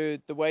 So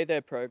the way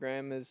their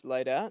program is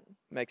laid out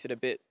makes it a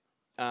bit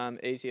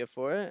easier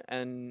for it.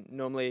 And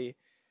normally,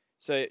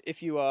 so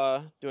if you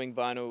are doing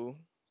vinyl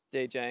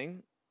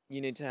DJing,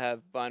 you need to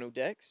have vinyl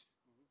decks,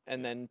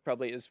 and then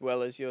probably as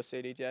well as your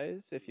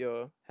CDJs if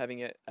you're having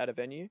it at a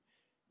venue.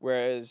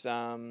 Whereas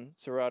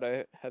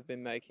Serato have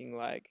been making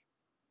like,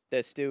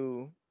 they're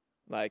still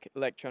like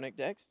electronic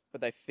decks,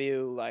 but they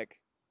feel like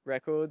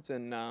records,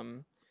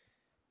 and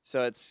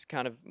so it's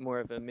kind of more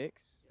of a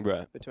mix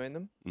Right. between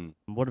them.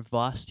 What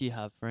advice do you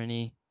have for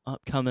any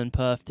upcoming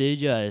Perth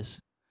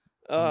DJs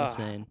on the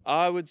scene?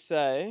 I would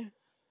say,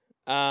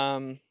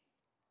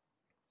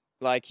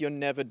 like you're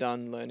never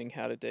done learning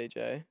how to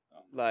DJ.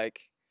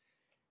 Like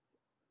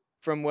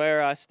from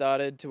where I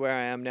started to where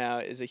I am now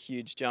is a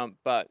huge jump,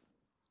 but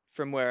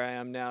from where I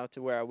am now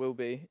to where I will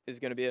be is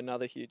going to be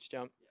another huge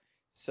jump.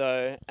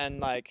 So, and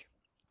like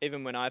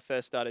even when I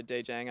first started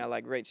DJing, I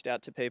like reached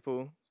out to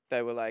people.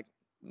 They were like,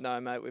 "No,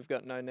 mate, we've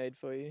got no need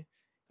for you."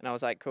 And I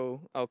was like,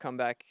 "Cool, I'll come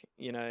back,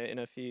 in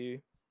a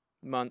few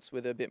months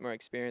with a bit more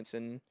experience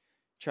and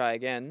try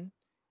again."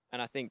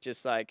 And I think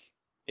just like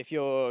if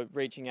you're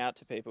reaching out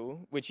to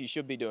people, which you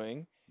should be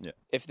doing, Yeah.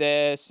 if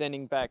they're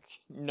sending back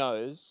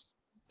no's,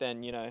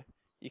 then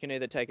you can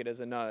either take it as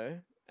a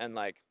no and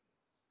like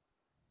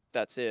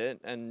that's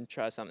it and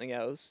try something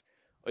else,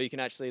 or you can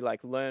actually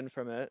like learn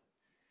from it,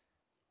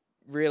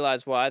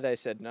 realize why they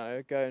said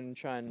no, go and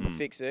try and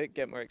fix it,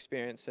 get more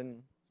experience,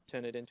 and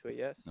turn it into a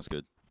yes. That's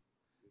good.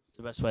 It's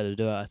the best way to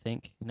do it, I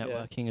think.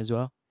 Networking as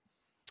well.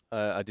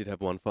 I did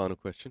have one final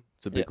question.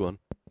 It's a big one.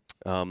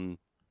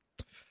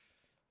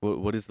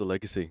 What is the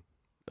legacy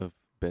of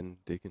Ben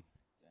Deacon?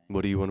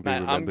 What do you want to be Mate,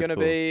 remembered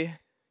for?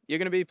 you're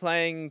gonna be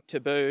playing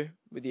Taboo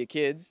with your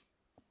kids.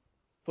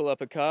 Pull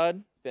up a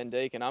card, Ben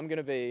Deacon. I'm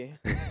gonna be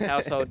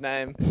household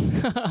name.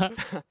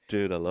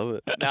 Dude, I love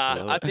it. Nah,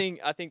 love I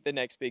it. think the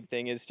next big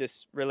thing is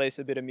just release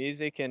a bit of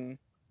music and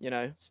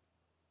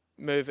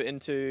move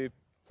into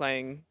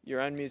playing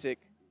your own music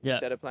Yeah.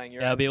 instead of playing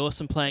your Yeah, it'd own. be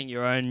awesome playing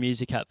your own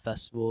music at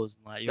festivals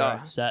and like your Ah.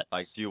 own sets.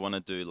 Like, do you want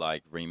to do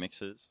like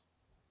remixes,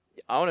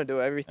 I want to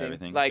do everything.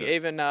 Everything, Like good.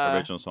 even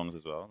original songs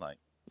as well? Like,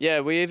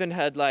 yeah, we even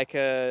had like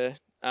a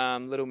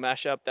little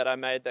mashup that I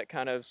made that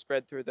kind of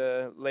spread through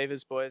the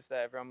Levers Boys that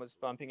everyone was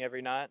bumping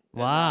every night.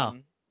 Wow.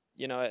 And,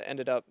 it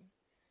ended up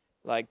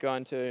like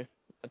going to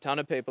a ton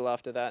of people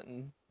after that,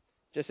 and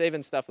just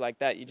even stuff like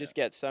that. You just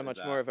get so much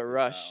more of a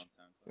rush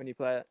when you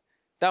play it.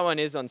 That one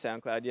is on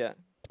SoundCloud, yeah.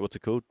 What's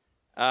it called?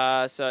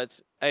 So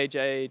it's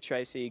AJ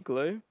Tracy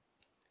Glue.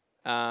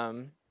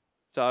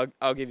 So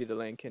I'll give you the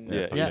link and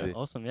Yeah, yeah, easy.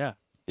 awesome. Yeah.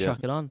 Yeah. Chuck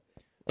it on.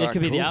 It Alright,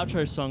 could be the cool.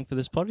 outro song for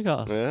this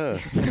podcast.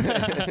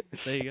 Yeah.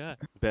 There you go.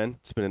 Ben,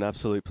 it's been an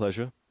absolute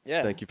pleasure.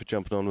 yeah. Thank you for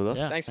jumping on with us.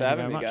 Yeah. Thanks for thank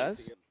you having me, very much.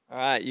 guys. All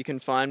right, you can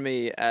find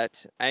me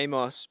at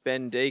Amos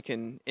Ben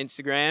Deacon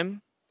Instagram.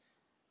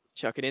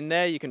 Chuck it in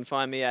there. You can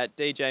find me at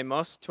DJ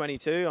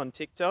Moss22 on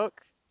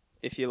TikTok.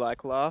 If you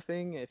like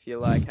laughing, if you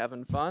like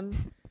having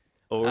fun,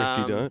 Or if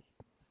you don't.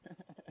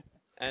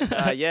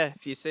 and yeah,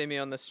 if you see me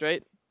on the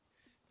street,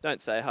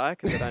 don't say hi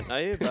because I don't know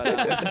you.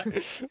 But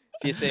if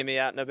you see me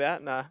out and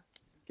about,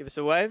 give us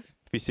a wave.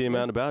 If you see him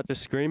out and about,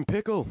 just scream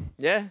pickle.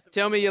 Yeah,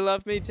 tell me you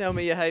love me, tell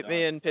me you hate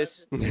me, and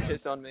piss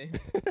on me.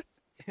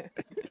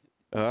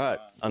 All right.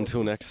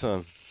 Until next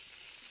time.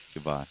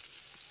 goodbye.